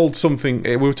 I called something.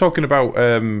 We were talking about.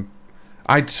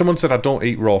 Someone said I don't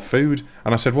eat raw food,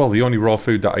 and I said, well, the only raw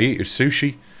food that I eat is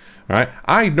sushi. Right?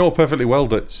 I know perfectly well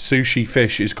that sushi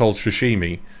fish is called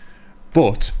sashimi,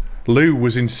 but Lew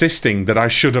was insisting that I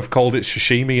should have called it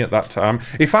sashimi at that time.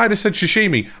 If I'd have said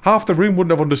sashimi, half the room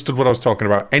wouldn't have understood what I was talking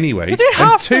about anyway.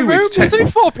 Half the room? There's only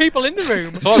 4 people in the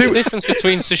room. So what's the difference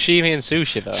between sashimi and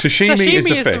sushi, though? Sashimi is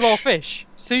the raw fish.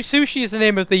 Sushi is the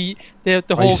name of the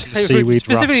whole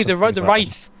specifically the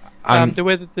rice. The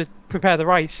way that they prepare the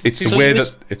rice. It's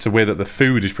the way that the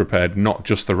food is prepared, not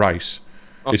just the rice.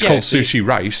 It's Okay, called so sushi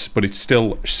rice, but it's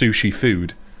still sushi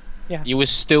food. you were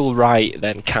still right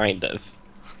then, kind of.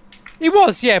 He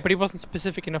was, yeah, but he wasn't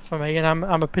specific enough for me, and I'm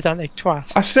a pedantic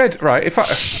twat. I said, right, if I...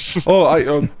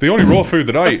 the only raw food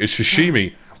that I eat is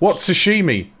sashimi. What's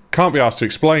sashimi? Can't be asked to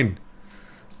explain.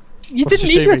 You What's didn't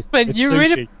need to sashimi? explain. It's You were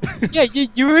in sushi.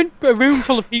 you were in a room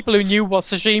full of people who knew what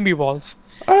sashimi was.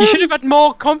 You should have had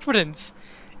more confidence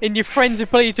in your friend's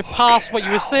ability to pass what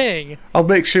you were saying. I'll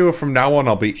make sure from now on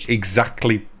I'll be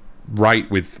exactly right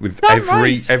with Damn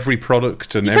right. every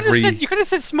product and You could have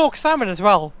said smoked salmon as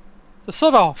well. So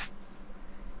sod off.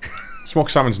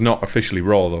 Smoked salmon's not officially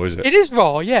raw though, is it? It is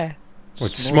raw, yeah. Well,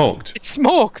 it's smoked. It's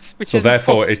smoked, which So is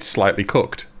therefore it's slightly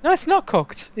cooked. No, it's not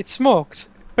cooked. It's smoked.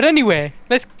 But anyway,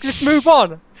 let's move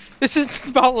on. This isn't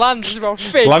about land. This is about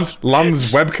fish. Land's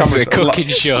webcam It's is a cooking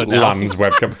show now. Land's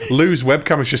webcam. Lou's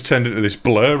webcam has just turned into this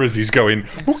blur as he's going.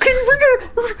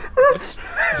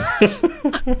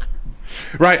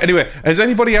 Right. Anyway, has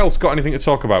anybody else got anything to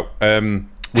talk about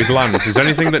with lands? Is there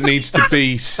anything that needs to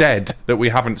be said that we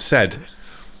haven't said?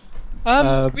 We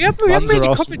haven't lands are really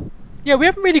awesome. covered. Yeah, we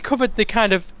haven't really covered the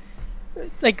kind of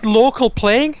like local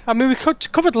playing. I mean, we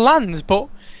covered lands, but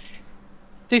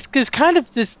there's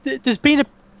been a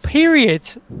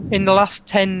period in the last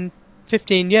 10,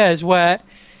 15 years where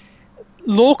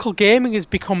local gaming has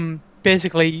become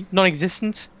basically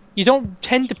non-existent. You don't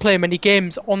tend to play many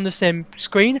games on the same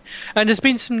screen, and there's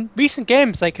been some recent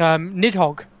games like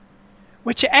Nidhogg,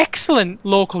 which are excellent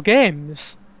local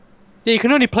games that you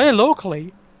can only play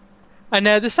locally, and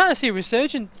they're starting to see a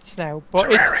resurgence now. But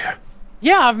Terraria.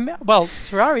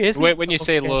 Terraria isn't. When you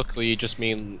say locally, you just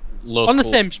mean local on the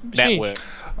same machine. network,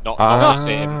 not the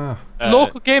same.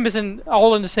 Local gamers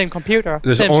all on the same computer.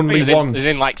 There's same only screen. one. As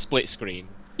in like split screen.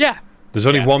 Yeah. There's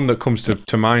only one that comes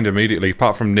to mind immediately,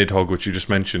 apart from Nidhogg, which you just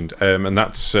mentioned, and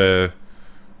that's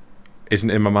isn't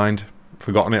in my mind.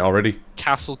 Forgotten it already.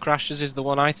 Castle Crashers is the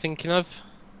one I'm thinking of.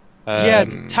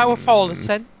 It's Towerfall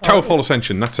Ascension. Towerfall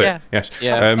Ascension. That's it. Yeah. Yes.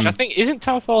 Yeah, which I think isn't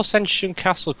Towerfall Ascension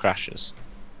Castle Crashers.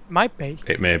 Might be.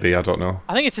 It may be. I don't know.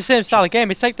 I think it's the same style of game.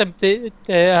 It's like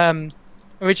the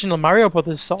original Mario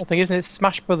Brothers sort of thing, isn't it?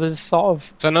 Smash Brothers sort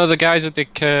of. So I know the guys at the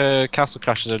Castle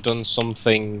Crashers have done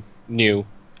something new.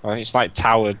 It's like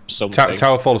Tower something.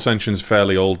 Towerfall Ascension's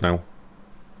fairly old now.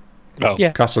 Oh,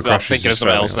 Yeah. Castle I'm Crashers thinking of is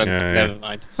something fairly else then. old. Yeah, Never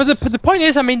mind. But the point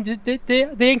is, I mean, they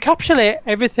encapsulate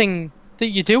everything that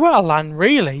you do at a LAN,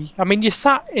 really. I mean, you're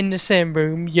sat in the same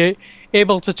room, you're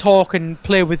able to talk and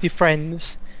play with your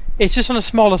friends. It's just on a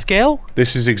smaller scale.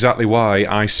 This is exactly why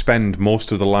I spend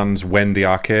most of the LANs when the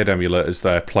arcade emulator's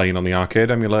there playing on the arcade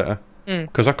emulator.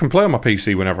 Because I can play on my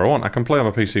PC whenever I want. I can play on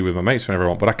my PC with my mates whenever I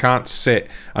want, but I can't sit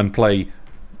and play,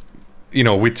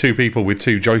 with two people with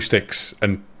two joysticks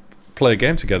and play a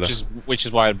game together. Which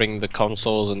is why I bring the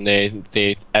consoles and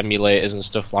the emulators and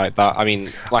stuff like that. I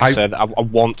mean, like I said, I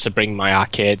want to bring my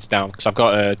arcades down because I've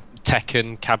got a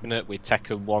Tekken cabinet with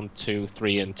Tekken 1, 2,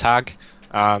 3 and Tag,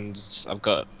 and I've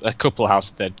got a couple of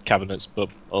House of Dead cabinets, but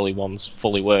only one's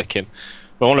fully working.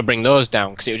 But I want to bring those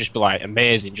down because it would just be like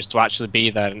amazing just to actually be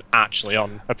there and actually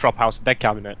on a proper House of Dead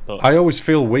cabinet. But I always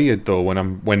feel weird though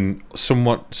when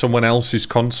someone else's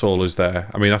console is there.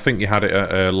 I mean, I think you had it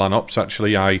at LAN Ops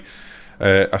actually. I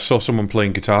saw someone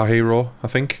playing Guitar Hero. I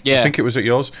think it was at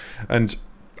yours, and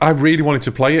I really wanted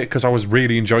to play it because I was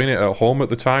really enjoying it at home at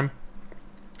the time.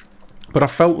 But I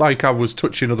felt like I was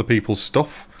touching other people's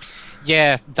stuff.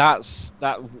 yeah, that's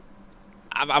that.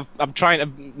 I'm trying to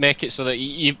make it so that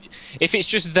if it's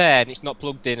just there and it's not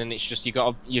plugged in and it's just you've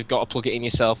got to plug it in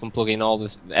yourself and plug in all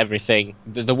this everything,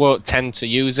 they won't tend to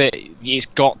use it. It's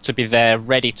got to be there,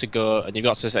 ready to go, and you've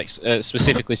got to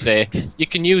specifically say you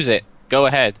can use it. Go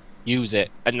ahead, use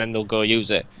it, and then they'll go use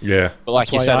it. Yeah. But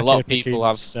like you said, a lot of people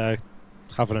have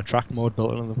an attract mode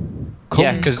built into them.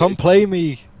 Come play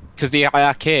me. Because the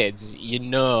arcades,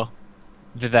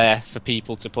 they're there for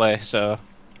people to play. So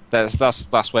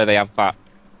that's where they have that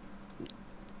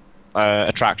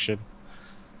attraction.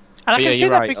 And But I yeah, can see you're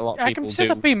that right, a lot of I can people see do.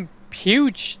 that being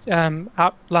huge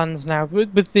at LANs now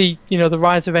with the the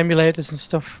rise of emulators and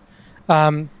stuff,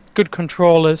 good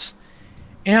controllers.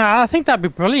 I think that'd be a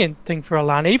brilliant thing for a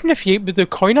LAN, even if with the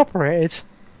coin operated.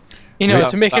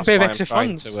 To make a bit of extra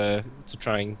funds. To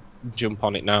try and jump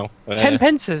on it now. 10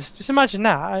 pences, just imagine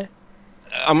that.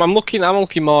 I'm looking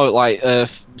more at like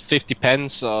 50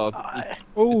 pence or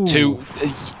Ooh. two.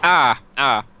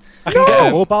 I can get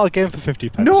a mobile game for 50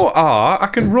 pence. No, I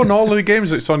can run all of the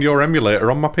games that's on your emulator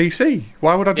on my PC.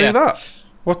 Why would I do that?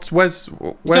 Where's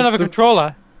You don't have a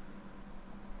controller.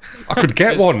 I could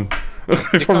get one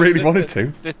if I really wanted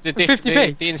to. The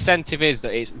 50p? incentive is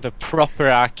that it's the proper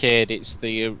arcade. It's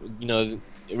the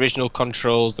original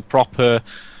controls, the proper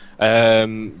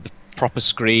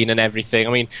screen and everything. I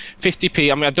mean,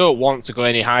 50p. I mean, I don't want to go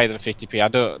any higher than 50p. I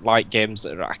don't like games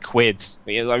that are at a quid.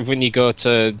 Like when you go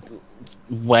to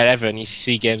wherever and you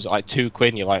see games at like £2,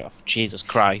 and you're like, oh, Jesus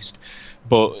Christ.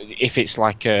 But if it's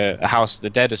like a House of the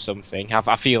Dead or something,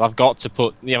 I feel I've got to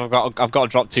put, I've got to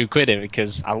drop £2 in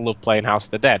because I love playing House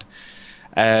of the Dead.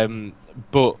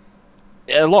 But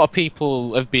a lot of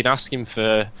people have been asking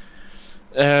for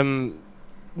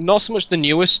not so much the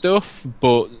newer stuff,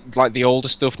 but like the older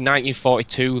stuff.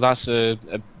 1942, that's a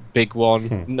big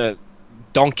one.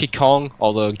 Donkey Kong,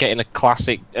 although getting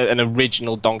an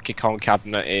original Donkey Kong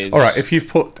cabinet is alright. If you've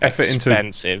put effort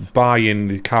expensive. Into buying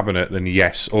the cabinet, then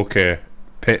yes, okay,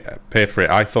 pay for it.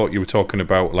 I thought you were talking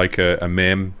about like a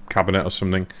MAME cabinet or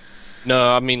something.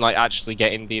 No, I mean like actually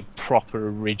getting the proper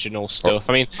original stuff.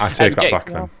 I mean, I take that back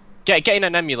then. Getting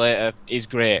an emulator is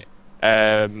great,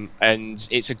 and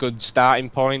it's a good starting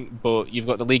point. But you've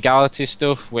got the legality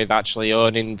stuff with actually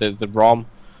owning the ROM,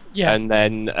 and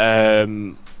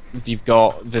then you've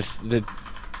got there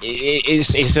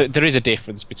is a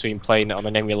difference between playing it on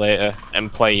an emulator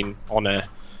and playing on an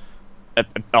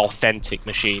authentic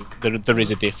machine. There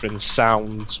is a difference.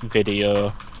 Sound,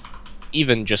 video,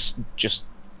 even just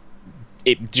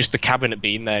the cabinet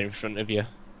being there in front of you.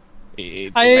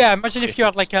 Imagine if you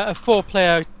had like a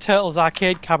 4-player Turtles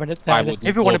arcade cabinet there.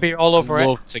 Everyone would be all over it. I'd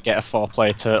love to get a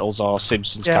 4-player Turtles or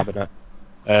Simpsons cabinet.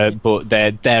 But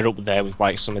they're up there with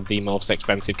like some of the most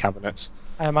expensive cabinets.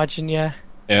 I imagine, yeah.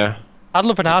 Yeah. I'd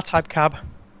love an R-Type cab.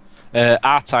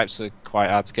 R-Types are quite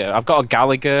hard to get. I've got a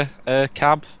Gallagher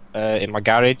cab in my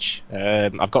garage.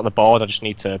 I've got the board, I just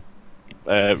need to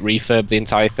refurb the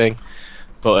entire thing.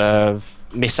 But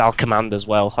Missile Command as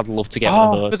well, I'd love to get one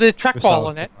of those. With the trackball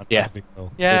on it? Yeah.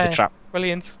 Yeah,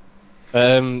 brilliant.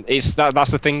 That's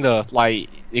the thing though, like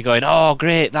you're going, oh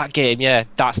great, that game, yeah,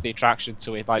 that's the attraction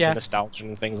to it, like the nostalgia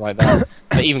and things like that.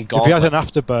 But even if you had an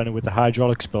afterburner with the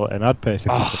hydraulics built in, I'd pay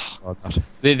 £50 for that.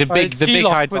 The big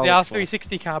hydraulics with the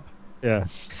R360 cab. Yeah.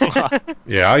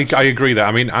 Yeah, I agree that.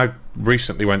 I mean, I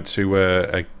recently went to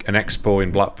an expo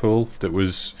in Blackpool that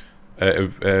was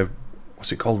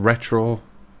what's it called, retro?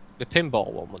 The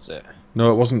pinball one, was it?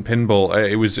 No, it wasn't pinball.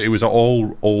 It was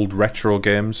all old retro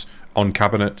games on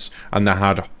cabinets, and they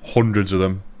had hundreds of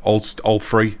them, all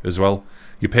free as well.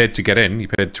 You paid to get in. You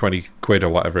paid £20 or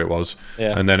whatever it was,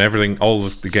 and then all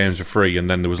of the games were free. And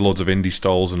then there was loads of indie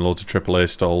stalls and loads of AAA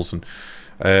stalls and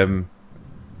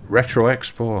Retro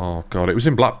Expo. Oh god, it was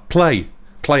in Play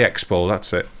Expo.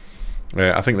 That's it.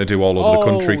 I think they do all over the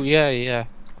country. Oh yeah.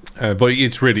 But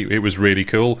it was really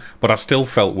cool. But I still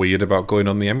felt weird about going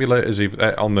on the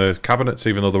emulators, on the cabinets,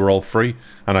 even though they were all free,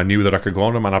 and I knew that I could go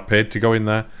on them, and I paid to go in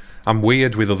there. I'm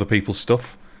weird with other people's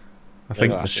stuff. I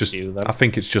think it's just I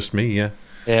think it's just me, yeah.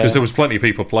 Because there was plenty of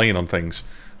people playing on things.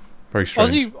 Very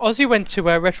strange. Ozzy went to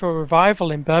a Retro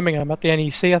Revival in Birmingham at the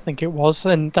NEC, I think it was,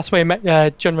 and that's where he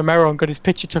met John Romero and got his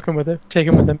picture taken with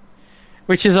him,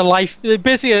 which is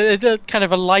basically a kind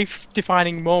of a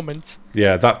life-defining moment.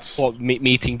 Yeah, that's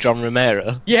meeting John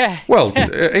Romero. Yeah. Well,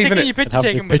 even your picture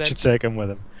taken with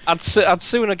him. I'd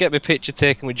sooner get my picture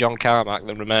taken with John Carmack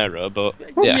than Romero, but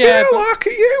look at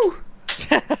you.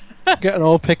 Getting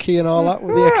all picky and all that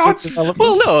with the exit development.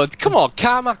 Well, no, come on,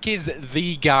 Carmack is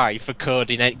the guy for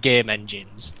coding game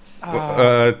engines.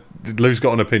 Lew's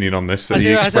got an opinion on this that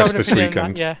he expressed this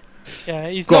weekend. Yeah,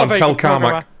 he's go not on, a very tell good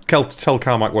programmer. Carmack. Tell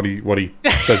Carmack what he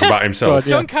says about himself.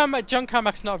 John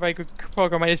Carmack's not a very good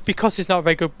programmer. It's because he's not a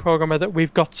very good programmer that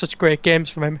we've got such great games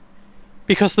from him.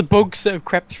 Because the bugs that have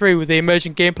crept through, the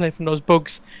emergent gameplay from those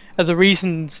bugs, are the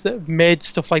reasons that have made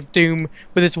stuff like Doom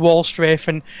with its wall strafe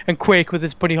and Quake with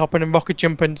its bunny hopping and rocket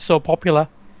jumping so popular.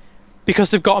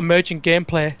 Because they've got emergent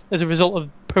gameplay as a result of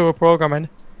poor programming.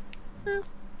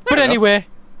 But anyway,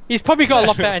 he's probably got a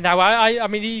lot better now. I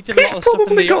mean, he did a lot of stuff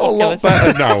in the got a lot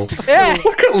better now. Yeah.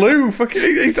 Look at Lew.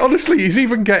 Honestly, he's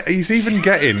even getting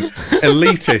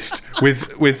elitist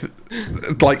with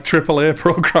like AAA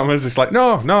programmers. It's like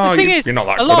no, you're not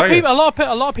that good. A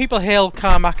lot of people hail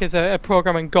Carmack as a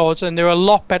programming god, and there are a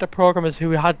lot better programmers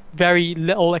who had very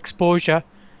little exposure.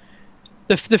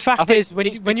 The fact is,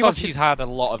 when you watch, he's had a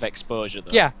lot of exposure,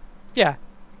 though. Yeah.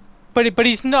 But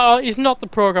he's not the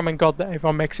programming god that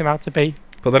everyone makes him out to be.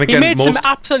 But then again, he made some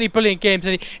absolutely brilliant games,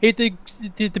 and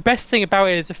the best thing about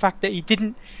it is the fact that he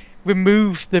didn't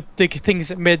remove the things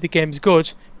that made the games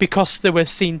good because they weren't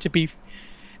seen to be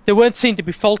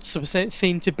faults. They were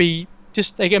seen to be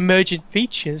just like emergent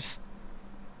features,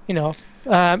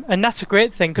 and that's a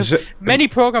great thing because many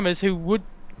programmers who would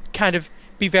kind of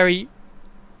be very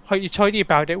hoity-toity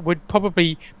about it would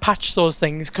probably patch those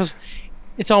things because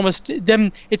it's almost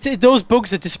them. Those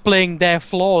bugs are displaying their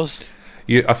flaws.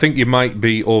 I think you might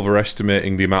be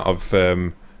overestimating the amount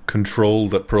of control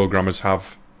that programmers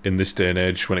have in this day and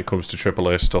age when it comes to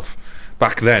AAA stuff.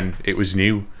 Back then, it was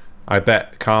new. I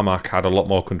bet Carmack had a lot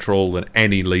more control than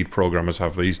any lead programmers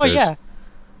have these days. Yeah.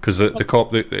 Because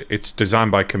it's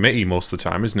designed by committee most of the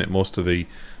time, isn't it? Most of the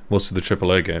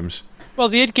AAA games. Well,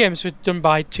 the id games were done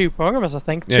by 2 programmers, I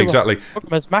think. Yeah, exactly.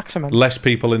 Programmers maximum. Less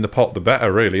people in the pot, the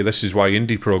better. Really, this is why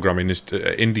indie programming is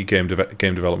indie game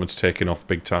development's taking off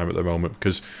big time at the moment,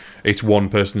 because it's one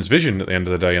person's vision at the end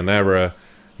of the day, and they're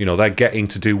they're getting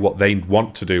to do what they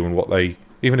want to do, and what they,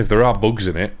 even if there are bugs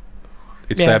in it,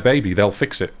 it's their baby. They'll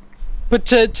fix it. But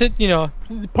the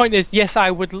point is, yes,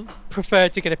 I would prefer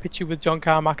to get a picture with John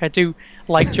Carmack. I do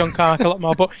like John Carmack a lot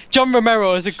more, but John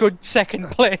Romero is a good second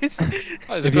place.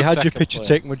 If you had your picture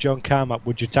taken with John Carmack,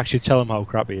 would you actually tell him how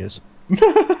crap he is?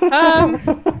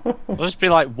 I'll just be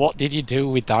like, what did you do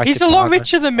with that? He's a lot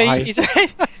richer than me. He's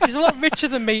a lot richer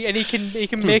than me, and he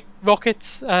can make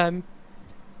rockets.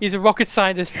 He's a rocket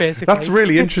scientist, basically. That's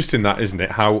really interesting, that, isn't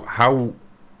it? How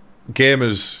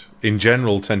gamers in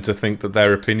general tend to think that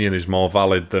their opinion is more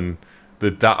valid than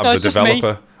that of the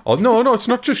developer. Oh no, it's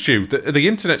not just you. The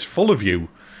internet's full of you.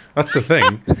 That's the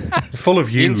thing. Full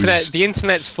of yous. The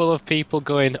internet's full of people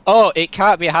going, oh, it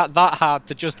can't be that hard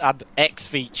to just add X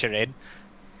feature in.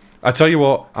 I tell you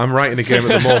what, I'm writing a game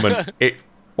at the moment. It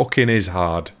fucking is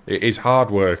hard. It is hard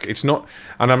work. It's not,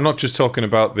 and I'm not just talking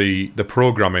about the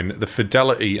programming, the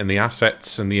fidelity and the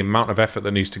assets and the amount of effort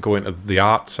that needs to go into the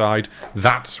art side.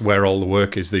 That's where all the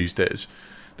work is these days.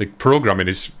 The programming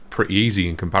is pretty easy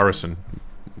in comparison,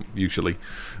 usually.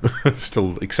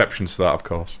 Still exceptions to that, of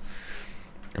course.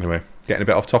 Anyway, getting a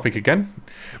bit off topic again.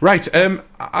 Right,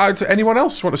 anyone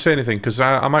else want to say anything? Because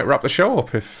I might wrap the show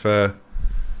up if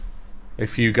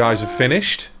you guys have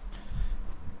finished.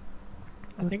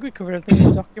 I think we covered everything in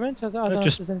the document. I don't know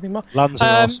if there's anything more.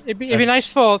 It'd be nice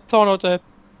for Thorno to...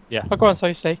 Yeah. Oh, go on,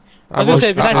 sorry, Steve. I was going to say,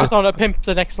 it'd be nice for Thorno to pimp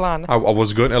the next LAN. I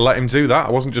was going to let him do that.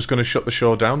 I wasn't just going to shut the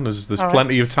show down. There's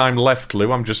plenty of time left,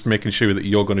 Lew. I'm just making sure that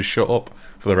you're going to shut up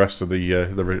for the rest of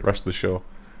the show.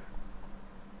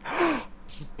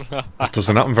 That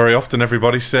doesn't happen very often,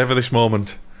 everybody. Savour this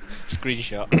moment.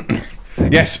 Screenshot.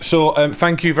 Yes, so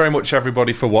thank you very much,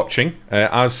 everybody, for watching.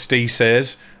 As Steve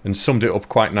says, and summed it up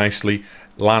quite nicely,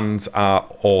 LANs are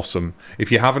awesome.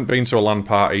 If you haven't been to a LAN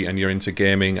party and you're into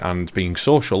gaming and being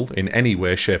social in any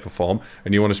way, shape or form,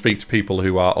 and you want to speak to people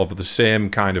who are of the same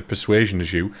kind of persuasion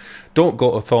as you, don't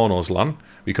go to Thorno's LAN,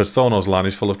 because Thorno's LAN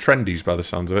is full of trendies by the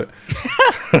sounds of it.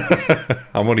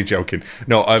 I'm only joking.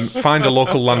 No, find a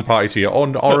local LAN party to you,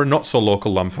 or a not so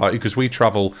local LAN party, because we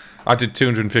travel. I did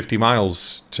 250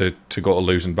 miles to go to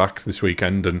Lews and back this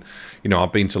weekend, and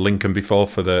I've been to Lincoln before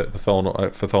for the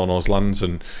Thorno's LANs,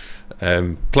 and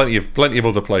plenty of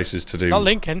other places to do. Not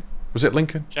Lincoln. Was it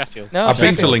Lincoln? Sheffield. No, I've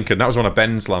been to Lincoln. That was one of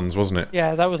Ben's LANs, wasn't it?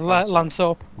 Yeah, that was LAN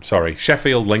Soap. Sorry,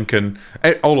 Sheffield, Lincoln,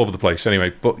 all over the place.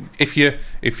 Anyway, but if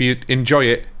you enjoy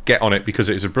it, get on it, because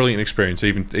it is a brilliant experience,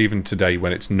 even today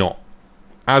when it's not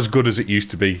as good as it used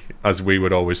to be, as we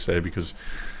would always say, because.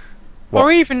 Or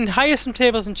even hire some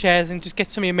tables and chairs and just get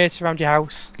some of your mates around your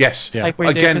house. Yes, like we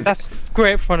do, because that's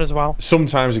great fun as well.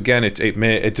 Sometimes, again,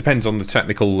 it depends on the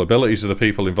technical abilities of the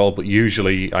people involved, but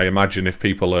usually, I imagine if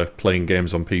people are playing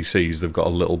games on PCs, they've got a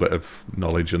little bit of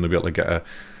knowledge and they'll be able to get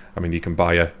you can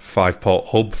buy a 5-port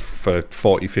hub for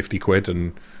 40-50 quid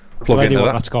and plug into that.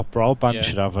 Anyone that's got broadband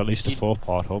should have at least a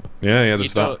 4-port hub. Yeah,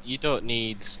 there's that. You don't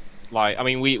need,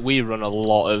 we run a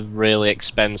lot of really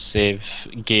expensive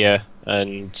gear,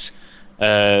 and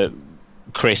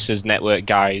Chris, as network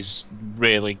guys,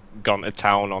 really gone to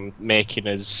town on making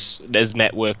as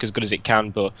network as good as it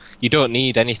can, but you don't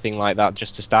need anything like that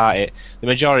just to start it. The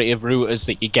majority of routers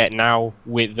that you get now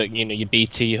with your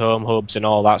BT home hubs and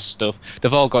all that stuff,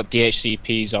 they've all got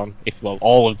DHCPs on.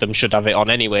 All of them should have it on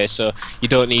anyway, so you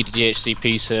don't need a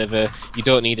DHCP server, you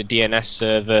don't need a DNS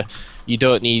server, you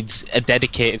don't need a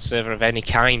dedicated server of any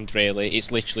kind, really.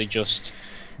 It's literally just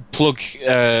plug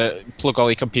all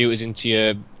your computers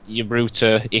into your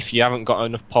router. If you haven't got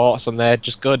enough ports on there,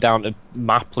 just go down to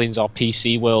Maplins or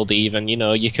PC World even.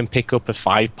 You can pick up a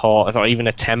 5-port or even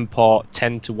a 10-port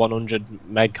 10 to 100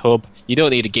 meg hub. You don't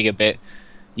need a gigabit,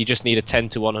 you just need a 10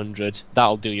 to 100.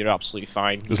 That'll do you absolutely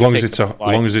fine. As long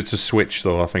as it's a switch,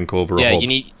 though, I think, over a hub.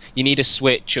 You need a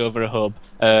switch over a hub,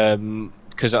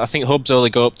 because I think hubs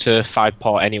only go up to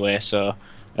 5-port anyway, so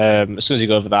as soon as you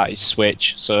go over that, it's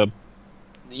switch. So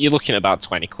you're looking at about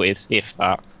 20 quid, if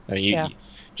that. And you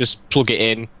just plug it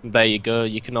in, and there you go.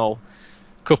 You can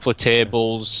couple of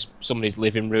tables, somebody's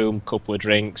living room, couple of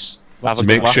drinks, Have a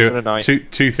Make good sure laugh for a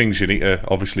night. two things you need to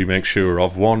obviously make sure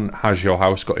of. One, has your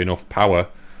house got enough power?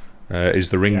 Is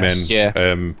the ring main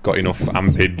got enough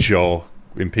ampage or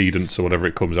impedance or whatever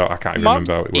it comes out? I can't even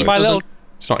remember how it works.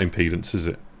 It's not impedance, is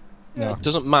it? No. It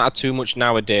doesn't matter too much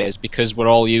nowadays because we're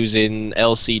all using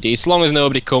LCD. As long as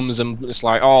nobody comes and it's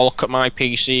like, oh, look at my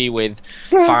PC with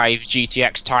 5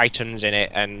 GTX Titans in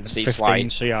it, and it's like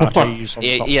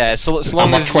CRTs so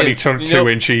long as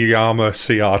 22-inch armor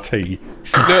CRT.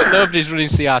 Nobody's running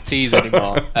CRTs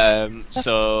anymore,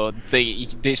 so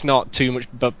it's not too much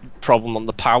problem on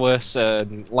the power. So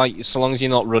long as you're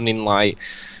not running like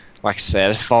I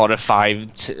said, 4 or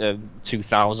 5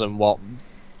 2000 watt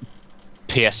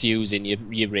PSUs in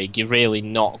your rig, you're really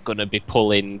not going to be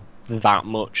pulling that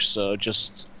much. So it's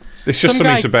just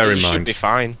something to bear in mind. Should be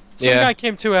fine. Some guy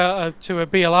came to a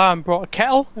BLR and brought a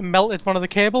kettle and melted one of the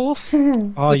cables.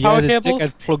 Oh yeah, the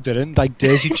dickhead plugged it in, like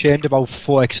daisy chained about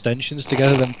 4 extensions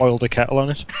together, then boiled a kettle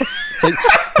on it. Like,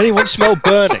 anyone smell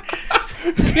burning?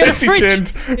 He had a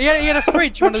fridge. He had a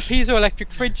fridge, one of the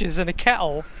piezoelectric fridges, and a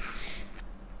kettle.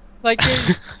 Like.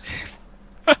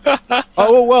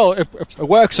 Oh well, it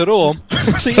works at home.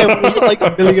 So yeah, there's not like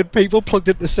a million people plugged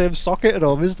into the same socket at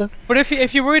home, is there? But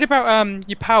if you're worried about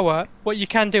your power, what you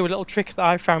can do, a little trick that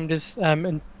I found is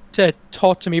and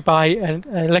taught to me by an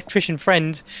electrician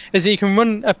friend, is that you can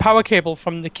run a power cable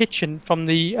from the kitchen from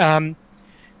the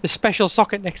special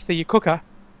socket next to your cooker,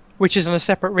 which is on a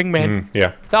separate ring main.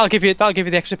 That'll give you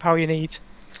the extra power you need.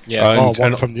 Yeah,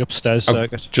 one from the upstairs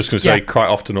circuit. Just going to say, quite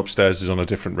often upstairs is on a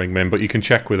different ring main, but you can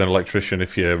check with an electrician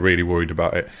if you're really worried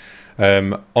about it.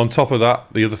 On top of that,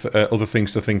 the other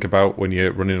things to think about when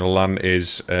you're running a LAN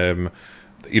is,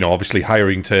 obviously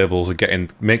hiring tables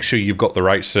and make sure you've got the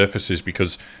right surfaces,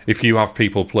 because if you have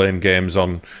people playing games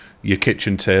on your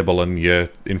kitchen table and you're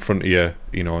in front of your,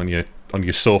 on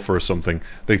your sofa or something,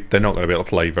 they're not going to be able to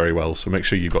play very well. So make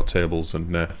sure you've got tables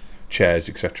and chairs,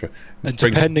 etc. And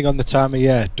depending on the time of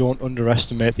year, don't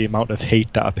underestimate the amount of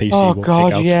heat that a PC will pick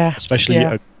out, especially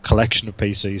a collection of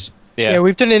PCs. Yeah,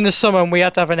 we've done it in the summer and we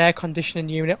had to have an air conditioning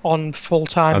unit on full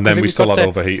time. And then we still had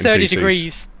overheating 30 PCs.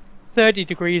 degrees. 30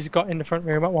 degrees got in the front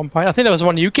room at one point. I think that was the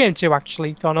one you came to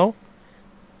actually, Donald.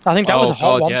 I think that was a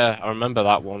hot one. Yeah, I remember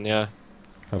that one, yeah.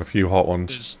 Had a few hot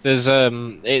ones. There's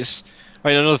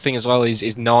another thing as well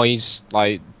is noise,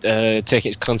 like take it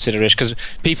into consideration, because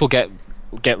people get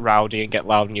rowdy and get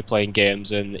loud when you're playing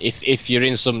games, and if you're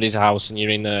in somebody's house and you're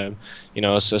in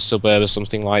a suburb or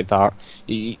something like that,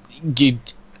 you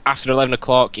after 11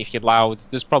 o'clock, if you're loud,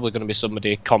 there's probably going to be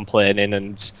somebody complaining,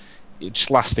 and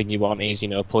just last thing you want is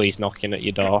police knocking at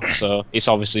your door. So it's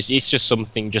just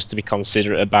something just to be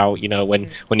considerate about, when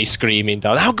you're screaming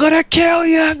down, "I'm gonna kill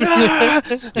you!"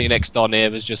 And your next door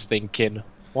neighbour's just thinking,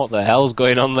 what the hell's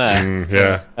going on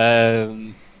there?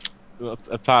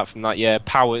 Apart from that,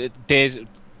 power,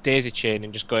 daisy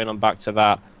chaining, just going on back to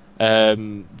that,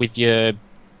 with your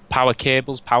power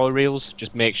cables, power reels,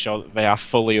 just make sure that they are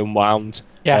fully unwound.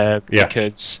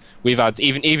 Because we've had,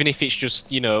 even if it's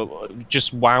just,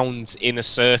 just wound in a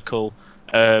circle,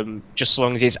 just as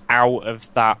long as it's out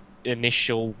of that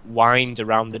initial wind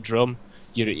around the drum,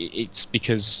 it's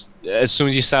because as soon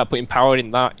as you start putting power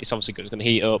in that, it's obviously going to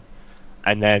heat up,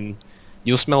 and then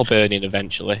you'll smell burning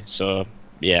eventually. So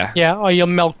or you'll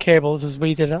melt cables, as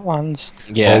we did at LANs.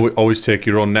 Always take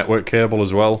your own network cable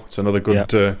as well. It's another good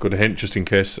good hint, just in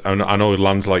case. I know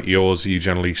LANs like yours, you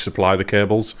generally supply the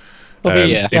cables.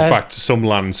 In fact, some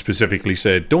LANs specifically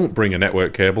say don't bring a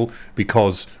network cable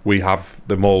because we have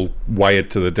them all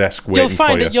wired to the desk waiting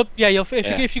for you.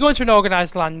 If you go into an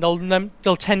organised LAN,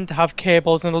 they'll tend to have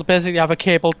cables, and they'll basically have a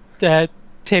cable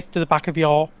taped to the back of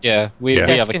your desk, we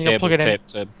have a cable taped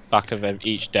to the back of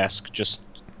each desk. Just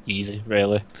easy,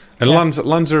 really. And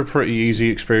LANs are a pretty easy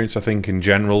experience, I think, in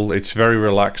general. It's very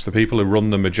relaxed. The people who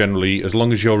run them are generally, as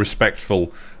long as you're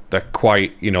respectful, they're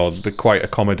quite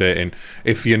accommodating.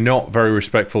 If you're not very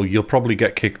respectful, you'll probably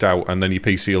get kicked out, and then your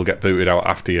PC will get booted out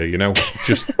after you.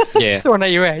 Just throwing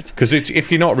at your head. Because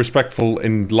if you're not respectful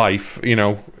in life,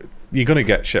 you're gonna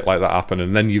get shit like that happen,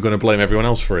 and then you're gonna blame everyone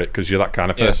else for it because you're that kind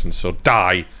of person. So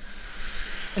die.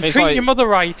 And treat your mother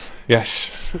right.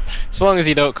 Yes. As long as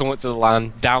you don't come up to the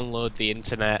LAN, download the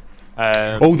internet.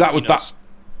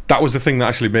 That was the thing that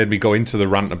actually made me go into the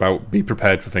rant about be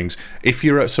prepared for things. If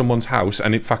you're at someone's house,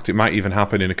 and in fact it might even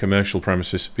happen in a commercial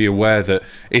premises, be aware that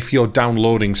if you're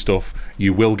downloading stuff,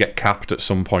 you will get capped at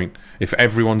some point. If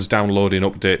everyone's downloading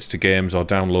updates to games or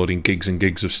downloading gigs and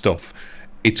gigs of stuff,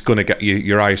 it's going to get you,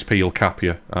 your ISP will cap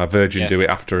you. Virgin do it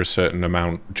after a certain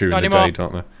amount during the day,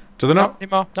 don't they? Do they not?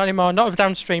 Not anymore. Not with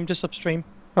downstream, just upstream.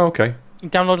 Oh, okay. You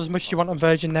can download as much as you want on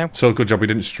Virgin now. So good job we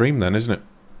didn't stream then, isn't it?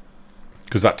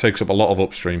 because that takes up a lot of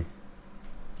upstream.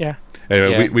 Yeah.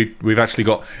 Anyway, we've actually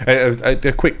got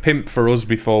a quick pimp for us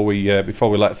before we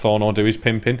let Thornton do his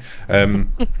pimping.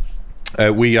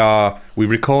 We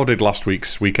recorded last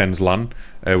weekend's LAN.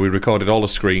 We recorded all the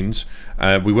screens.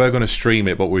 We were going to stream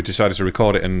it, but we decided to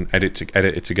record it and edit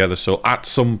it together. So at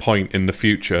some point in the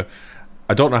future,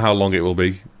 I don't know how long it will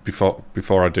be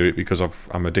before I do it, because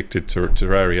I'm addicted to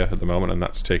Terraria at the moment, and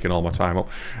that's taking all my time up.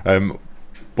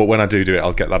 But when I do it,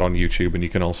 I'll get that on YouTube, and you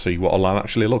can all see what a LAN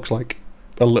actually looks like.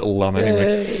 A little LAN,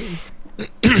 anyway.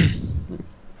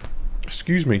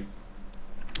 Excuse me.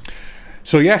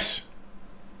 So yes,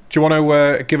 do you want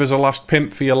to give us a last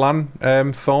pimp for your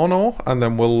LAN, Thorno, and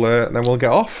then we'll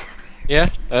get off? Yeah.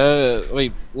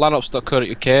 Wait,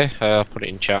 lanops.co.uk. I'll put it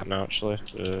in chat now, actually.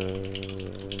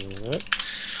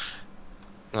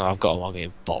 Oh, I've got to log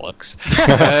in. Bollocks.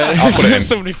 I'll put it in.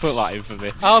 Somebody put that in for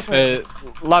me.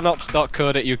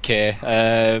 lanops.co.uk.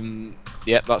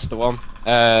 Yeah, that's the one.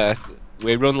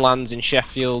 We run LANs in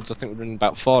Sheffield. I think we're running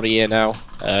about 40 here now.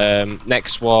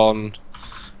 Next one,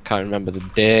 can't remember the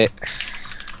date.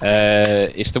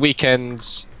 It's the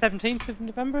weekends. 17th of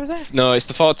November, is it? No, it's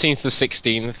the 14th to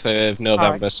 16th of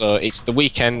November. Right. So it's the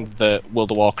weekend that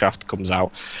World of Warcraft comes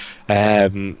out.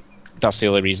 That's the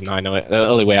only reason I know it. The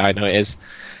only way I know it is.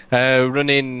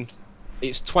 Running,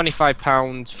 it's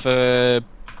 £25 for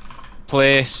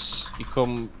place. You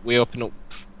come. We open up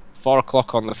 4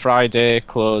 o'clock on the Friday,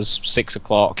 close 6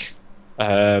 o'clock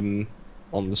on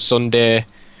the Sunday,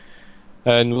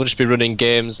 and we'll just be running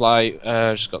games like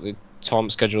just got the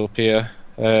tournament schedule up here.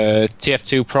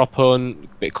 TF2 Prop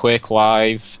Hunt, bit Quake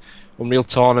Live, Unreal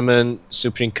Tournament,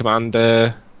 Supreme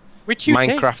Commander, which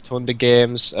Minecraft Hunger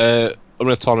Games,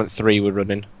 Unreal Tournament 3 we're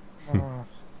running.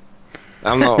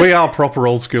 I'm not. We are proper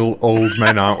old school old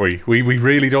men, aren't we? We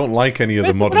really don't like any of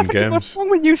the modern games. What's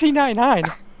wrong with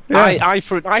UT99? Yeah. I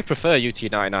prefer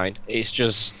UT99. It's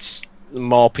just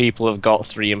more people have got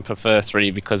 3 and prefer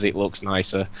 3 because it looks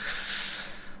nicer.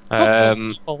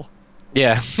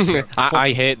 Yeah,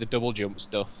 I hate the double jump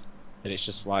stuff, and it's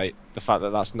just like the fact that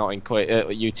that's not in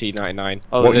UT99.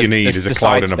 What you need is a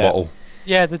cloud in a bottle.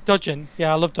 Yeah, the dodging.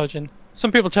 Yeah, I love dodging.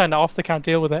 Some people turn it off; they can't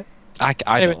deal with it. I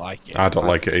don't like it. I don't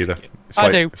like it either.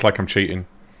 It's like I'm cheating.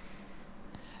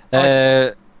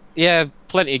 Yeah,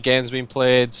 plenty of games being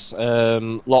played.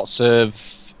 Lots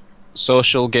of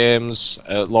social games.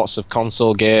 Lots of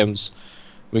console games.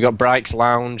 We got Brike's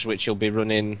Lounge, which you'll be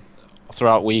running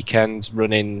throughout weekends,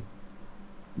 running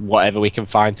whatever we can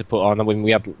find to put on. I mean,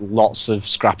 we had lots of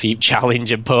Scrap Heap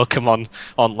Challenge and Pokemon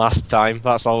on last time.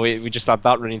 That's all we just had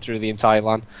that running through the entire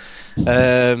LAN.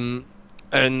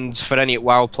 And for any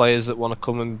WoW players that want to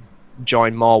come and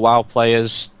join more WoW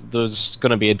players, there's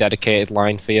going to be a dedicated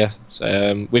line for you.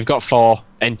 We've got 4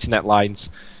 internet lines,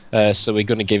 so we're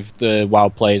going to give the WoW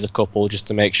players a couple just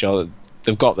to make sure that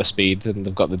they've got the speed and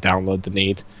they've got the download they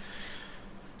need.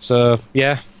 So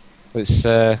yeah, it's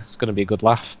going to be a good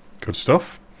laugh. Good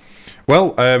stuff.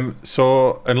 Well,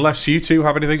 so unless you two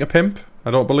have anything to pimp,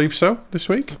 I don't believe so this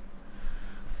week.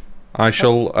 I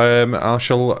shall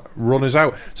run us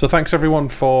out. So thanks everyone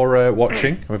for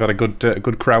watching. We've had a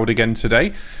good crowd again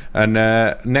today, and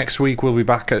next week we'll be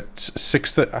back at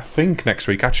 6:30. I think next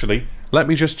week actually. Let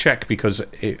me just check because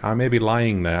I may be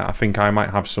lying there. I think I might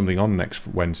have something on next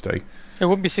Wednesday. It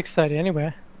wouldn't be 6:30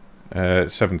 anyway.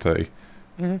 7:30.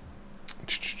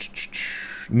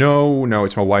 No,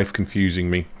 it's my wife confusing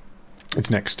me. It's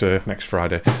next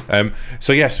Friday.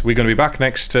 So yes, we're going to be back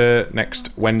next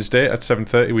Wednesday at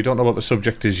 7:30. We don't know what the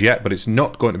subject is yet, but it's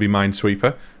not going to be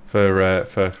Minesweeper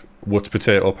for What's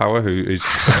Potato Power, who is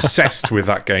obsessed with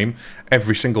that game.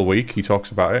 Every single week he talks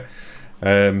about it.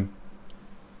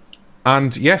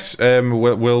 And yes,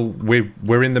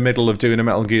 we're in the middle of doing a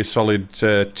Metal Gear Solid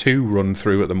 2 run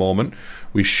through at the moment.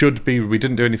 We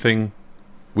didn't do anything.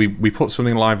 We put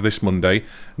something live this Monday.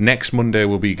 Next Monday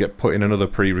we'll be putting another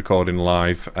pre-recording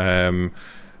live, and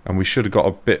we should have got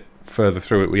a bit further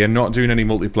through it. We are not doing any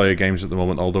multiplayer games at the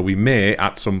moment, although we may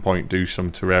at some point do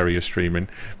some Terraria streaming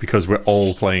because we're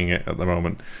all playing it at the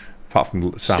moment. Apart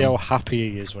from Sam. See how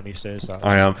happy he is when he says that.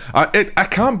 I am. I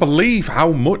can't believe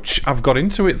how much I've got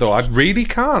into it though. I really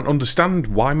can't understand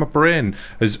why my brain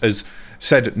has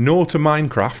said no to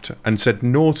Minecraft and said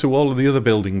no to all of the other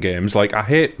building games. Like, I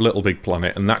hate Little Big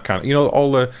Planet and that kind of,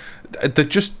 all they're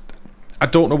just, I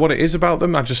don't know what it is about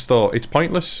them. I just thought it's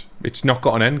pointless. It's not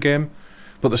got an end game.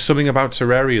 But there's something about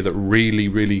Terraria that really,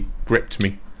 really gripped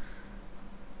me.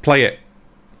 Play it.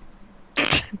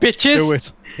 Bitches. Do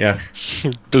it. Yeah.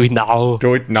 Do it now.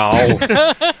 Do it now.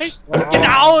 Get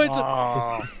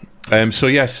out. So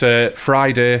yes,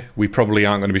 Friday we probably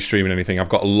aren't going to be streaming anything. I've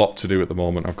got a lot to do at the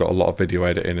moment. I've got a lot of video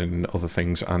editing and other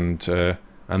things and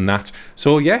that.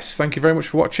 So yes, thank you very much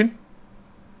for watching,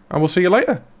 and we'll see you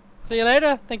later. See you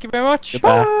later. Thank you very much.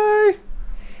 Goodbye.